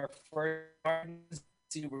one of our first gardens.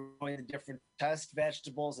 We're going to different test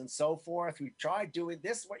vegetables and so forth. We tried doing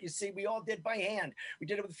this, what you see, we all did by hand. We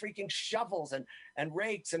did it with freaking shovels and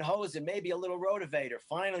rakes and hose and maybe a little rotavator.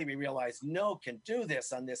 Finally, we realized, no, can do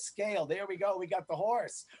this on this scale. There we go. We got the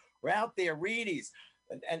horse. We're out there, Reedies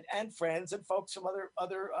and friends and folks from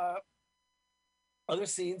other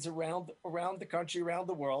scenes around the country, around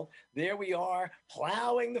the world. There we are,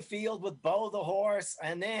 plowing the field with Bo the horse,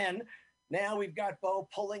 and then now we've got Bo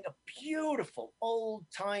pulling a beautiful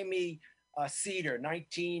old-timey seeder,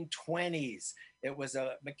 1920s. It was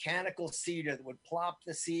a mechanical seeder that would plop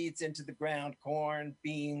the seeds into the ground, corn,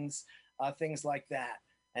 beans, things like that.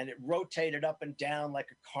 And it rotated up and down like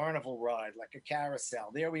a carnival ride, like a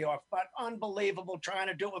carousel. There we are, but unbelievable, trying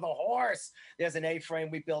to do it with a horse. There's an A-frame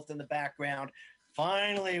we built in the background.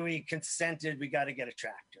 Finally, we consented, we got to get a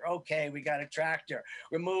tractor. Okay, we got a tractor.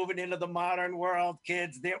 We're moving into the modern world,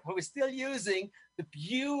 kids. We're still using the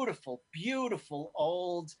beautiful, beautiful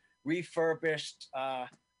old refurbished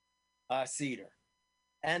cedar.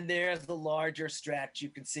 And there's the larger stretch. You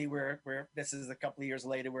can see where this is a couple of years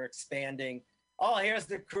later, we're expanding. Oh, here's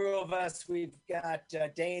the crew of us. We've got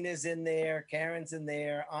Dana's in there, Karen's in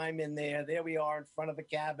there, I'm in there. There we are in front of the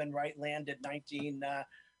cabin, right, landed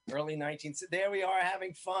early 19th. There we are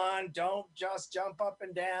having fun. Don't just jump up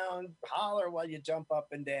and down. Holler while you jump up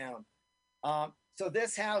and down. So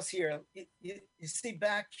this house here, you see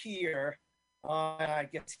back here, I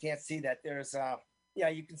guess you can't see that. There's yeah,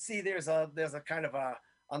 you can see there's a kind of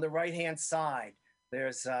on the right-hand side,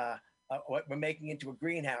 there's what we're making into a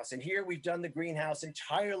greenhouse. And here we've done the greenhouse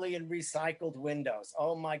entirely in recycled windows.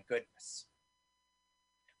 Oh my goodness.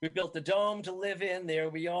 We built the dome to live in. There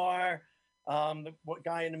we are. The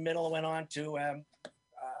guy in the middle went on to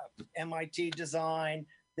MIT design.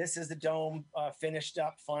 This is the dome finished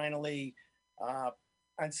up finally,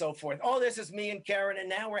 and so forth. Oh, this is me and Karen, and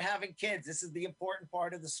now we're having kids. This is the important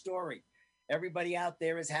part of the story. Everybody out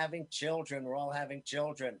there is having children. We're all having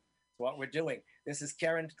children. That's what we're doing. This is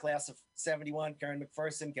Karen, class of 71, Karen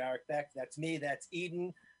McPherson, Garrick Beck. That's me, that's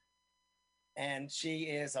Eden. And she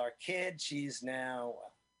is our kid. She's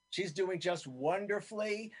doing just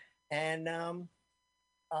wonderfully. And the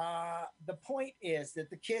point is that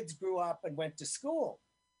the kids grew up and went to school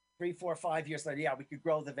 3, 4, 5 years later. Yeah, we could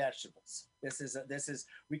grow the vegetables.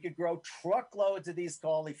 We could grow truckloads of these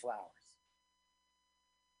cauliflowers.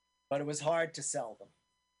 But it was hard to sell them.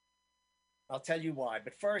 I'll tell you why.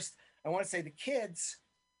 But first, I want to say the kids,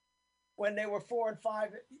 when they were 4 and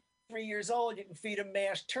 5, 3 years old, you can feed them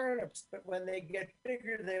mashed turnips. But when they get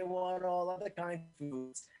bigger, they want all other kinds of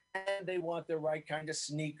foods. And they want the right kind of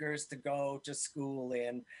sneakers to go to school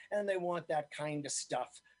in, and they want that kind of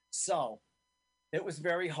stuff. So it was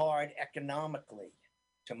very hard economically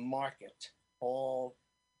to market all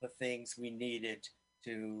the things we needed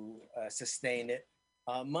to sustain it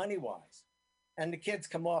money-wise. And the kids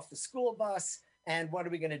come off the school bus, and what are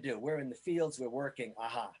we going to do? We're in the fields, we're working.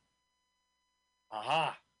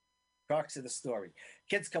 Aha. Crux of the story.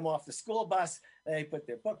 Kids come off the school bus, they put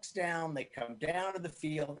their books down, they come down to the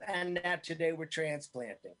field, and now today we're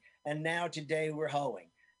transplanting. And now today we're hoeing.